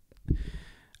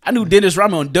 I knew Dennis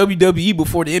Rodman on WWE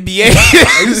before the NBA.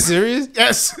 Are you serious?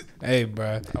 Yes. Hey,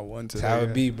 bro. I won today. That's how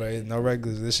it be, bro. No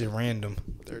regulars. This shit random.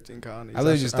 13 colonies. I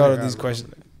literally just thought of these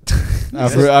questions.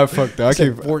 I fucked up. I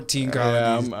can't. 14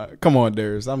 colonies. Yeah, come on,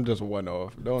 Darris. I'm just one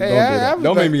off. Don't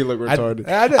make me look retarded.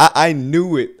 I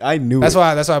knew it. I knew that's it.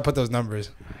 That's why I put those numbers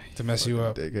to mess you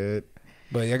up. Dickhead.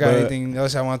 But y'all got anything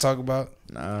else I want to talk about?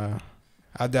 Nah.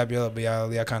 I'll dap you up, but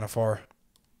y'all kind of far.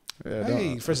 Yeah,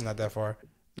 hey, Fritz is not that far.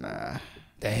 Nah.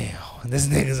 Damn, this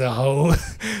nigga's a hoe.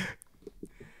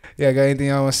 Yeah, got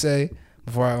anything I want to say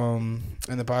before I end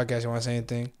the podcast? You want to say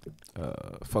anything?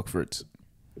 Fuck Fritz.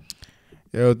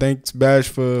 Yo, thanks Bash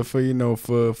for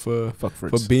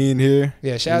being here.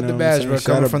 Yeah, shout out to Bash, bro.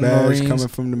 Coming from the Marines. Coming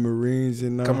from the Marines, you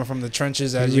know. Coming from the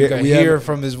trenches, as you can hear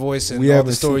from his voice and all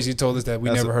the stories he told us that we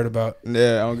never heard about.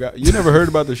 Yeah, you never heard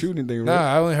about the shooting thing, right?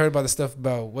 Nah, I only heard about the stuff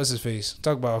about what's his face.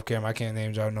 Talk about off camera. I can't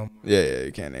name drop no more. Yeah,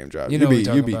 you can't name drop. You know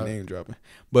you be name dropping.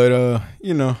 But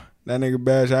you know, that nigga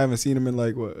Bash, I haven't seen him in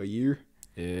like what, a year?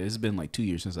 Yeah, it's been like 2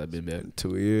 years since I've been back.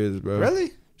 2 years, bro.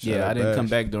 Really? Yeah, I didn't come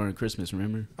back during Christmas,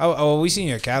 remember? Oh, we seen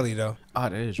you at Cali, though. Oh,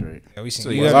 that is right. Yeah, we seen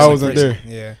so you. I wasn't there.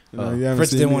 Yeah.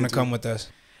 Fritz didn't want to come with us.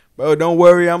 Bro, don't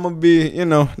worry. I'm going to be, you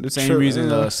know. The same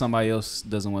reason somebody else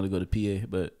doesn't want to go to PA,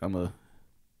 but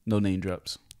no name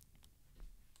drops.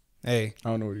 Hey.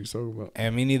 I don't know what you're talking about.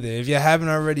 And me neither. If you haven't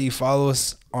already, follow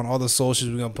us on all the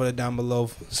socials. We're going to put it down below.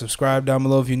 Subscribe down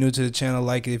below if you're new to the channel.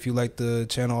 Like it if you like the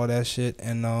channel, all that shit.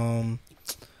 And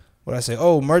what I say?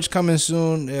 Oh, merch coming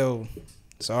soon. Ew.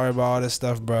 Sorry about all this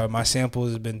stuff, bro. My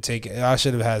samples have been taken. I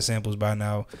should have had samples by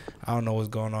now. I don't know what's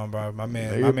going on, bro. My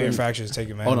manufacturer is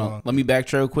taking Hold on. Let me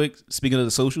backtrack real quick. Speaking of the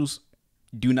socials,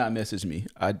 do not message me.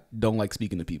 I don't like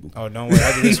speaking to people. Oh, don't worry.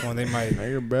 After this one, they might.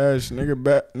 Not Bash.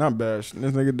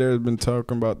 This nigga there has been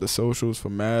talking about the socials for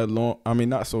mad long. I mean,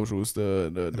 not socials.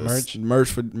 The merch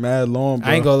for mad long. Bro.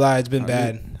 I ain't gonna lie, it's been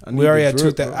bad. We already had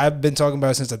 2,000. I've been talking about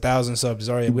it since 1,000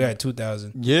 subs. We had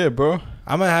 2,000. Yeah, bro.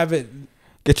 I'm gonna have it.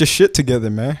 Get your shit together,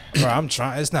 man. Bro, I'm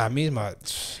trying. It's not me.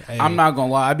 I'm not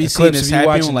gonna lie. I be seeing this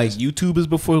happen on like YouTubers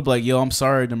before. Like, yo, I'm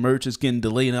sorry, the merch is getting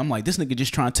delayed. And I'm like, this nigga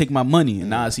just trying to take my money.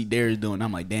 And now I see Darris doing it.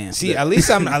 I'm like, damn. See, at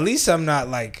least I'm not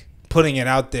like putting it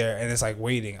out there and it's like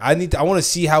waiting. I want to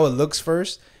see how it looks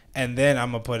first. And then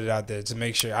I'm gonna put it out there to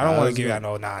make sure. I don't want to give out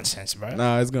no nonsense, bro.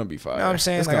 Nah, it's gonna be fire. You know what I'm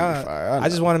saying? It's gonna be fire. I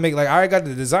just want to make I already got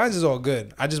the designs is all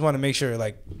good. I just want to make sure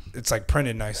like it's like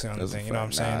printed nicely on the thing. You know what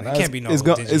I'm saying? It can't be no. It's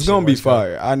gonna be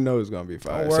fire. I know it's gonna be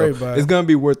fire. Don't worry about it. It's gonna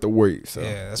be worth the wait. So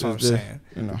yeah, that's what I'm saying.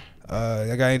 You know.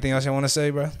 I got anything else you want to say,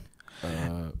 bro?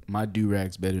 My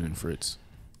do-rag's better than Fritz.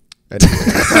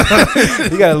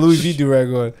 You got a Louis V do-rag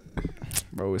on.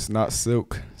 Bro, it's not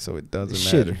silk, so it doesn't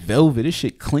matter. Shit velvet. This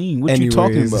shit clean. What you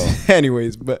talking about?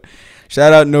 Anyways, but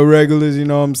shout out no regulars, you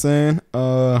know what I'm saying?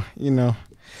 You know,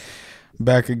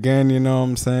 back again, you know what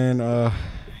I'm saying?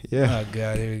 Yeah. Oh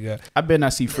God, here we go. I bet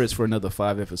not see Fritz for another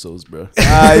 5 episodes, bro.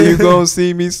 You gonna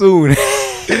see me soon.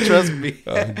 Trust me.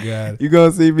 Oh God. You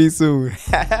gonna see me soon.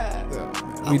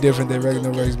 We different than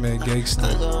regular regs, man. Gangsta. I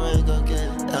ain't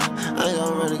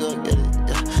gonna really go get it.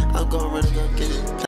 I'm gonna really go get it.